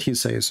prophet, he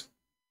says,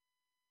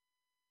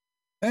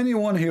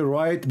 anyone he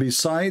write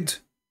beside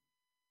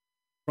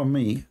from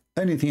me,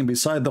 anything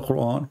beside the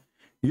Quran,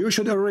 you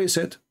should erase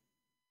it.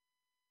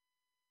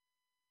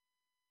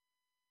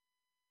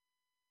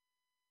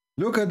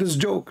 Look at this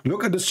joke.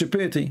 Look at the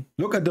stupidity.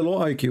 Look at the low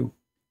IQ.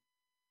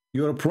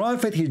 Your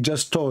prophet, he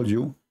just told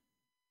you,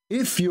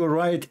 if you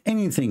write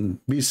anything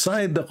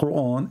beside the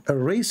Quran,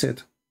 erase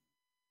it.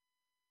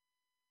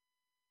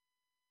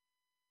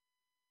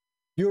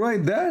 You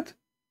write that?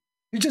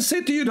 He just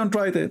said to you, don't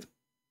write it.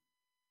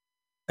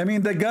 I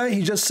mean, the guy,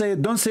 he just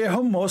said, don't say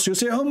hummus, you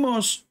say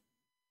hummus.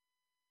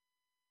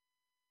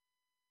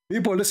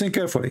 People, listen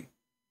carefully.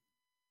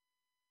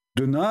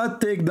 Do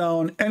not take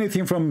down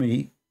anything from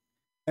me.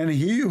 And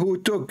he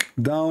who took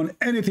down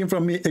anything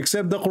from me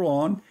except the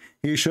Quran,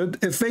 he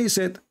should efface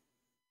it.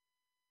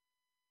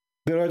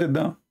 They write it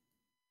down.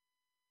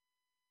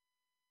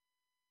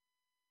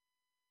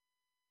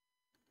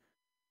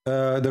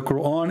 The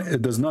Quran,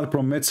 it does not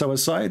permit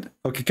suicide.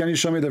 Okay, can you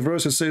show me the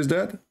verse that says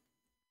that?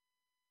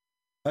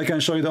 I can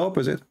show you the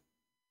opposite.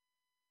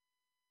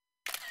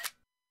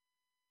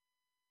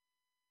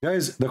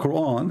 Guys, the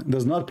Quran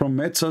does not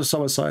permit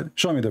suicide.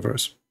 Show me the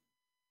verse.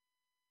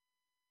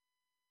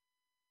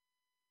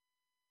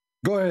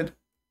 Go ahead.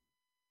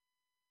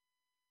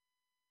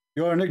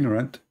 You are an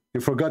ignorant.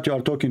 You forgot you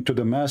are talking to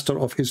the master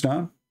of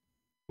Islam,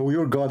 who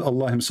your God,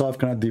 Allah himself,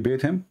 cannot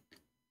debate him.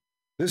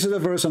 This is a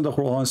verse in the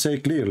Quran say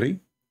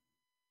clearly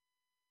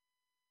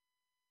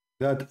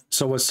that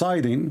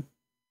suiciding,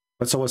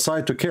 but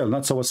suicide to kill,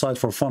 not suicide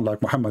for fun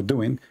like Muhammad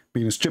doing,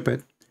 being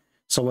stupid.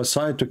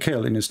 Suicide to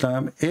kill in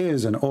Islam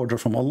is an order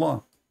from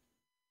Allah.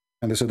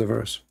 And this is the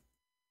verse.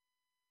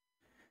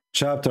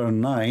 Chapter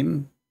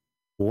 9,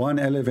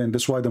 111.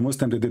 This is why the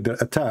Muslims did their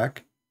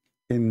attack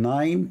in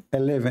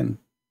 9/11.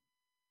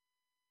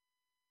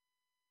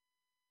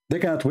 They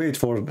cannot wait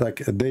for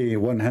like day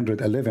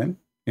 111,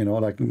 you know,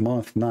 like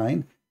month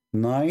 9,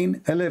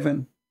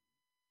 9/11.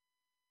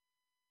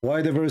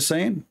 Why the verse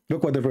saying?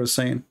 Look what the verse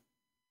saying.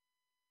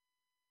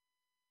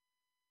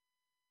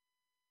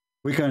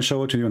 We can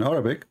show it to you in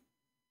Arabic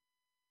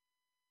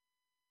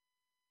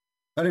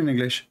and in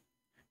English.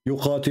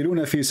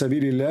 يقاتلون في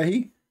سبيل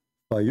الله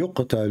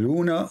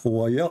فيقتلون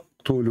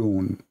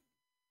ويقتلون.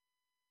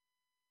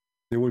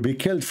 They will be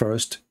killed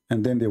first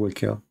and then they will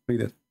kill.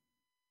 Read it.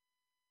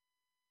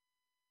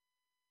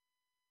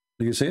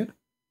 Do you see it?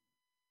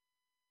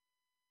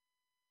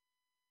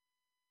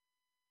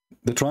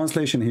 The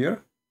translation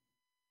here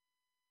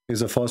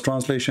is a false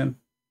translation.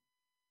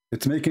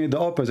 It's making it the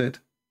opposite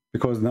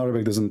because in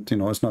Arabic doesn't, you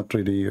know, it's not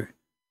really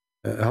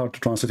hard to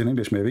translate in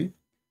English maybe.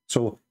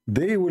 So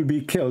they will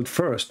be killed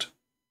first.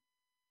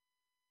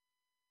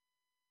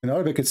 In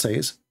Arabic it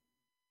says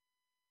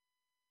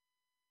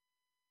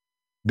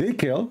they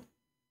kill,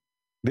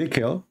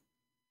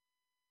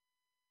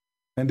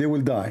 and they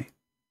will die.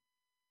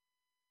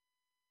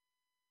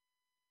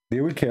 They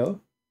will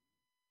kill,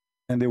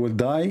 and they will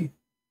die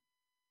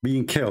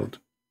being killed.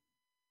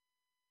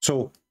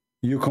 So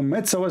you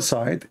commit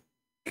suicide,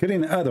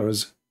 killing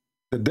others,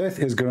 the death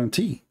is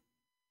guaranteed.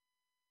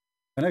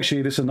 And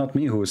actually, this is not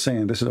me who is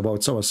saying this is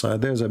about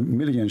suicide. There's a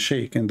million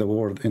sheikh in the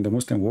world, in the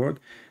Muslim world.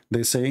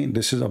 They say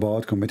this is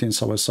about committing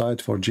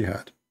suicide for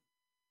jihad,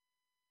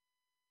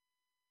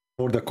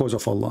 for the cause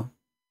of Allah.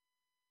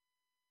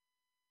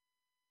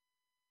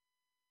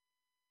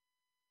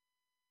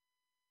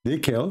 They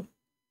kill.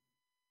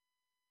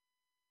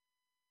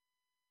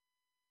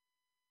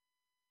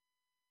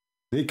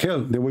 They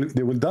kill.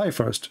 They will die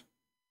first.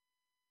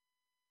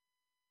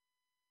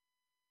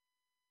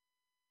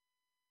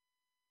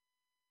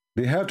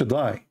 They have to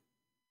die.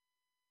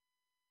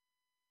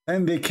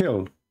 And they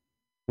kill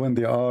when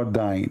they are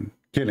dying,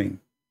 killing.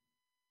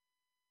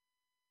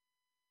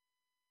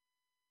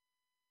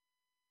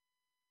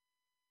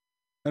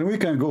 And we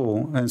can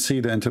go and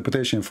see the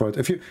interpretation for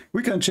it.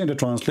 We can change the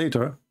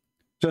translator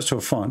just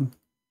for fun,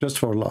 just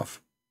for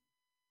love.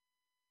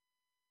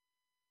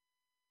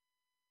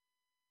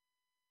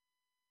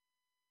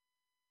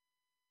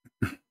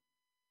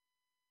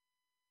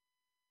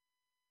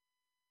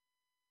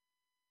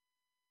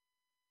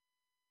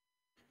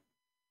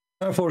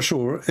 For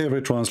sure,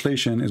 every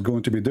translation is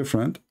going to be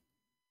different,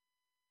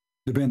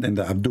 depending on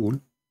the Abdul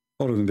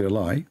or in their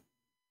lie.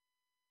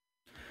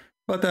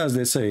 But as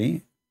they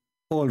say,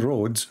 all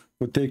roads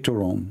would take to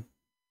Rome.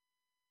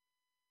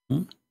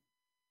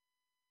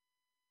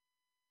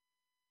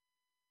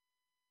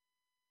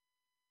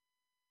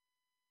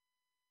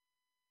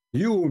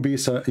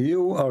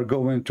 You are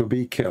going to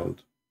be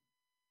killed.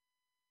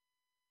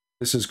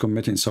 This is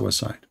committing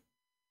suicide.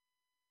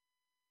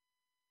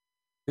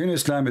 In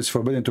Islam, it's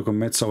forbidden to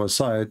commit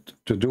suicide,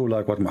 to do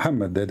like what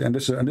Muhammad did. And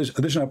this is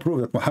additional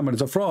proof that Muhammad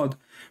is a fraud,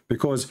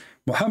 because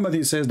Muhammad,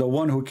 he says, the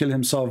one who killed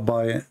himself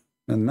by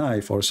a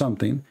knife or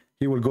something,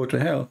 he will go to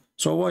hell.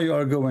 So why you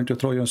are going to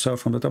throw yourself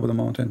from the top of the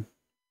mountain?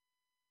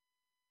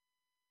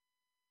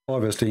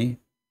 Obviously,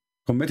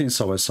 committing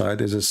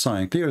suicide is a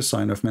sign, clear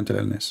sign of mental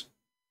illness.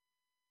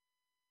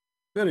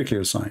 Very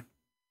clear sign.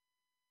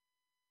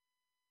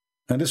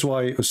 And this is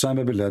why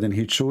Osama bin Laden,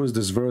 he chose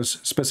this verse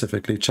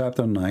specifically,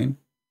 chapter 9.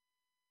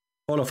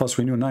 All of us,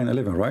 we knew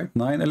 9/11, right?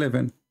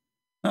 9/11.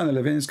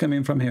 9/11 is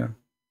coming from here.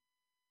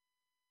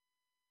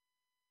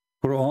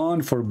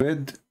 Quran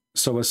forbid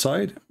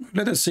suicide.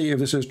 Let us see if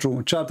this is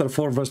true. Chapter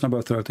 4, verse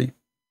number 30.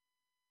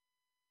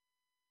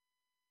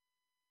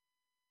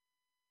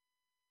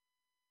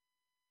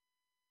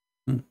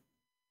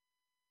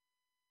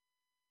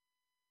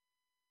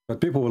 But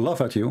people will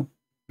laugh at you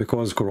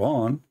because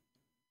Quran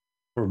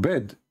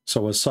forbid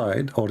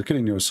suicide or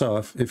killing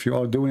yourself if you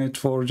are doing it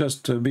for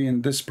just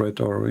being desperate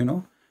or, you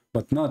know,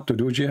 but not to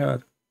do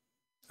jihad.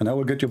 And I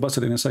will get you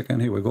busted in a second.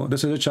 Here we go.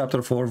 This is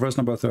chapter 4, verse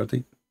number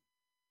 30.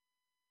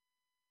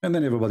 And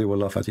then everybody will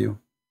laugh at you.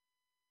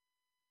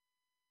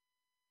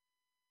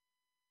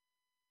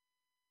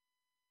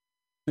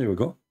 Here we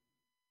go.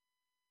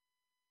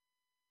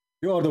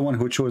 You are the one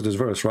who chose this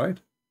verse, right?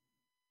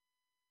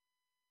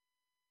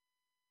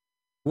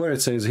 Where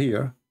it says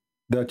here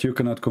that you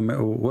cannot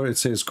commit, where it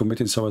says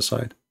committing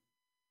suicide.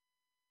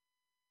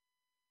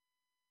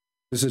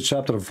 This is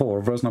chapter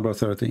 4, verse number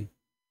 30.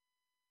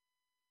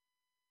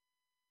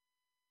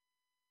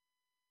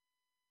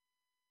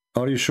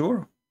 Are you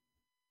sure?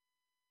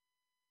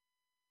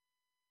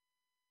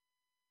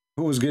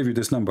 Who gave you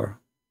this number?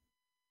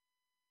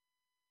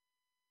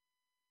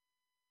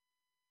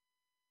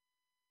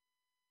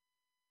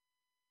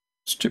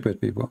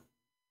 Stupid people.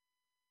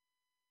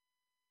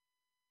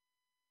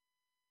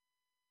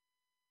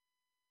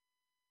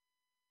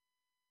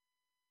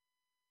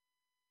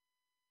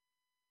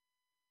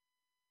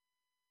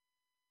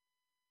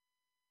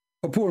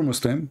 A poor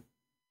Muslim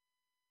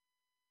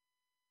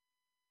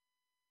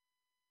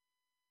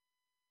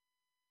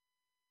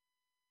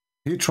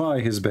he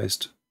tried his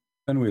best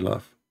and we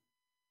laugh.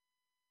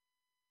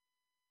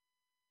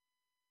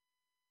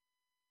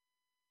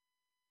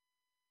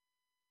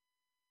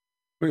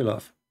 We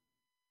laugh.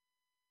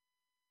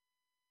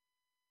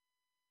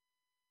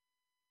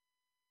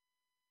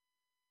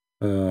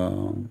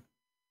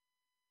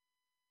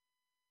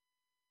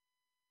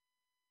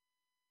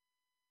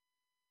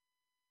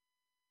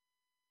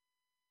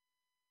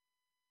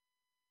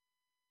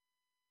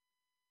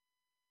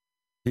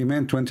 He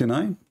meant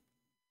 29?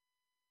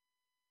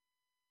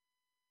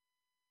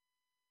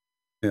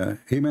 Yeah,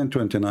 he meant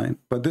 29.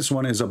 But this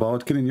one is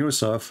about killing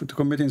yourself, to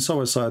committing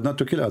suicide, not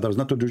to kill others,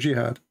 not to do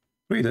jihad.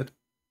 Read it.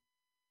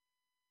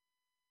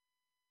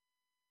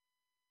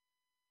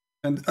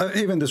 And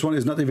even this one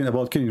is not even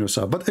about killing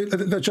yourself. But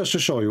just to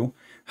show you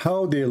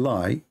how they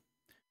lie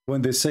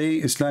when they say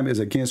Islam is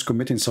against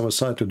committing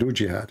suicide to do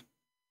jihad.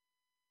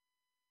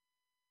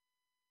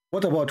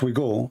 What about we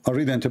go and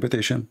read the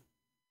interpretation?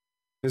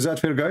 Is that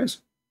fair,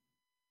 guys?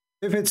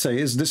 If it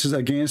says this is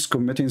against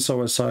committing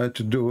suicide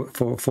to do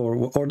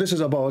or this is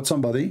about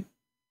somebody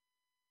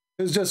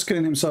who's just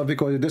killing himself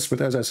because he's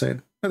desperate, as I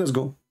said. Let us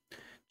go.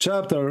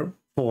 Chapter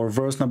 4,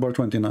 verse number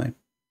 29.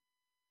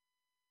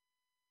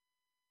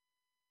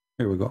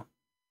 Here we go.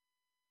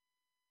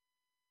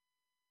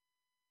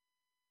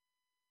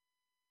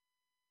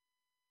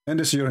 And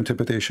this is your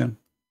interpretation.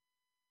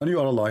 And you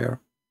are a liar.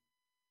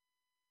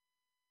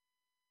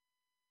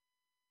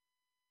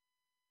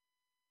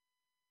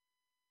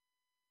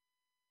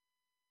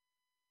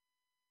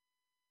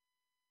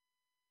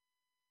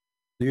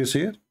 Do you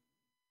see it?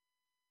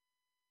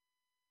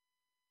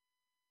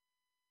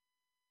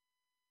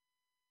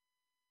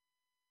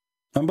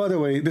 And by the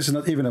way, this is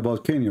not even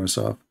about killing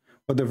yourself.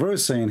 But the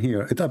verse saying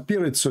here, it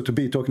appears so to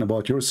be talking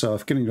about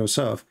yourself, killing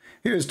yourself.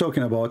 Here is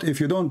talking about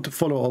if you don't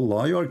follow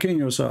Allah, you are killing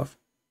yourself.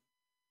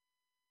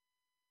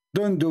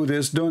 Don't do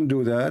this, don't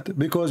do that,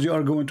 because you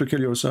are going to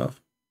kill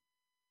yourself.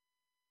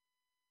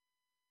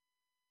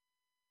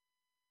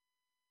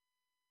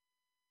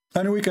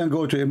 And we can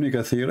go to Ibn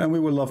Kathir and we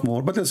will love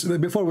more. But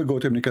before we go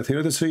to Ibn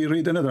Kathir, let's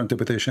read another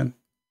interpretation.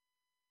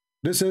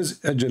 This is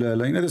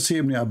Al-Jalalain. Let's see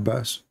Ibn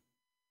Abbas.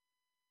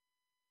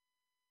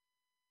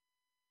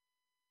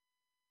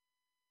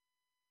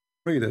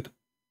 Read it.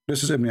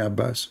 This is Ibn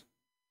Abbas.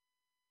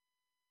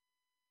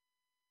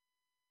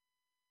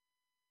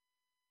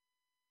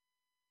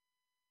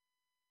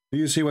 Do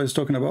you see what it's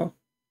talking about?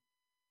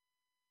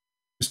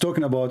 It's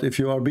talking about if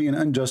you are being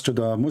unjust to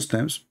the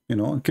Muslims, you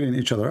know, killing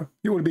each other,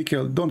 you will be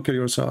killed. Don't kill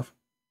yourself.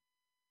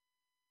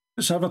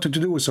 This has nothing to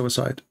do with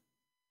suicide.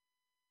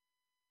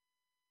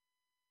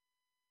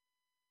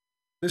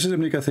 This is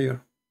Ibn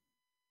Kathir.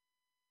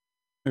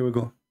 Here we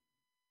go.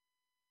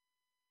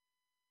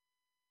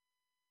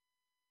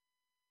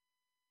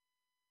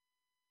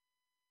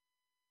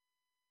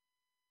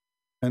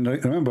 And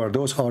remember,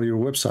 those are your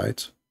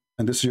websites,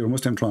 and this is your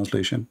Muslim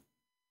translation.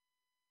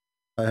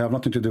 I have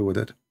nothing to do with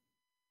it.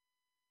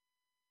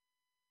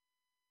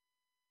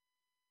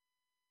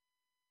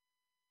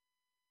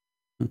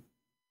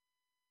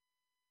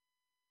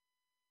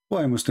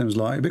 Why Muslims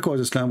lie?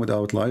 Because Islam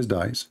without lies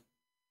dies.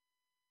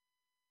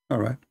 All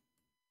right.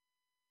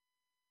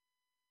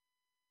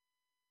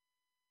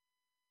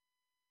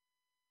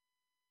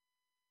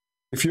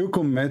 If you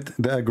commit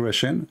the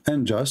aggression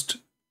unjust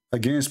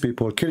against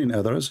people, killing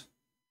others,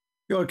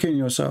 you are killing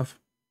yourself.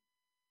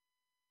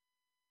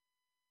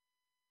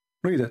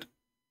 Read it.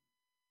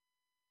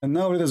 And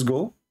now let us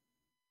go.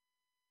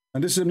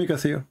 And this is Ibn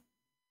Kathir.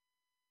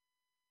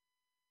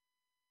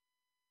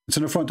 It's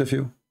in front of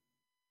you.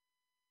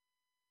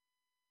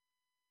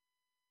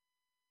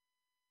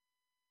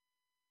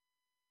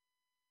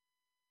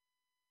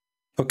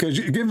 Okay,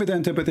 give me the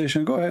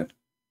interpretation. Go ahead.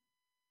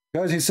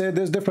 Guys, he said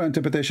there's different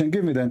interpretation.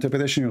 Give me the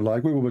interpretation you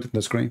like. We will put it on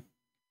the screen.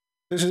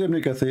 This is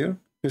Ibn Kathir.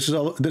 This is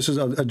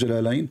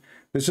Al-Jalalain.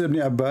 This is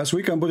Ibn Abbas.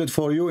 We can put it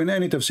for you in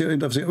any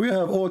tafsir. We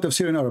have all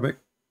tafsir in Arabic.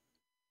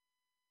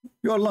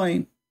 You're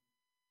lying.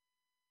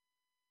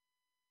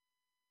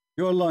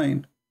 You're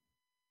lying.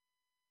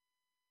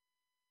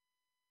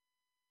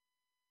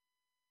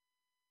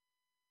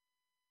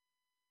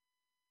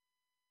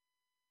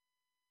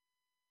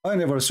 I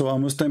never saw a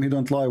Muslim, he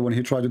don't lie when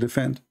he tried to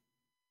defend.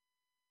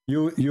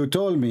 You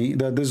told me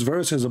that this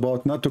verse is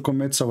about not to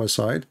commit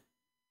suicide.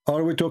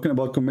 Are we talking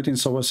about committing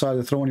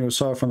suicide, throwing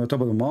yourself from the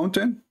top of the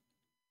mountain,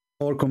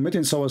 or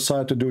committing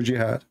suicide to do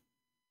jihad?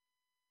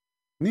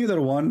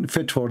 Neither one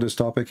fit for this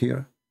topic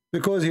here.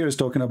 Because here is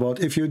talking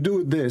about if you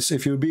do this,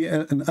 if you be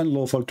an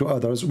unlawful to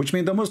others, which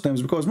means the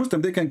Muslims, because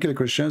Muslims, they can kill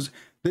Christians,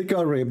 they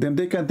can rape them,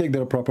 they can take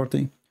their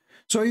property.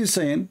 So he's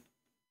saying,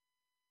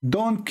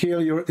 don't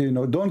kill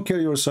don't kill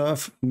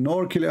yourself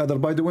nor kill other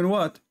by doing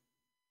what?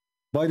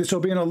 By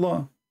disobeying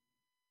Allah.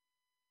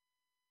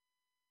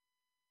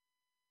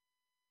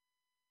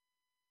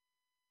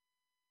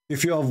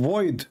 If you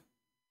avoid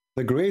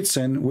the great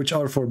sin which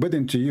are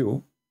forbidden to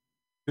you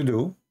to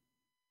do,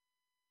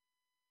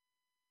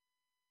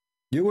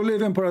 you will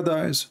live in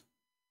paradise.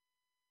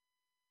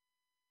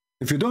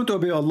 If you don't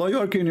obey Allah, you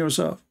are killing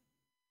yourself.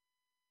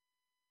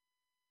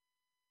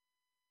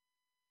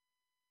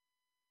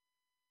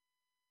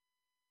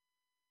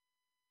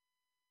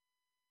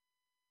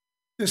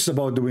 This is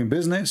about doing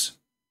business.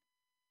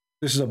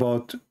 This is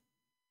about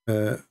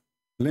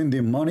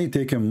lending money,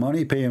 taking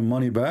money, paying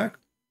money back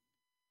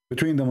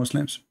between the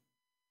Muslims.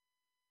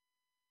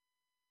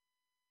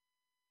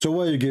 So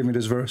why you gave me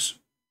this verse?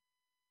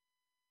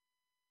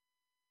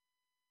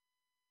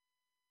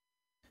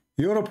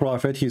 You're a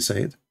prophet, he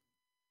said,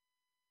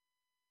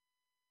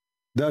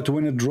 that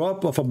when a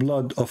drop of a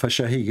blood of a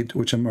shaheed,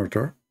 which a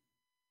murder,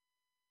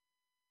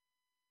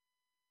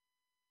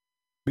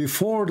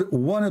 before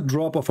one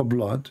drop of a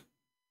blood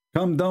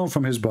come down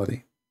from his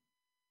body,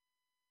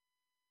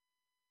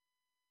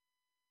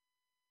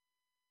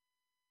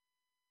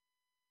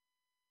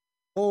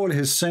 all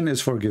his sin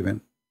is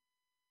forgiven.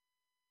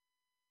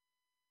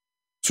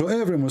 So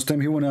every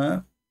Muslim, he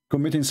wanna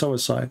committing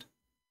suicide.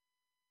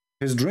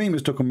 His dream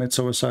is to commit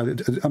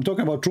suicide. I'm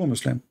talking about true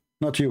Muslim,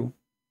 not you.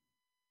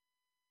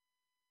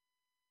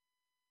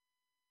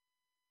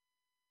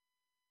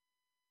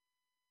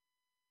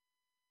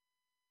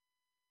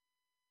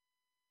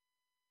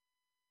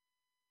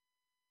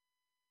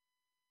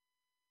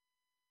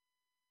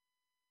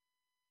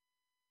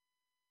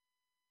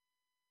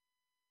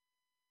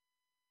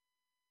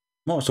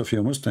 Most of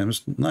you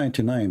Muslims,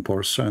 99%,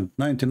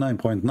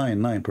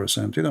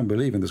 99.99%, you don't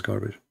believe in this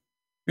garbage.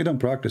 You don't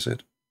practice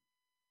it.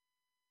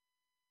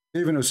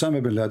 Even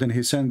Osama bin Laden,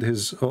 he sent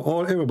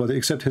everybody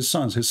except his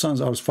sons. His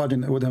sons are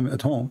fighting with him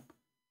at home,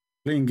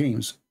 playing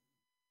games.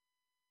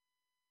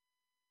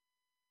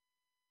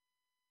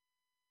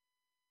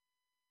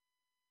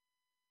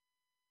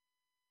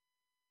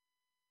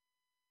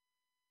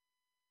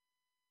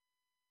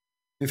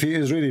 If he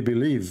is really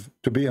believed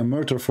to be a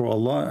martyr for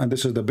Allah, and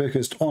this is the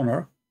biggest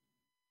honor,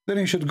 then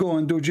he should go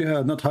and do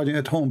jihad, not hiding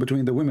at home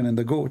between the women and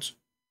the goats.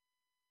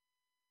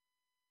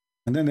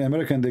 And then the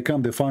American, they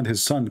come, they find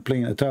his son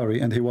playing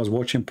Atari, and he was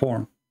watching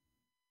porn.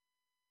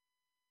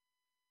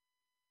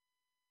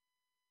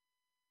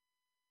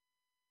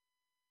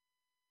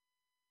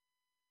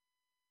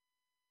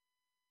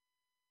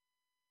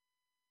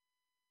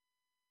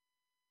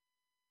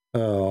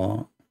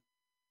 The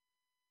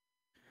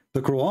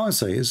Quran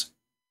says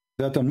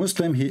that a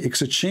Muslim, he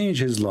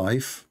exchanged his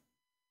life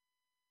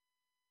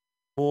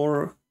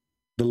for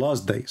the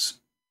last days.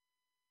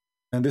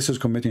 And this is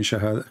committing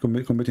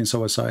shahada, committing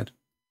suicide.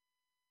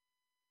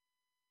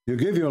 You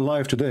give your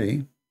life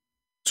today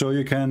so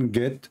you can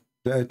get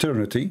the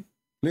eternity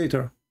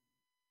later.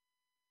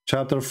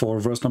 Chapter 4,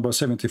 verse number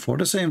 74,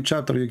 the same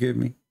chapter you gave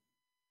me.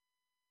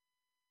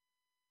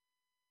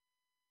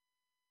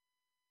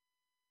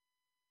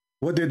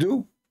 What they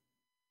do?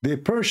 They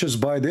purchase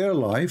by their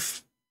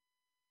life,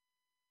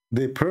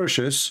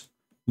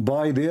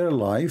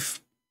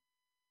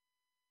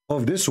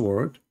 of this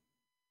world,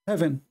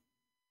 heaven.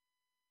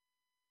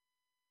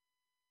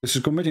 This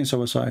is committing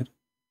suicide.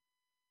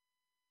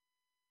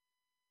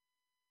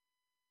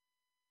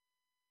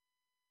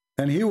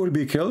 And he will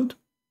be killed,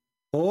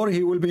 or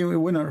he will be a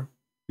winner.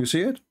 You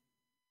see it?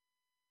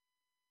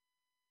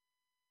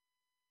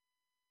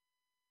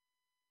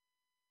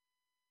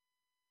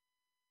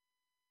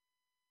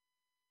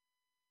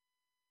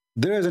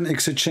 There is an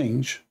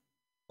exchange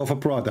of a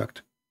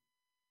product.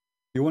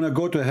 You want to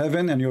go to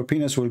heaven and your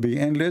penis will be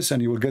endless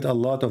and you will get a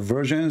lot of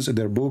virgins,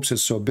 their boobs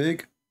is so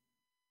big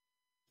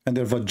and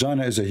their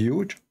vagina is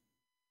huge.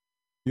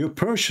 You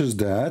purchase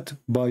that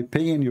by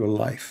paying your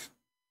life.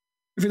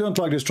 If you don't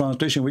like this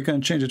translation, we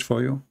can change it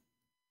for you.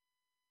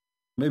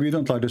 Maybe you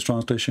don't like this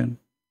translation.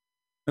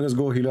 Let us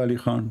go Hilali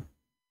Khan,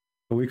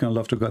 so we can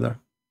love together.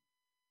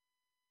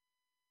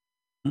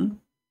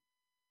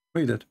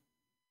 Read it.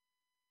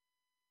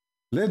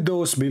 let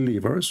those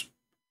believers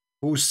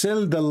who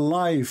sell the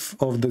life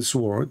of this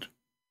world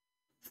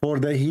for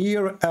the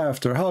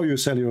hereafter. How you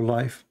sell your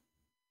life?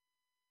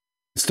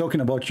 It's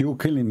talking about you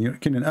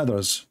killing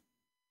others.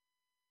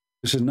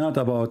 This is not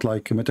about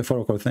like a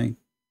metaphorical thing.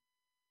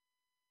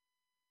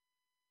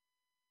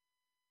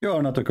 You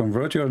are not a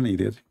convert. You're an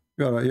idiot.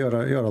 You're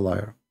a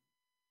liar.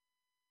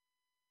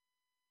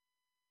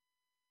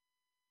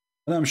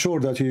 And I'm sure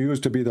that you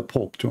used to be the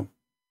Pope too.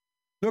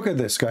 Look at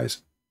this,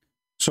 guys.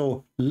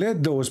 So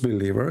let those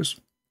believers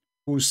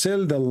who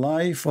sell the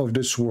life of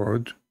this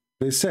world,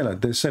 they sell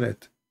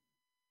it.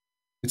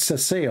 It's a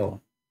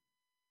sale.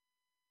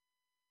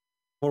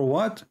 For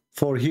what?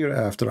 For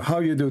hereafter. How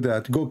you do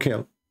that? Go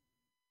kill.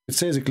 It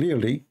says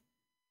clearly,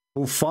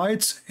 who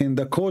fights in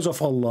the cause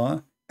of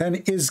Allah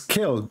and is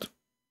killed.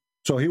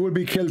 So he will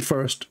be killed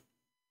first.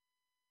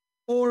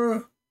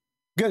 Or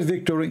get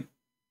victory.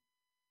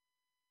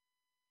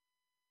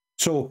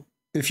 So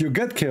if you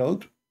get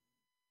killed,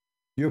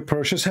 you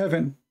purchase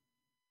heaven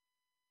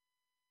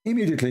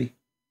immediately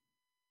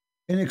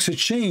in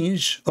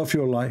exchange of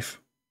your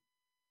life.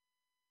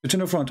 It's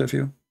in front of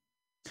you.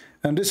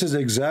 And this is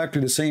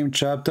exactly the same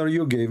chapter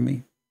you gave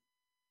me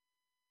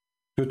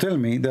to tell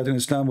me that in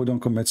Islam we don't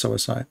commit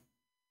suicide.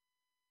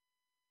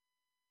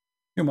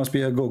 You must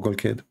be a Google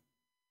kid.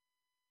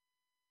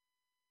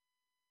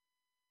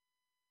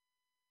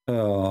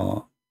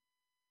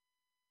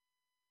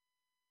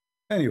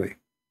 Anyway,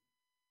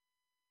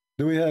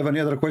 do we have any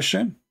other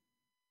question?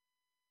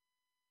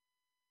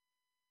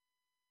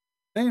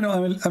 And, you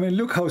know, I mean,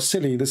 look how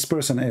silly this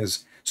person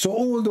is. So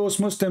all those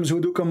Muslims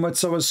who do commit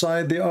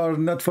suicide, they are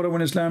not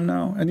following Islam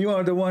now, and you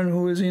are the one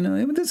who is, you know.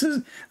 I mean, this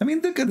is. I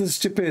mean, look at this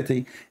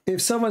stupidity.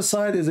 If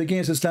suicide is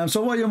against Islam,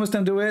 so why you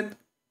Muslim do it?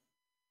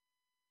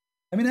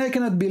 I mean, I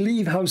cannot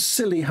believe how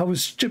silly, how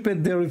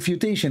stupid their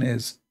refutation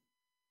is.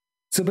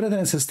 So, brothers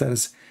and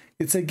sisters,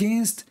 it's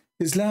against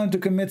Islam to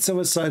commit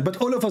suicide, but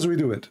all of us we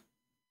do it.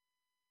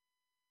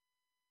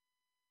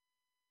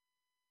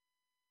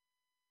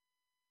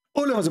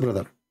 All of us,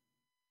 brother.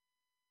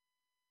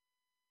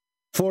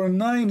 For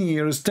 9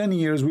 years, 10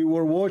 years, we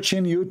were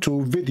watching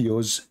YouTube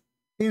videos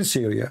in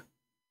Syria.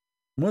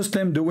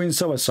 Muslim doing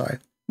suicide.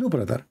 No,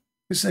 brother.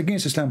 It's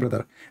against Islam,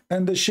 brother.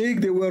 And the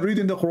sheikh, they were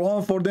reading the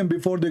Quran for them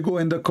before they go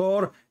in the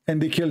car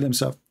and they kill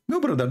themselves.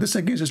 No, brother. This is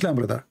against Islam,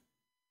 brother.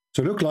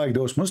 So look like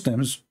those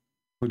Muslims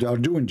who are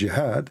doing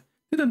jihad,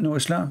 they don't know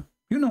Islam.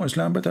 You know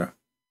Islam better.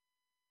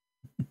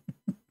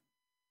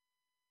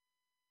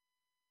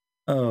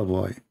 Oh,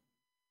 boy.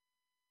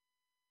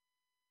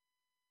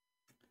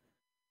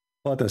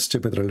 What a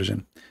stupid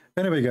religion.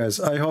 Anyway, guys,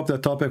 I hope the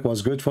topic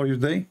was good for you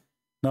today.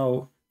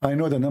 Now, I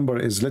know the number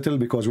is little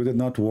because we did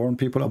not warn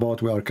people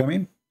about we are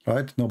coming,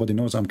 right? Nobody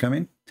knows I'm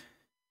coming.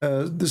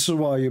 This is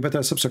why you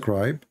better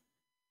subscribe,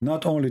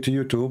 not only to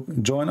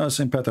YouTube, join us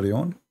in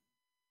Patreon.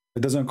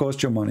 It doesn't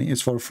cost you money,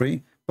 it's for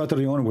free.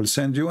 Patreon will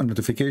send you a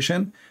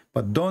notification,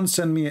 but don't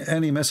send me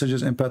any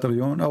messages in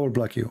Patreon, I will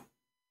block you.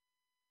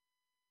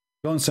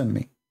 Don't send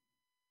me.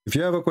 If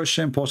you have a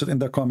question, post it in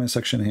the comment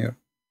section here.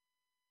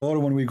 Or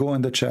when we go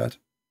in the chat.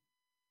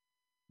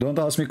 Don't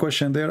ask me a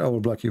question there, I will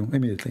block you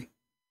immediately.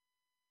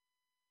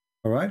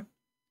 All right?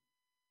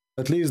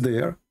 At least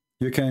there,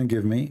 you can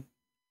give me,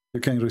 you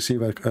can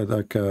receive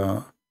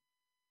a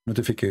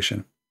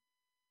notification.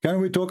 Can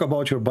we talk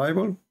about your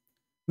Bible?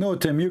 No,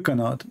 Tim, you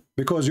cannot,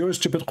 because your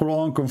stupid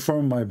Quran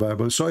confirmed my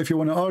Bible. So if you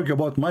want to argue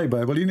about my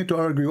Bible, you need to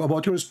argue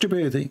about your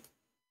stupidity.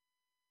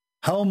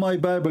 How my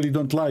Bible, you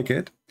don't like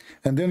it,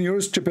 and then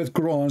your stupid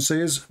Quran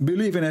says,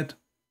 believe in it.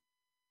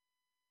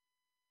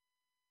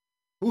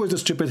 Who is the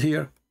stupid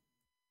here?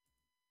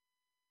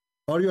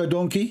 Are you a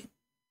donkey?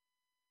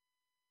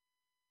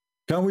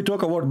 Can we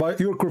talk about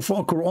your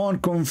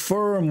Quran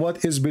confirm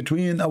what is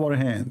between our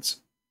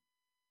hands?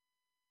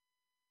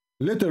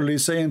 Literally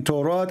saying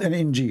Torah and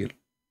Injil.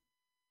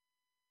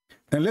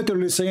 And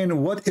literally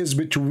saying what is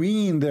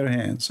between their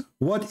hands.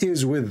 What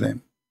is with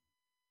them.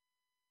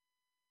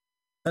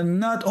 And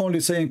not only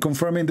saying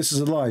confirming, this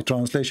is a lie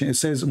translation. It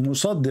says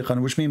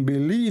musaddiqan, which means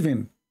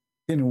believing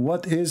in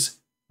what is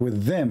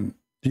with them.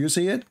 Do you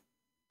see it?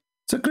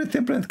 So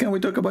Christian friends, can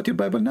we talk about your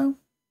Bible now?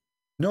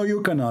 No,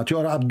 you cannot. You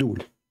are Abdul.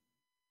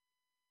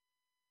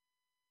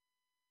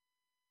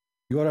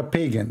 You are a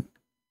pagan.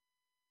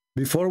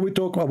 Before we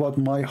talk about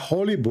my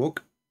holy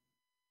book,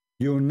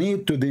 you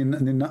need to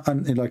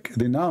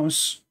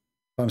denounce,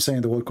 if I'm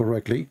saying the word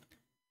correctly,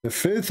 the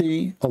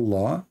filthy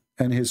Allah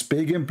and his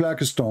pagan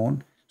black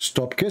stone.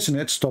 Stop kissing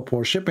it, stop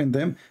worshipping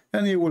them,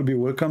 and you will be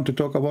welcome to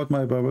talk about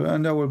my Bible,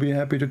 and I will be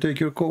happy to take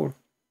your call.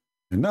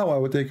 And now I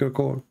will take your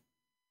call,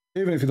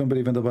 even if you don't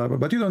believe in the Bible,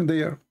 but you don't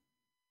dare.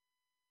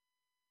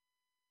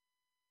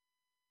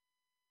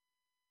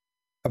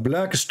 A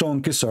black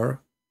stone kisser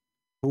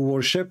who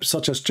worships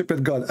such a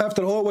stupid God.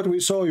 After all what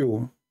we saw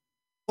you,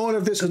 all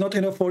of this is not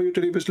enough for you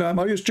to leave Islam.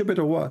 Are you stupid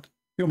or what?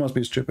 You must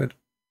be stupid.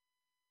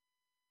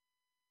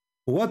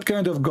 What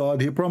kind of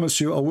God he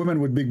promised you? A woman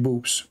with big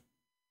boobs.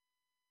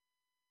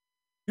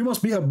 You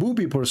must be a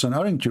booby person,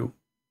 aren't you?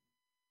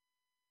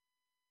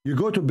 You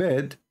go to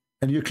bed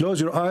and you close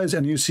your eyes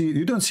and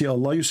you don't see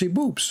Allah, you see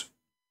boobs.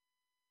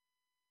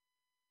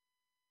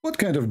 What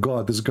kind of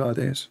God this God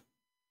is?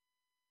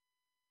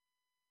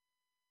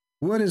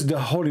 What is the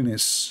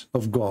holiness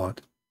of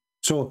God?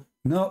 So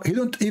now he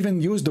don't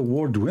even use the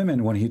word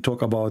women when he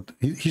talk about,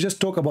 he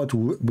just talk about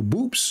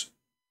boobs.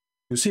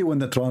 You see, when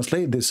they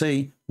translate, they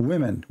say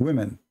women,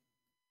 women.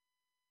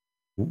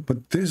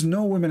 But there's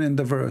no women in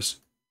the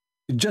verse.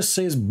 It just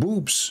says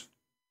boobs.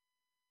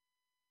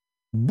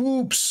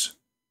 Boobs.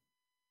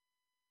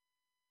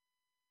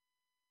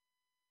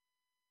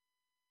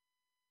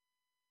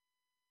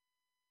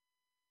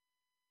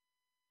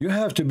 You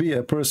have to be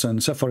a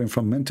person suffering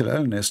from mental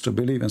illness to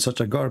believe in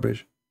such a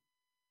garbage.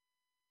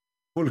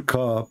 Full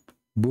cup,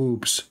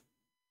 boobs,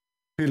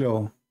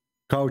 pillow,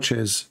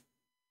 couches,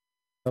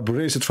 a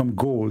bracelet from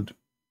gold,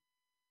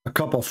 a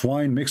cup of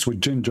wine mixed with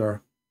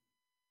ginger.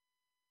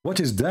 What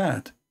is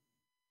that?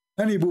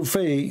 Any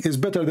buffet is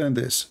better than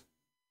this.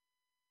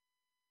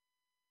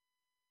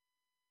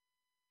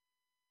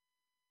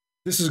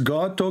 This is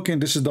God talking.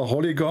 This is the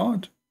holy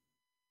God.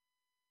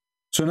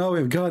 So now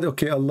we've got,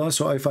 okay, Allah,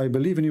 so if I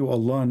believe in you,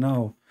 Allah,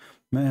 now,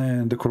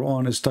 man, the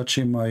Quran is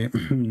touching my,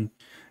 and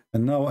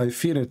now I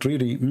feel it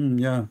really,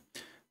 yeah,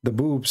 the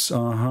boobs,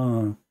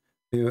 and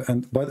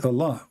but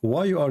Allah,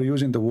 why you are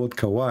using the word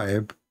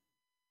kawaib,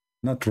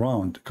 not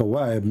round?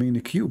 Kawaib mean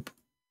a cube.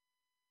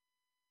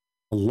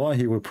 Allah,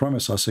 He will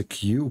promise us a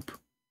cube.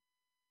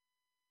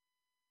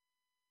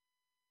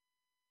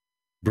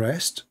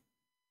 Breast?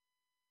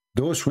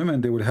 Those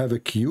women, they will have a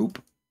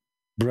cube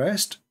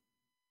breast?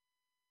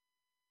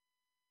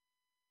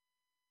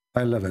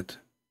 I love it.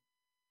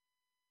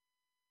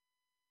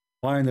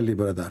 Finally,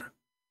 brother.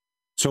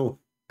 So,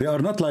 they are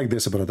not like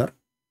this, brother.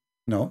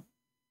 No.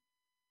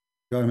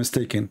 You are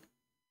mistaken.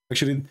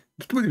 Actually,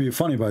 it would be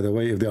funny, by the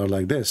way, if they are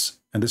like this,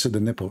 and this is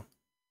the nipple.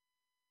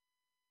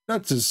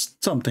 That is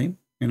something,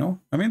 you know.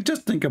 I mean,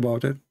 just think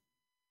about it.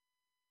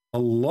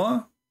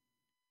 Allah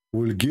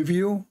will give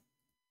you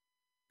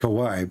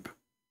kawaib.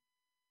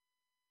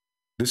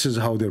 This is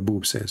how their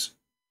boob says.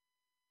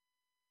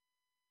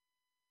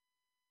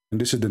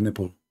 And this is the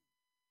nipple.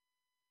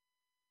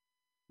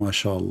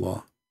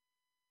 MashaAllah.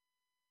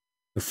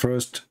 The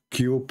first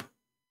cube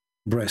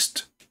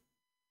breast.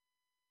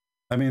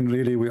 I mean,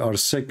 really, we are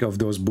sick of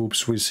those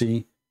boobs we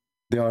see.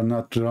 They are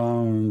not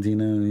round, you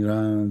know,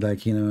 round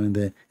like, you know, in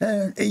the,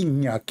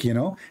 you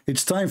know.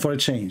 It's time for a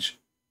change.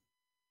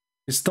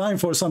 It's time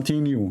for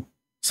something new,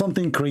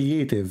 something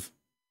creative.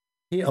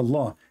 Hey,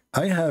 Allah,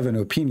 I have an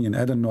opinion.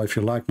 I don't know if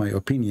you like my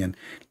opinion.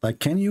 Like,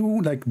 can you,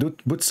 like,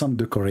 put some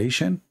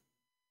decoration?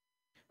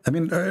 I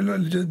mean,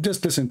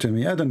 just listen to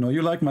me. I don't know.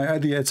 You like my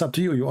idea. It's up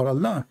to you. You are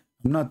Allah.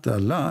 I'm not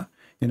Allah.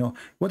 You know,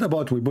 what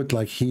about we put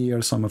like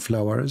here some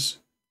flowers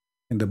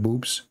in the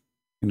boobs,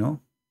 you know?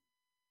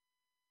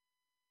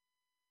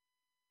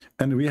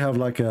 And we have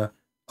like a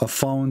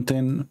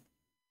fountain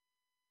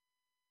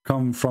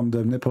come from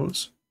the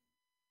nipples,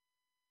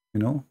 you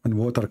know, and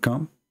water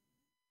come.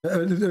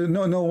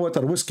 No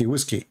water,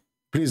 whiskey.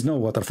 Please, no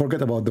water.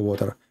 Forget about the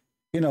water.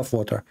 Enough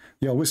water.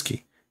 Yeah,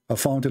 whiskey. A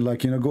fountain,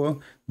 like, you know,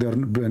 go their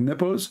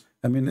nipples.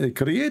 I mean,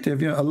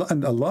 creative. You know, Allah,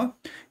 and Allah,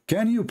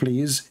 can you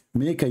please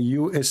make a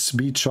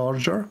USB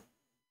charger?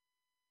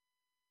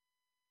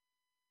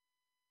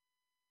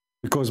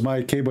 Because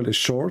my cable is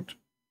short.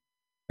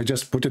 I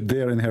just put it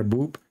there in her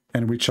boob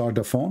and we charge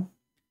the phone.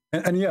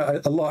 And yeah,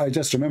 Allah, I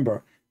just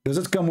remember, does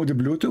it come with the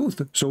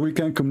Bluetooth? So we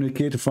can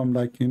communicate from,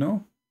 like, you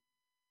know,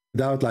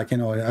 without, like, you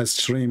know, a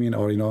streaming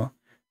or, you know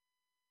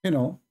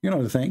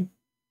the thing.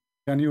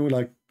 Can you,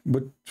 like,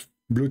 put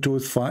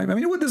Bluetooth 5? I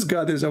mean, what this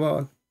God is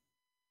about?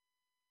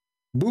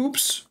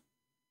 Boobs?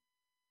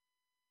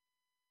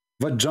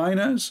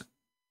 Vaginas?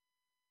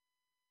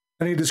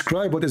 Can you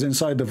describe what is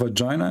inside the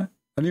vagina?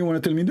 And you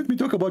want to tell me, let me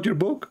talk about your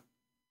book?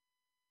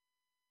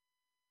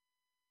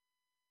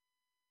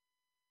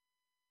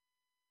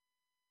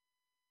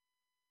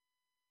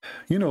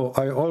 You know,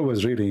 I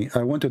always really,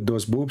 I wanted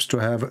those boobs to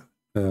have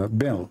a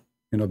bell.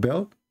 You know,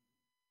 bell?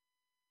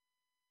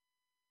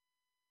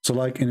 So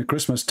like in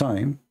Christmas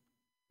time,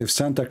 if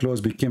Santa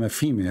Claus became a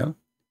female,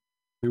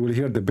 we will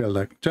hear the bell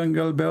like,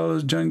 jingle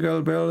bells,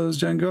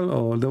 jingle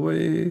all the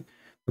way.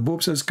 The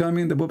boobs is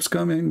coming, the boobs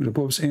coming, the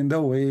boobs in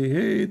the way.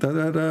 Hey,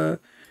 da-da-da.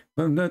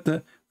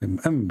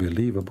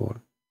 Unbelievable.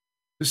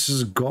 This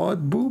is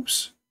God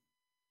boobs?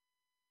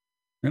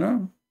 You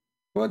know?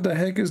 What the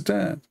heck is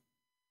that?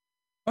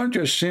 Aren't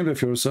you ashamed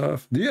of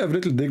yourself? Do you have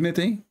little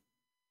dignity?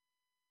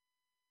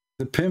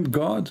 The pimp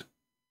God?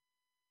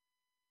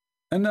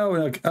 And now,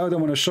 like, I don't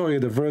want to show you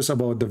the verse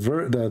about the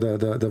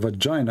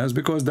vaginas,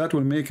 because that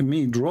will make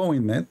me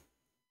drawing it,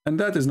 and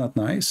that is not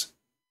nice.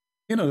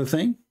 You know the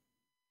thing?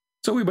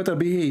 So we better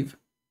behave.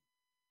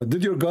 But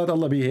did your God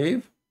Allah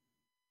behave?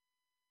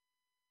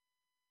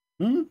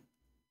 I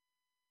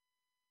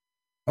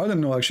don't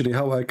know actually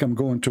how I can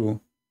go into...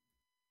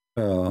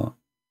 I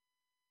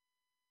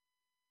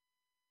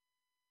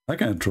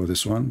can't draw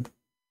this one.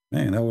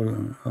 Man, I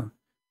will,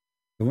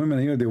 the women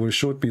here, they will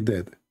shoot me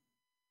dead.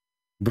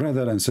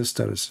 Brother and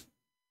sisters,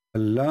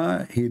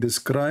 Allah, He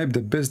described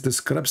the best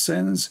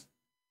descriptions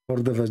for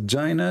the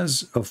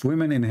vaginas of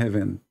women in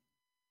heaven.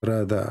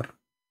 Brother,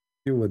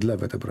 you would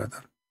love it,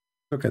 brother.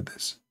 Look at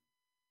this.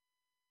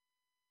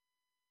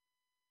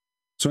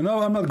 So now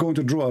I'm not going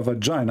to draw a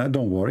vagina.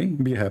 Don't worry.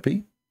 Be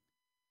happy.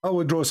 I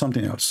will draw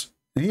something else.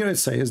 Here it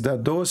says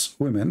that those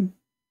women,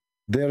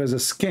 there is a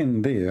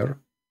skin there.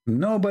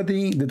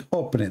 Nobody did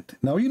open it.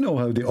 Now you know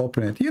how they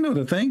open it. You know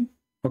the thing,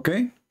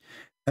 okay?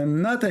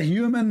 And not a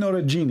human nor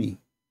a genie.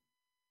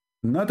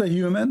 Not a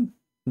human,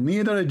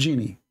 neither a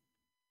genie.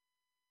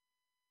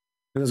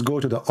 Let us go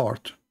to the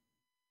art.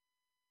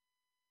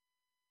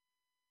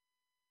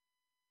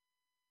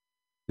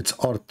 It's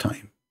art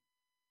time.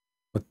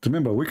 But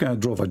remember, we cannot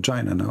draw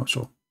vagina now,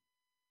 so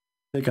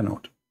take a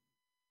note.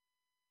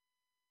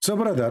 So,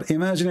 brother,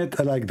 imagine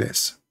it like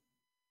this.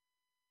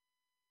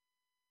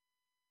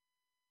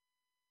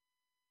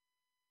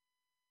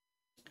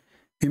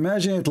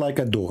 Imagine it like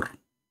a door.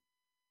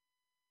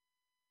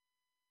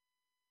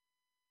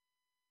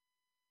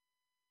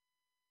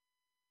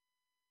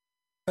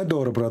 A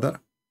door,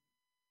 brother.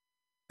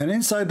 And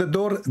inside the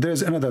door,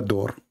 there's another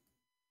door.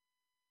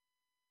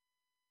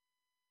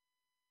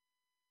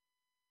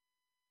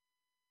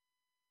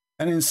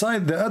 And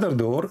inside the other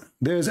door,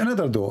 there is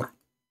another door.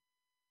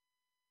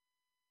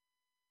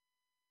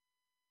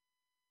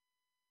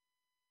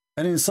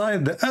 And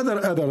inside the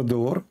other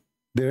door,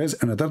 there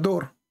is another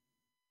door.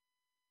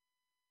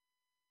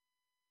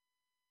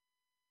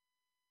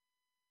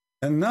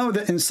 And now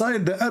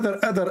inside the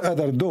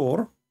other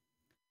door,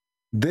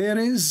 there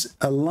is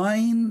a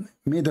line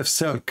made of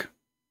silk.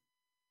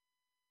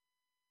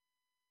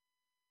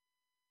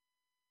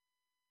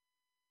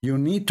 You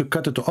need to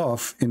cut it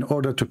off in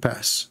order to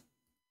pass.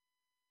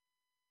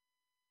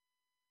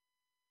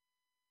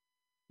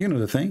 You know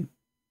the thing.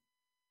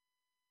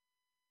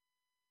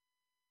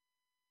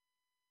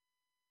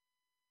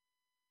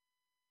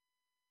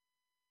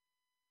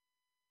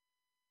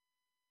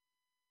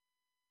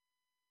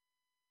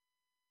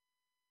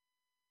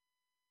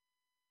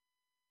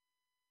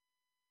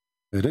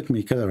 Let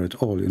me color it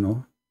all, you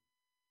know.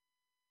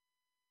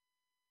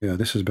 Yeah,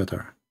 this is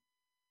better.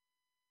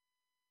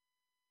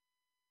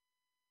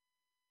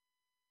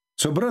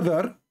 So,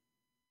 brother,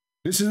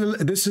 this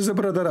is a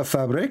brother of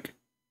fabric.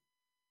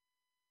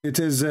 It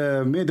is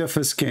made of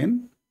a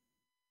skin.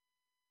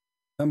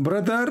 And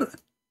brother,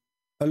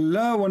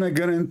 Allah wanna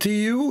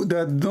guarantee you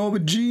that no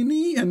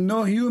genie and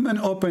no human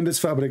opened this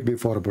fabric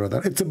before,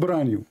 brother. It's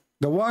brand new.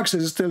 The wax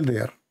is still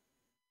there.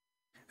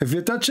 If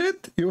you touch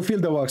it, you feel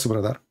the wax,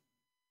 brother.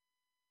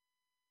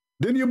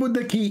 Then you put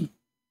the key.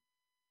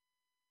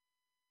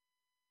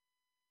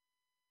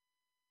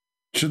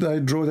 Should I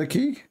draw the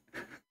key?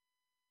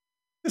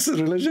 This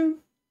is religion.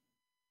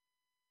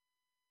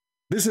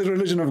 This is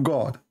religion of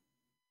God.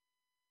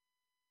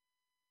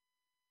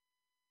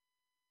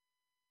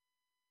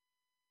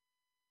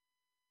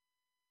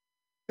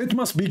 It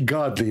must be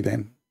godly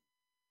then.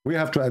 We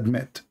have to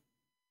admit.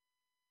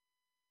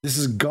 This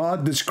is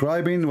God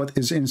describing what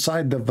is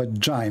inside the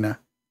vagina.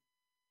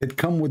 It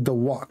comes with the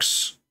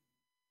wax.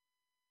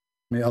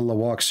 May Allah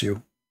wax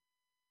you.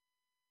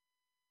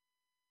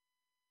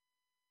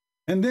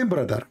 And then,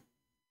 brother,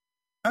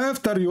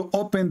 after you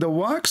open the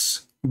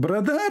wax,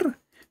 brother,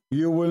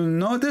 you will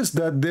notice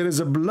that there is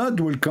a blood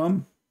will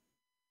come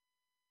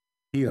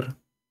here.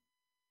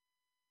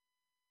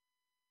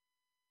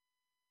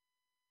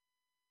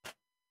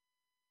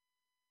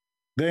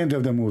 The end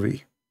of the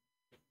movie.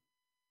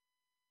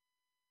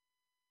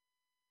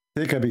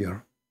 Take a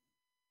beer.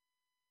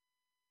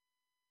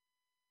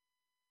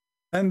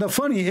 And the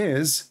funny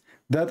is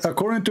that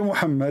according to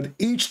Muhammad,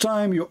 each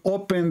time you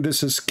open this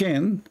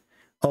skin,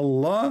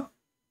 Allah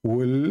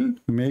will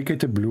make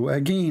it blue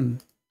again,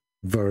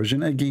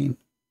 virgin again.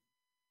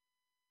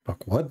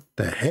 Like, what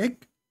the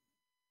heck?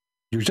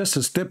 You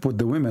just step with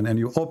the women and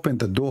you open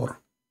the door.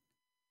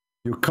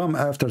 You come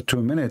after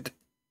 2 minutes,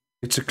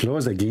 it's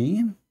closed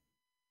again?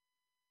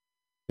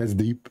 That's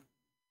deep.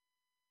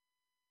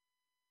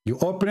 You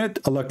open it,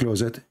 Allah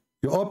close it.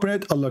 You open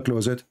it, Allah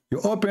close it.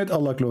 You open it,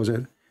 Allah close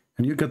it.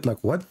 And you get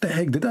like, what the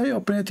heck? Did I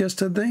open it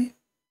yesterday?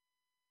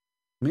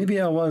 Maybe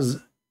I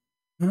was...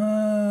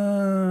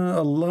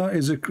 Allah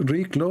is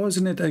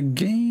reclosing it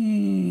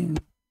again.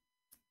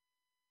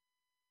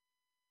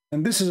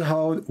 And this is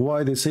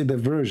why they say the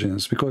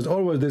virgins. Because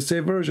always they say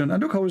virgin.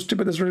 And look how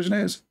stupid this virgin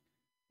is.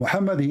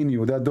 Muhammad, he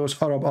knew that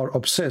those Arab are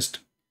obsessed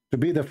to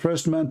be the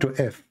first man to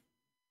F.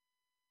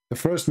 The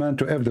first man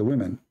to F the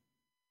women.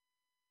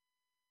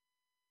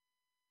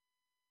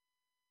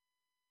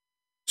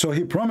 So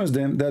he promised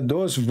them that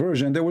those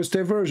virgin, they will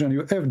stay virgin.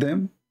 You F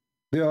them,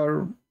 they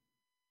are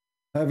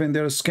having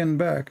their skin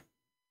back.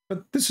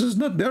 But this is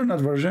not, they're not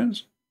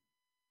virgins.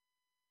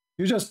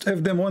 You just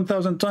F them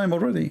 1,000 times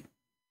already.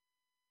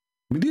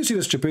 Do you see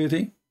the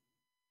stupidity?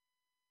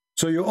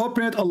 So you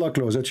open it, Allah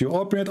close it. You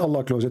open it,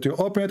 Allah close it. You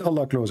open it,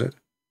 Allah close it.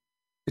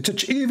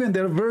 It's even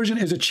their virgin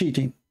is a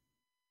cheating.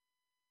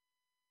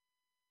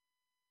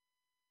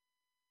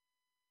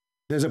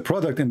 There's a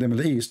product in the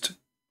Middle East,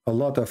 a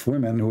lot of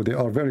women who they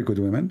are very good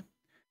women,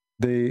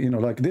 they, you know,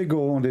 like they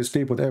go and they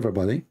sleep with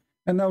everybody.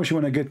 And now she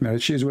want to get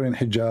married. She's wearing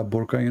hijab,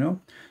 burqa, you know.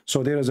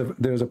 So there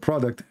is a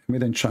product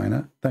made in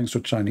China, thanks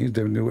to Chinese.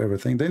 They knew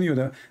everything. They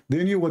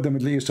knew what the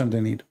Middle Eastern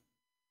they need.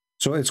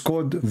 So it's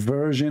called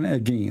virgin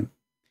again.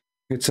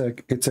 It's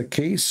a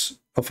case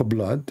of a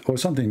blood or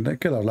something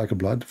like killer like a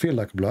blood, feel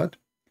like blood.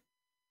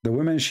 The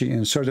woman she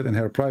inserted in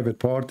her private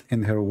part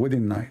in her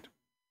wedding night.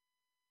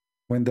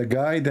 When the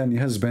guy, then the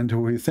husband,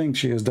 who he thinks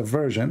she is the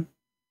virgin,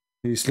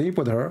 he sleep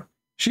with her,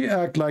 she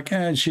act like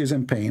she's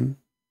in pain.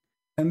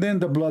 And then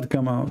the blood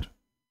come out.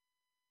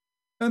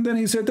 And then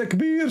he said,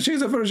 Takbir,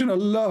 she's a virgin,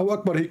 Allahu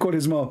Akbar. He called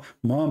his mom,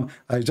 Mom,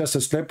 I just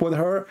slept with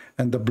her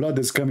and the blood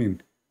is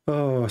coming.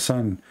 Oh,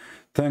 son,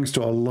 thanks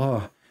to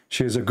Allah,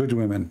 she is a good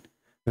woman.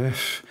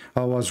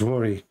 I was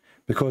worried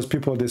because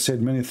people, they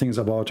said many things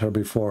about her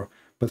before.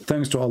 But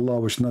thanks to Allah,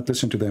 we should not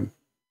listen to them.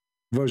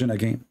 Virgin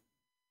again.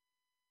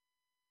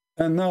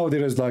 And now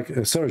there is like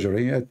a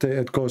surgery.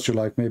 It costs you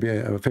like maybe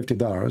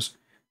 $50,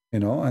 you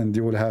know, and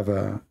you will have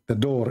the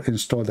door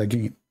installed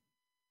again.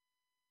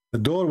 The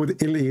door with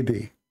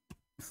LED.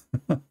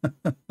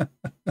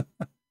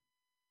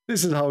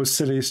 This is how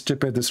silly,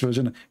 stupid this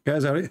religion.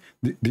 Guys,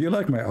 do you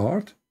like my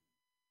art?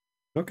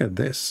 Look at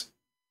this.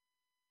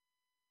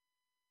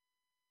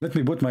 Let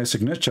me put my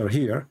signature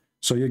here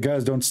so you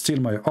guys don't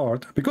steal my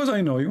art, because I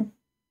know you.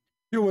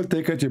 You will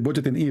take it, you put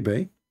it in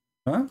eBay.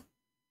 Huh?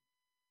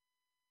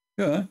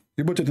 Yeah,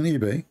 you put it in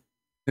eBay.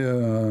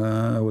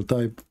 I will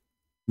type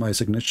my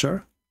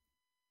signature.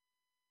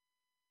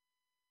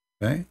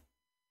 Okay.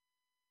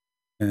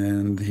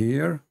 And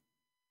here,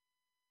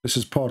 this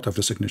is part of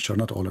the signature,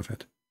 not all of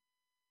it.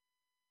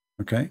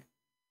 Okay.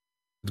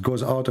 It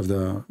goes out of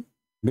the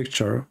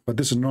picture, but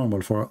this is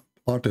normal for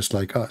artists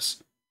like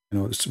us. You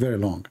know, it's very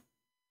long.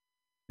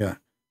 Yeah.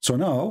 So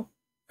now,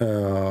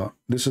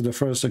 this is the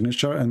first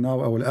signature, and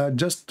now I will add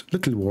just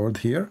little word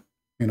here,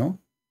 you know.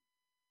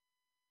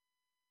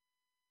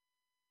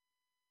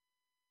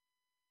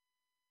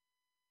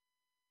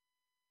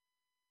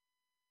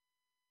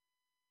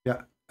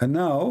 Yeah. And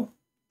now,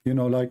 you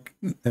know, like,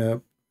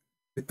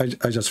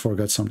 I just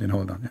forgot something.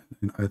 Hold on.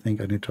 I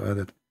think I need to add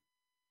it.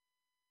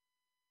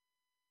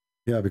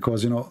 Yeah,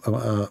 because, you know,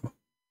 the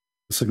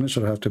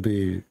signature have to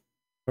be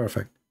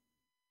perfect.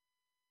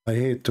 I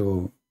hate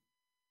to,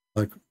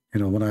 like, you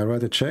know, when I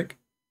write a check,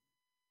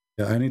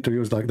 yeah, I need to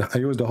use like I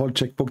use the whole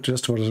checkbook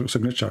just for the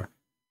signature.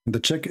 And the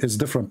check is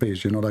different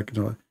page, you know, like,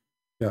 you know,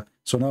 yeah.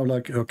 So now,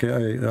 like,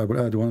 okay, I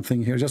will add one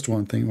thing here, just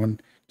one thing,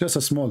 just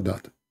a small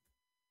dot.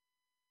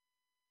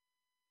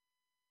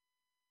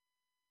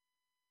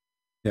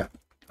 Yeah,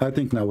 I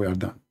think now we are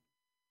done.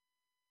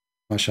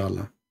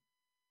 MashaAllah.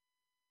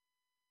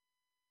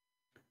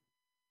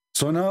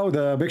 So now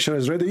the picture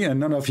is ready,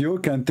 and none of you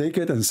can take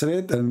it and sell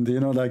it and,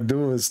 you know, like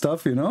do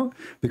stuff, you know,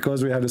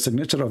 because we have the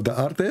signature of the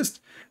artist,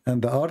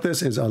 and the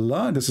artist is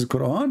Allah. This is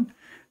Quran.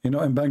 You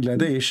know, in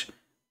Bangladesh,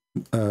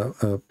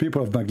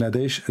 people of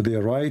Bangladesh, they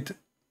write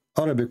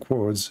Arabic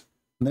words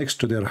next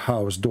to their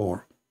house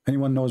door.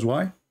 Anyone knows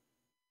why?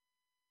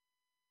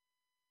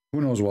 Who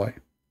knows why?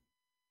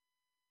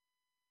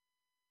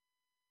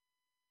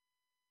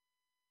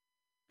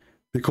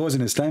 Because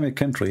in Islamic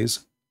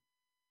countries,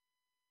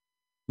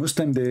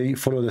 Muslim, they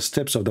follow the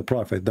steps of the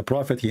Prophet. The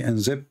Prophet, he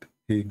unzip,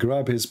 he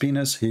grab his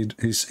penis, he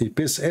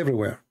piss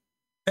everywhere,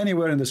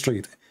 anywhere in the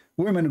street.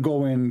 Women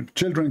go in,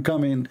 children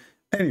come in,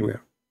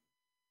 anywhere.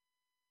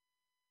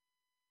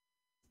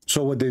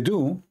 So what they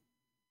do,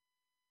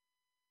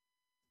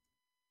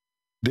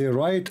 they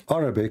write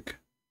Arabic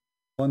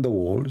on the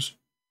walls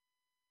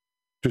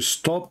to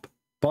stop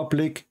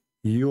public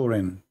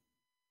urine.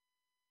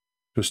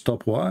 To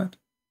stop what?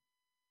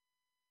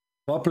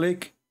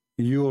 Public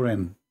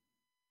urine.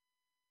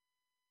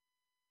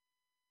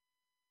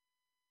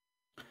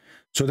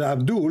 So the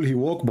Abdul, he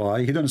walked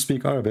by, he don't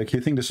speak Arabic, he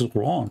think this is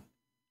Quran.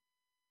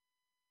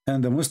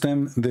 And the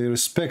Muslim, they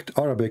respect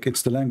Arabic,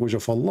 it's the language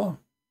of Allah.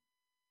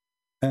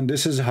 And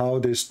this is how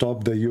they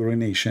stop the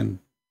urination.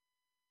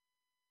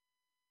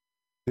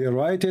 They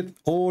write it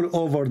all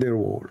over their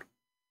wall.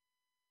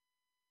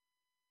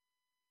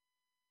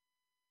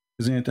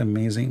 Isn't it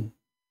amazing?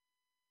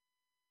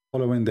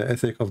 Following the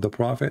ethic of the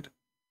Prophet.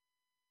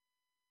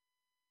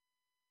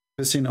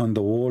 Pissing on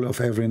the wall of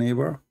every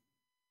neighbor.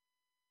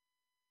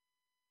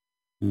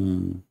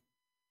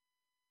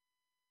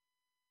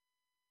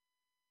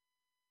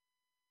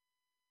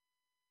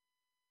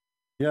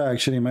 Yeah,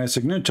 actually, my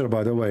signature,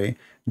 by the way,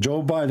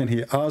 Joe Biden,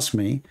 he asked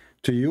me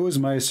to use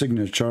my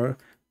signature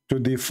to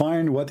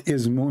define what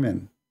is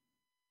woman.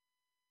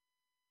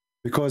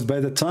 Because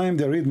by the time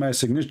they read my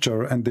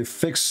signature and they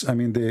fix, I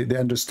mean, they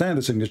understand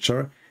the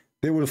signature,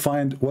 they will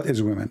find what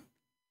is women.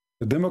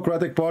 The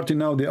Democratic Party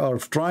now, they are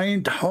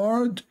trying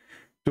hard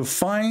to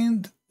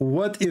find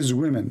what is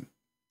women.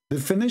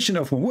 Definition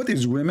of what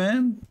is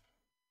women?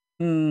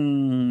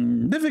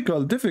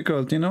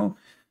 Difficult, you know.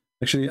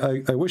 Actually,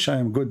 I wish I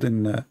am good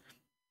in...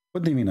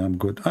 what do you mean I'm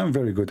good? I'm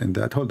very good in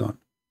that. Hold on.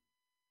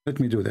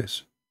 Let me do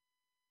this.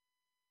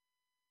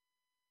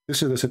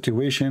 This is the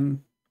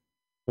situation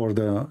for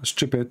the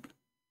stupid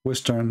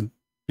Western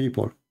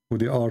people who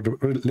they are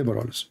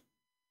liberals,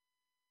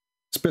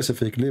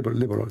 specific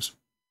liberals.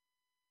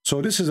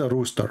 So this is a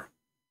rooster.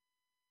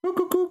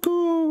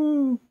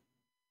 Cuckoo.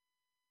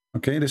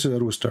 Okay, this is a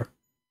rooster.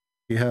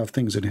 He have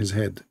things in his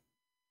head.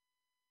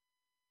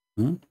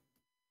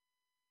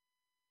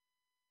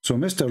 So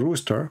Mr.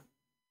 Rooster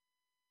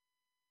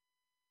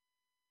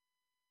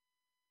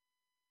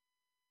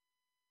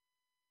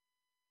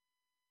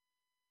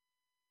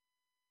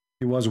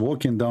he was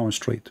walking down the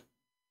street.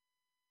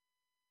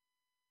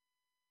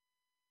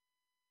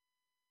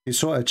 He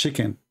saw a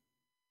chicken.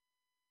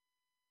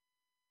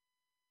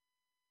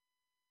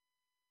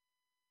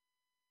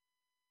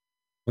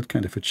 What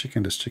kind of a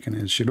chicken this chicken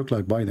is? She looked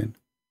like Biden.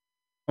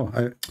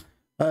 Oh,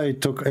 I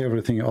took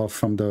everything off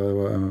from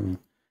the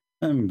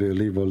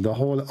unbelievable. The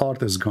whole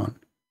art is gone.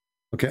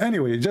 Okay,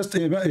 anyway, just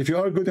if you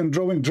are good in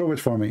drawing, draw it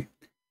for me.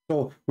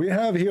 So we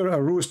have here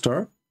a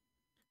rooster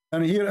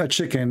and here a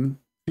chicken,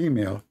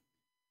 female.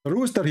 The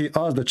rooster, he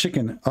asked the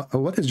chicken,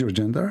 what is your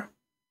gender?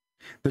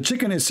 The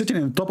chicken is sitting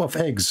on top of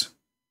eggs.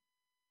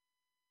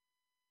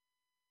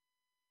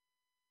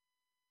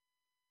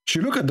 She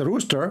looked at the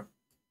rooster,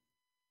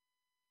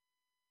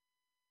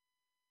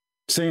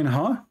 saying,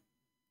 huh?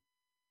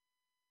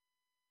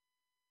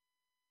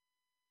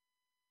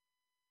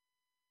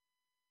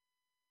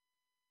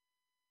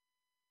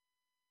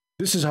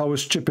 This is how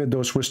stupid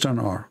those Western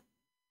are.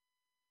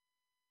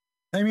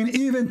 I mean,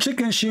 even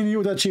chicken, she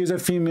knew that she is a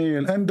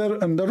female, and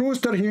the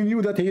rooster, he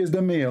knew that he is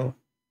the male.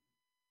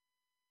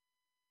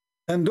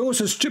 And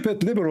those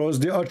stupid liberals,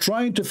 they are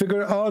trying to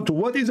figure out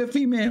what is a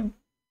female.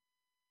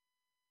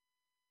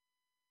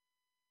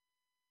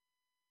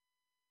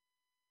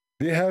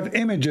 They have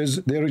images,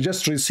 they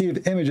just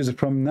received images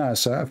from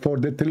NASA for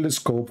the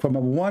telescope from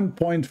a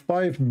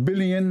 1.5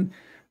 billion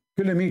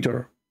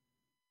kilometer.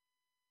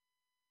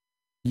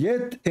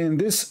 Yet in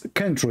this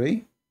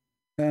country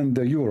and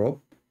Europe,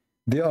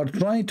 they are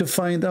trying to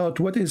find out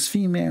what is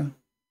female.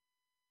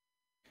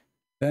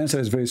 The answer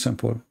is very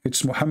simple.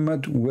 It's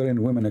Muhammad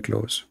wearing women's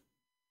clothes.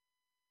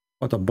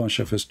 What a bunch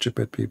of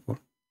stupid people.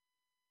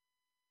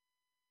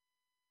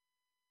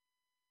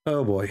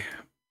 Oh boy.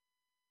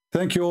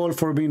 Thank you all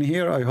for being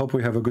here. I hope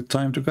we have a good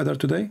time together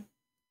today.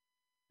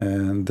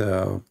 And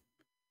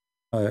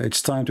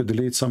it's time to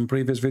delete some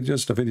previous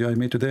videos. The video I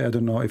made today, I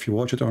don't know if you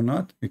watch it or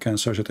not. You can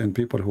search it in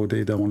people who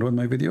they download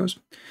my videos.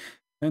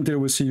 Until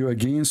we see you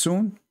again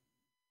soon.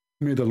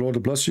 May the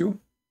Lord bless you.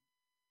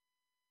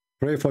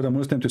 Pray for the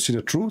Muslim to see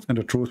the truth, and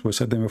the truth will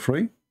set them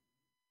free.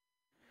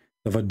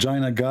 The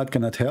vagina God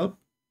cannot help.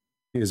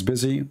 He is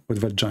busy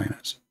with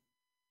vaginas.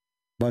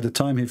 By the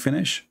time he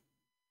finish,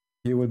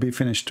 he will be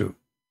finished too.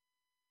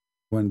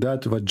 When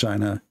that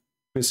vagina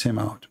piss him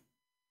out.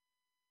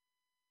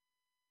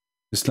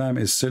 Islam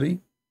is silly,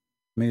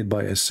 made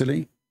by a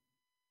silly,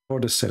 for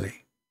the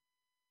silly.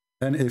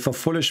 And if a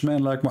foolish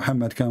man like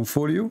Muhammad can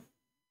fool you,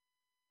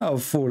 how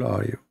fool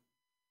are you?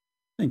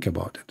 Think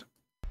about it.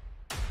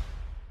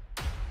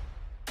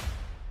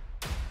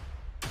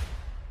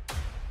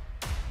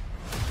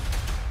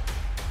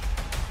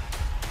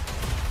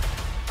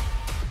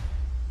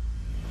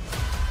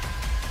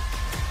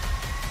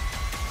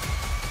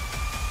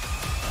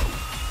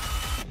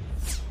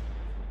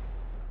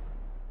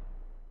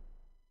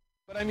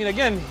 But I mean,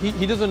 again,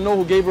 he doesn't know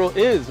who Gabriel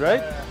is,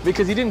 right?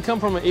 Because he didn't come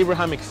from an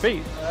Abrahamic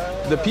faith.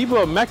 The people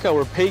of Mecca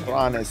were pagan. The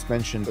Quran is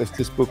mentioned, if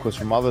this book was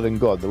from other than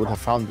God, they would have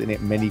found in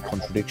it many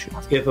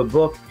contradictions. If a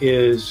book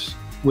is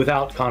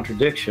without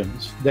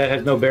contradictions, that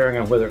has no bearing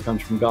on whether it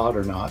comes from God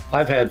or not.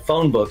 I've had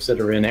phone books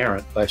that are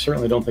inerrant, but I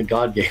certainly don't think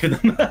God gave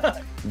them.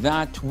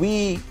 That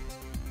we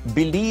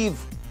believe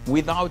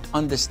without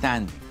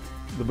understanding.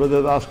 The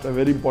brother asked a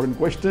very important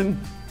question,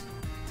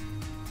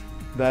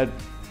 that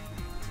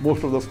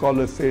most of the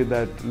scholars say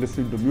that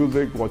listening to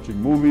music,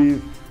 watching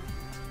movies,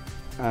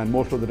 and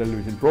most of the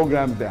television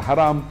programs, they're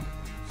haram.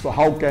 So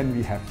how can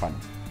we have fun?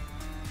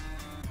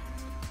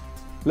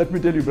 Let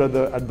me tell you,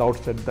 brother, at the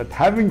outset, that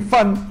having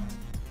fun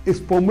is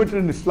permitted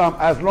in Islam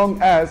as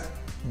long as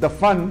the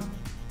fun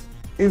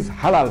is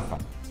halal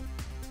fun.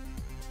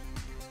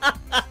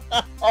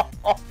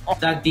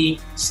 That the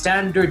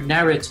standard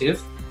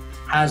narrative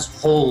has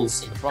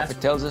holes in it. The Prophet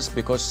tells us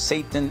because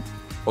Satan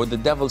or the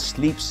devil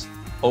sleeps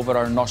over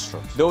our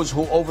nostrils. Those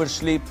who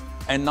oversleep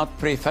and not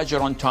pray Fajr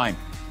on time,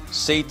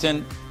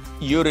 Satan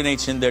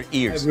urinates in their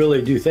ears. I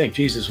really do think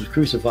Jesus was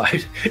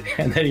crucified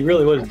and that he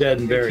really was dead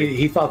and buried.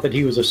 He thought that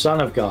he was a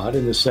son of God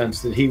in the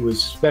sense that he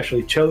was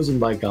specially chosen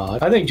by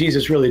God. I think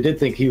Jesus really did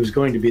think he was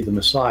going to be the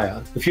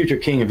Messiah, the future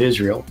king of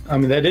Israel. I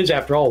mean, that is,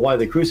 after all, why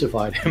they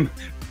crucified him.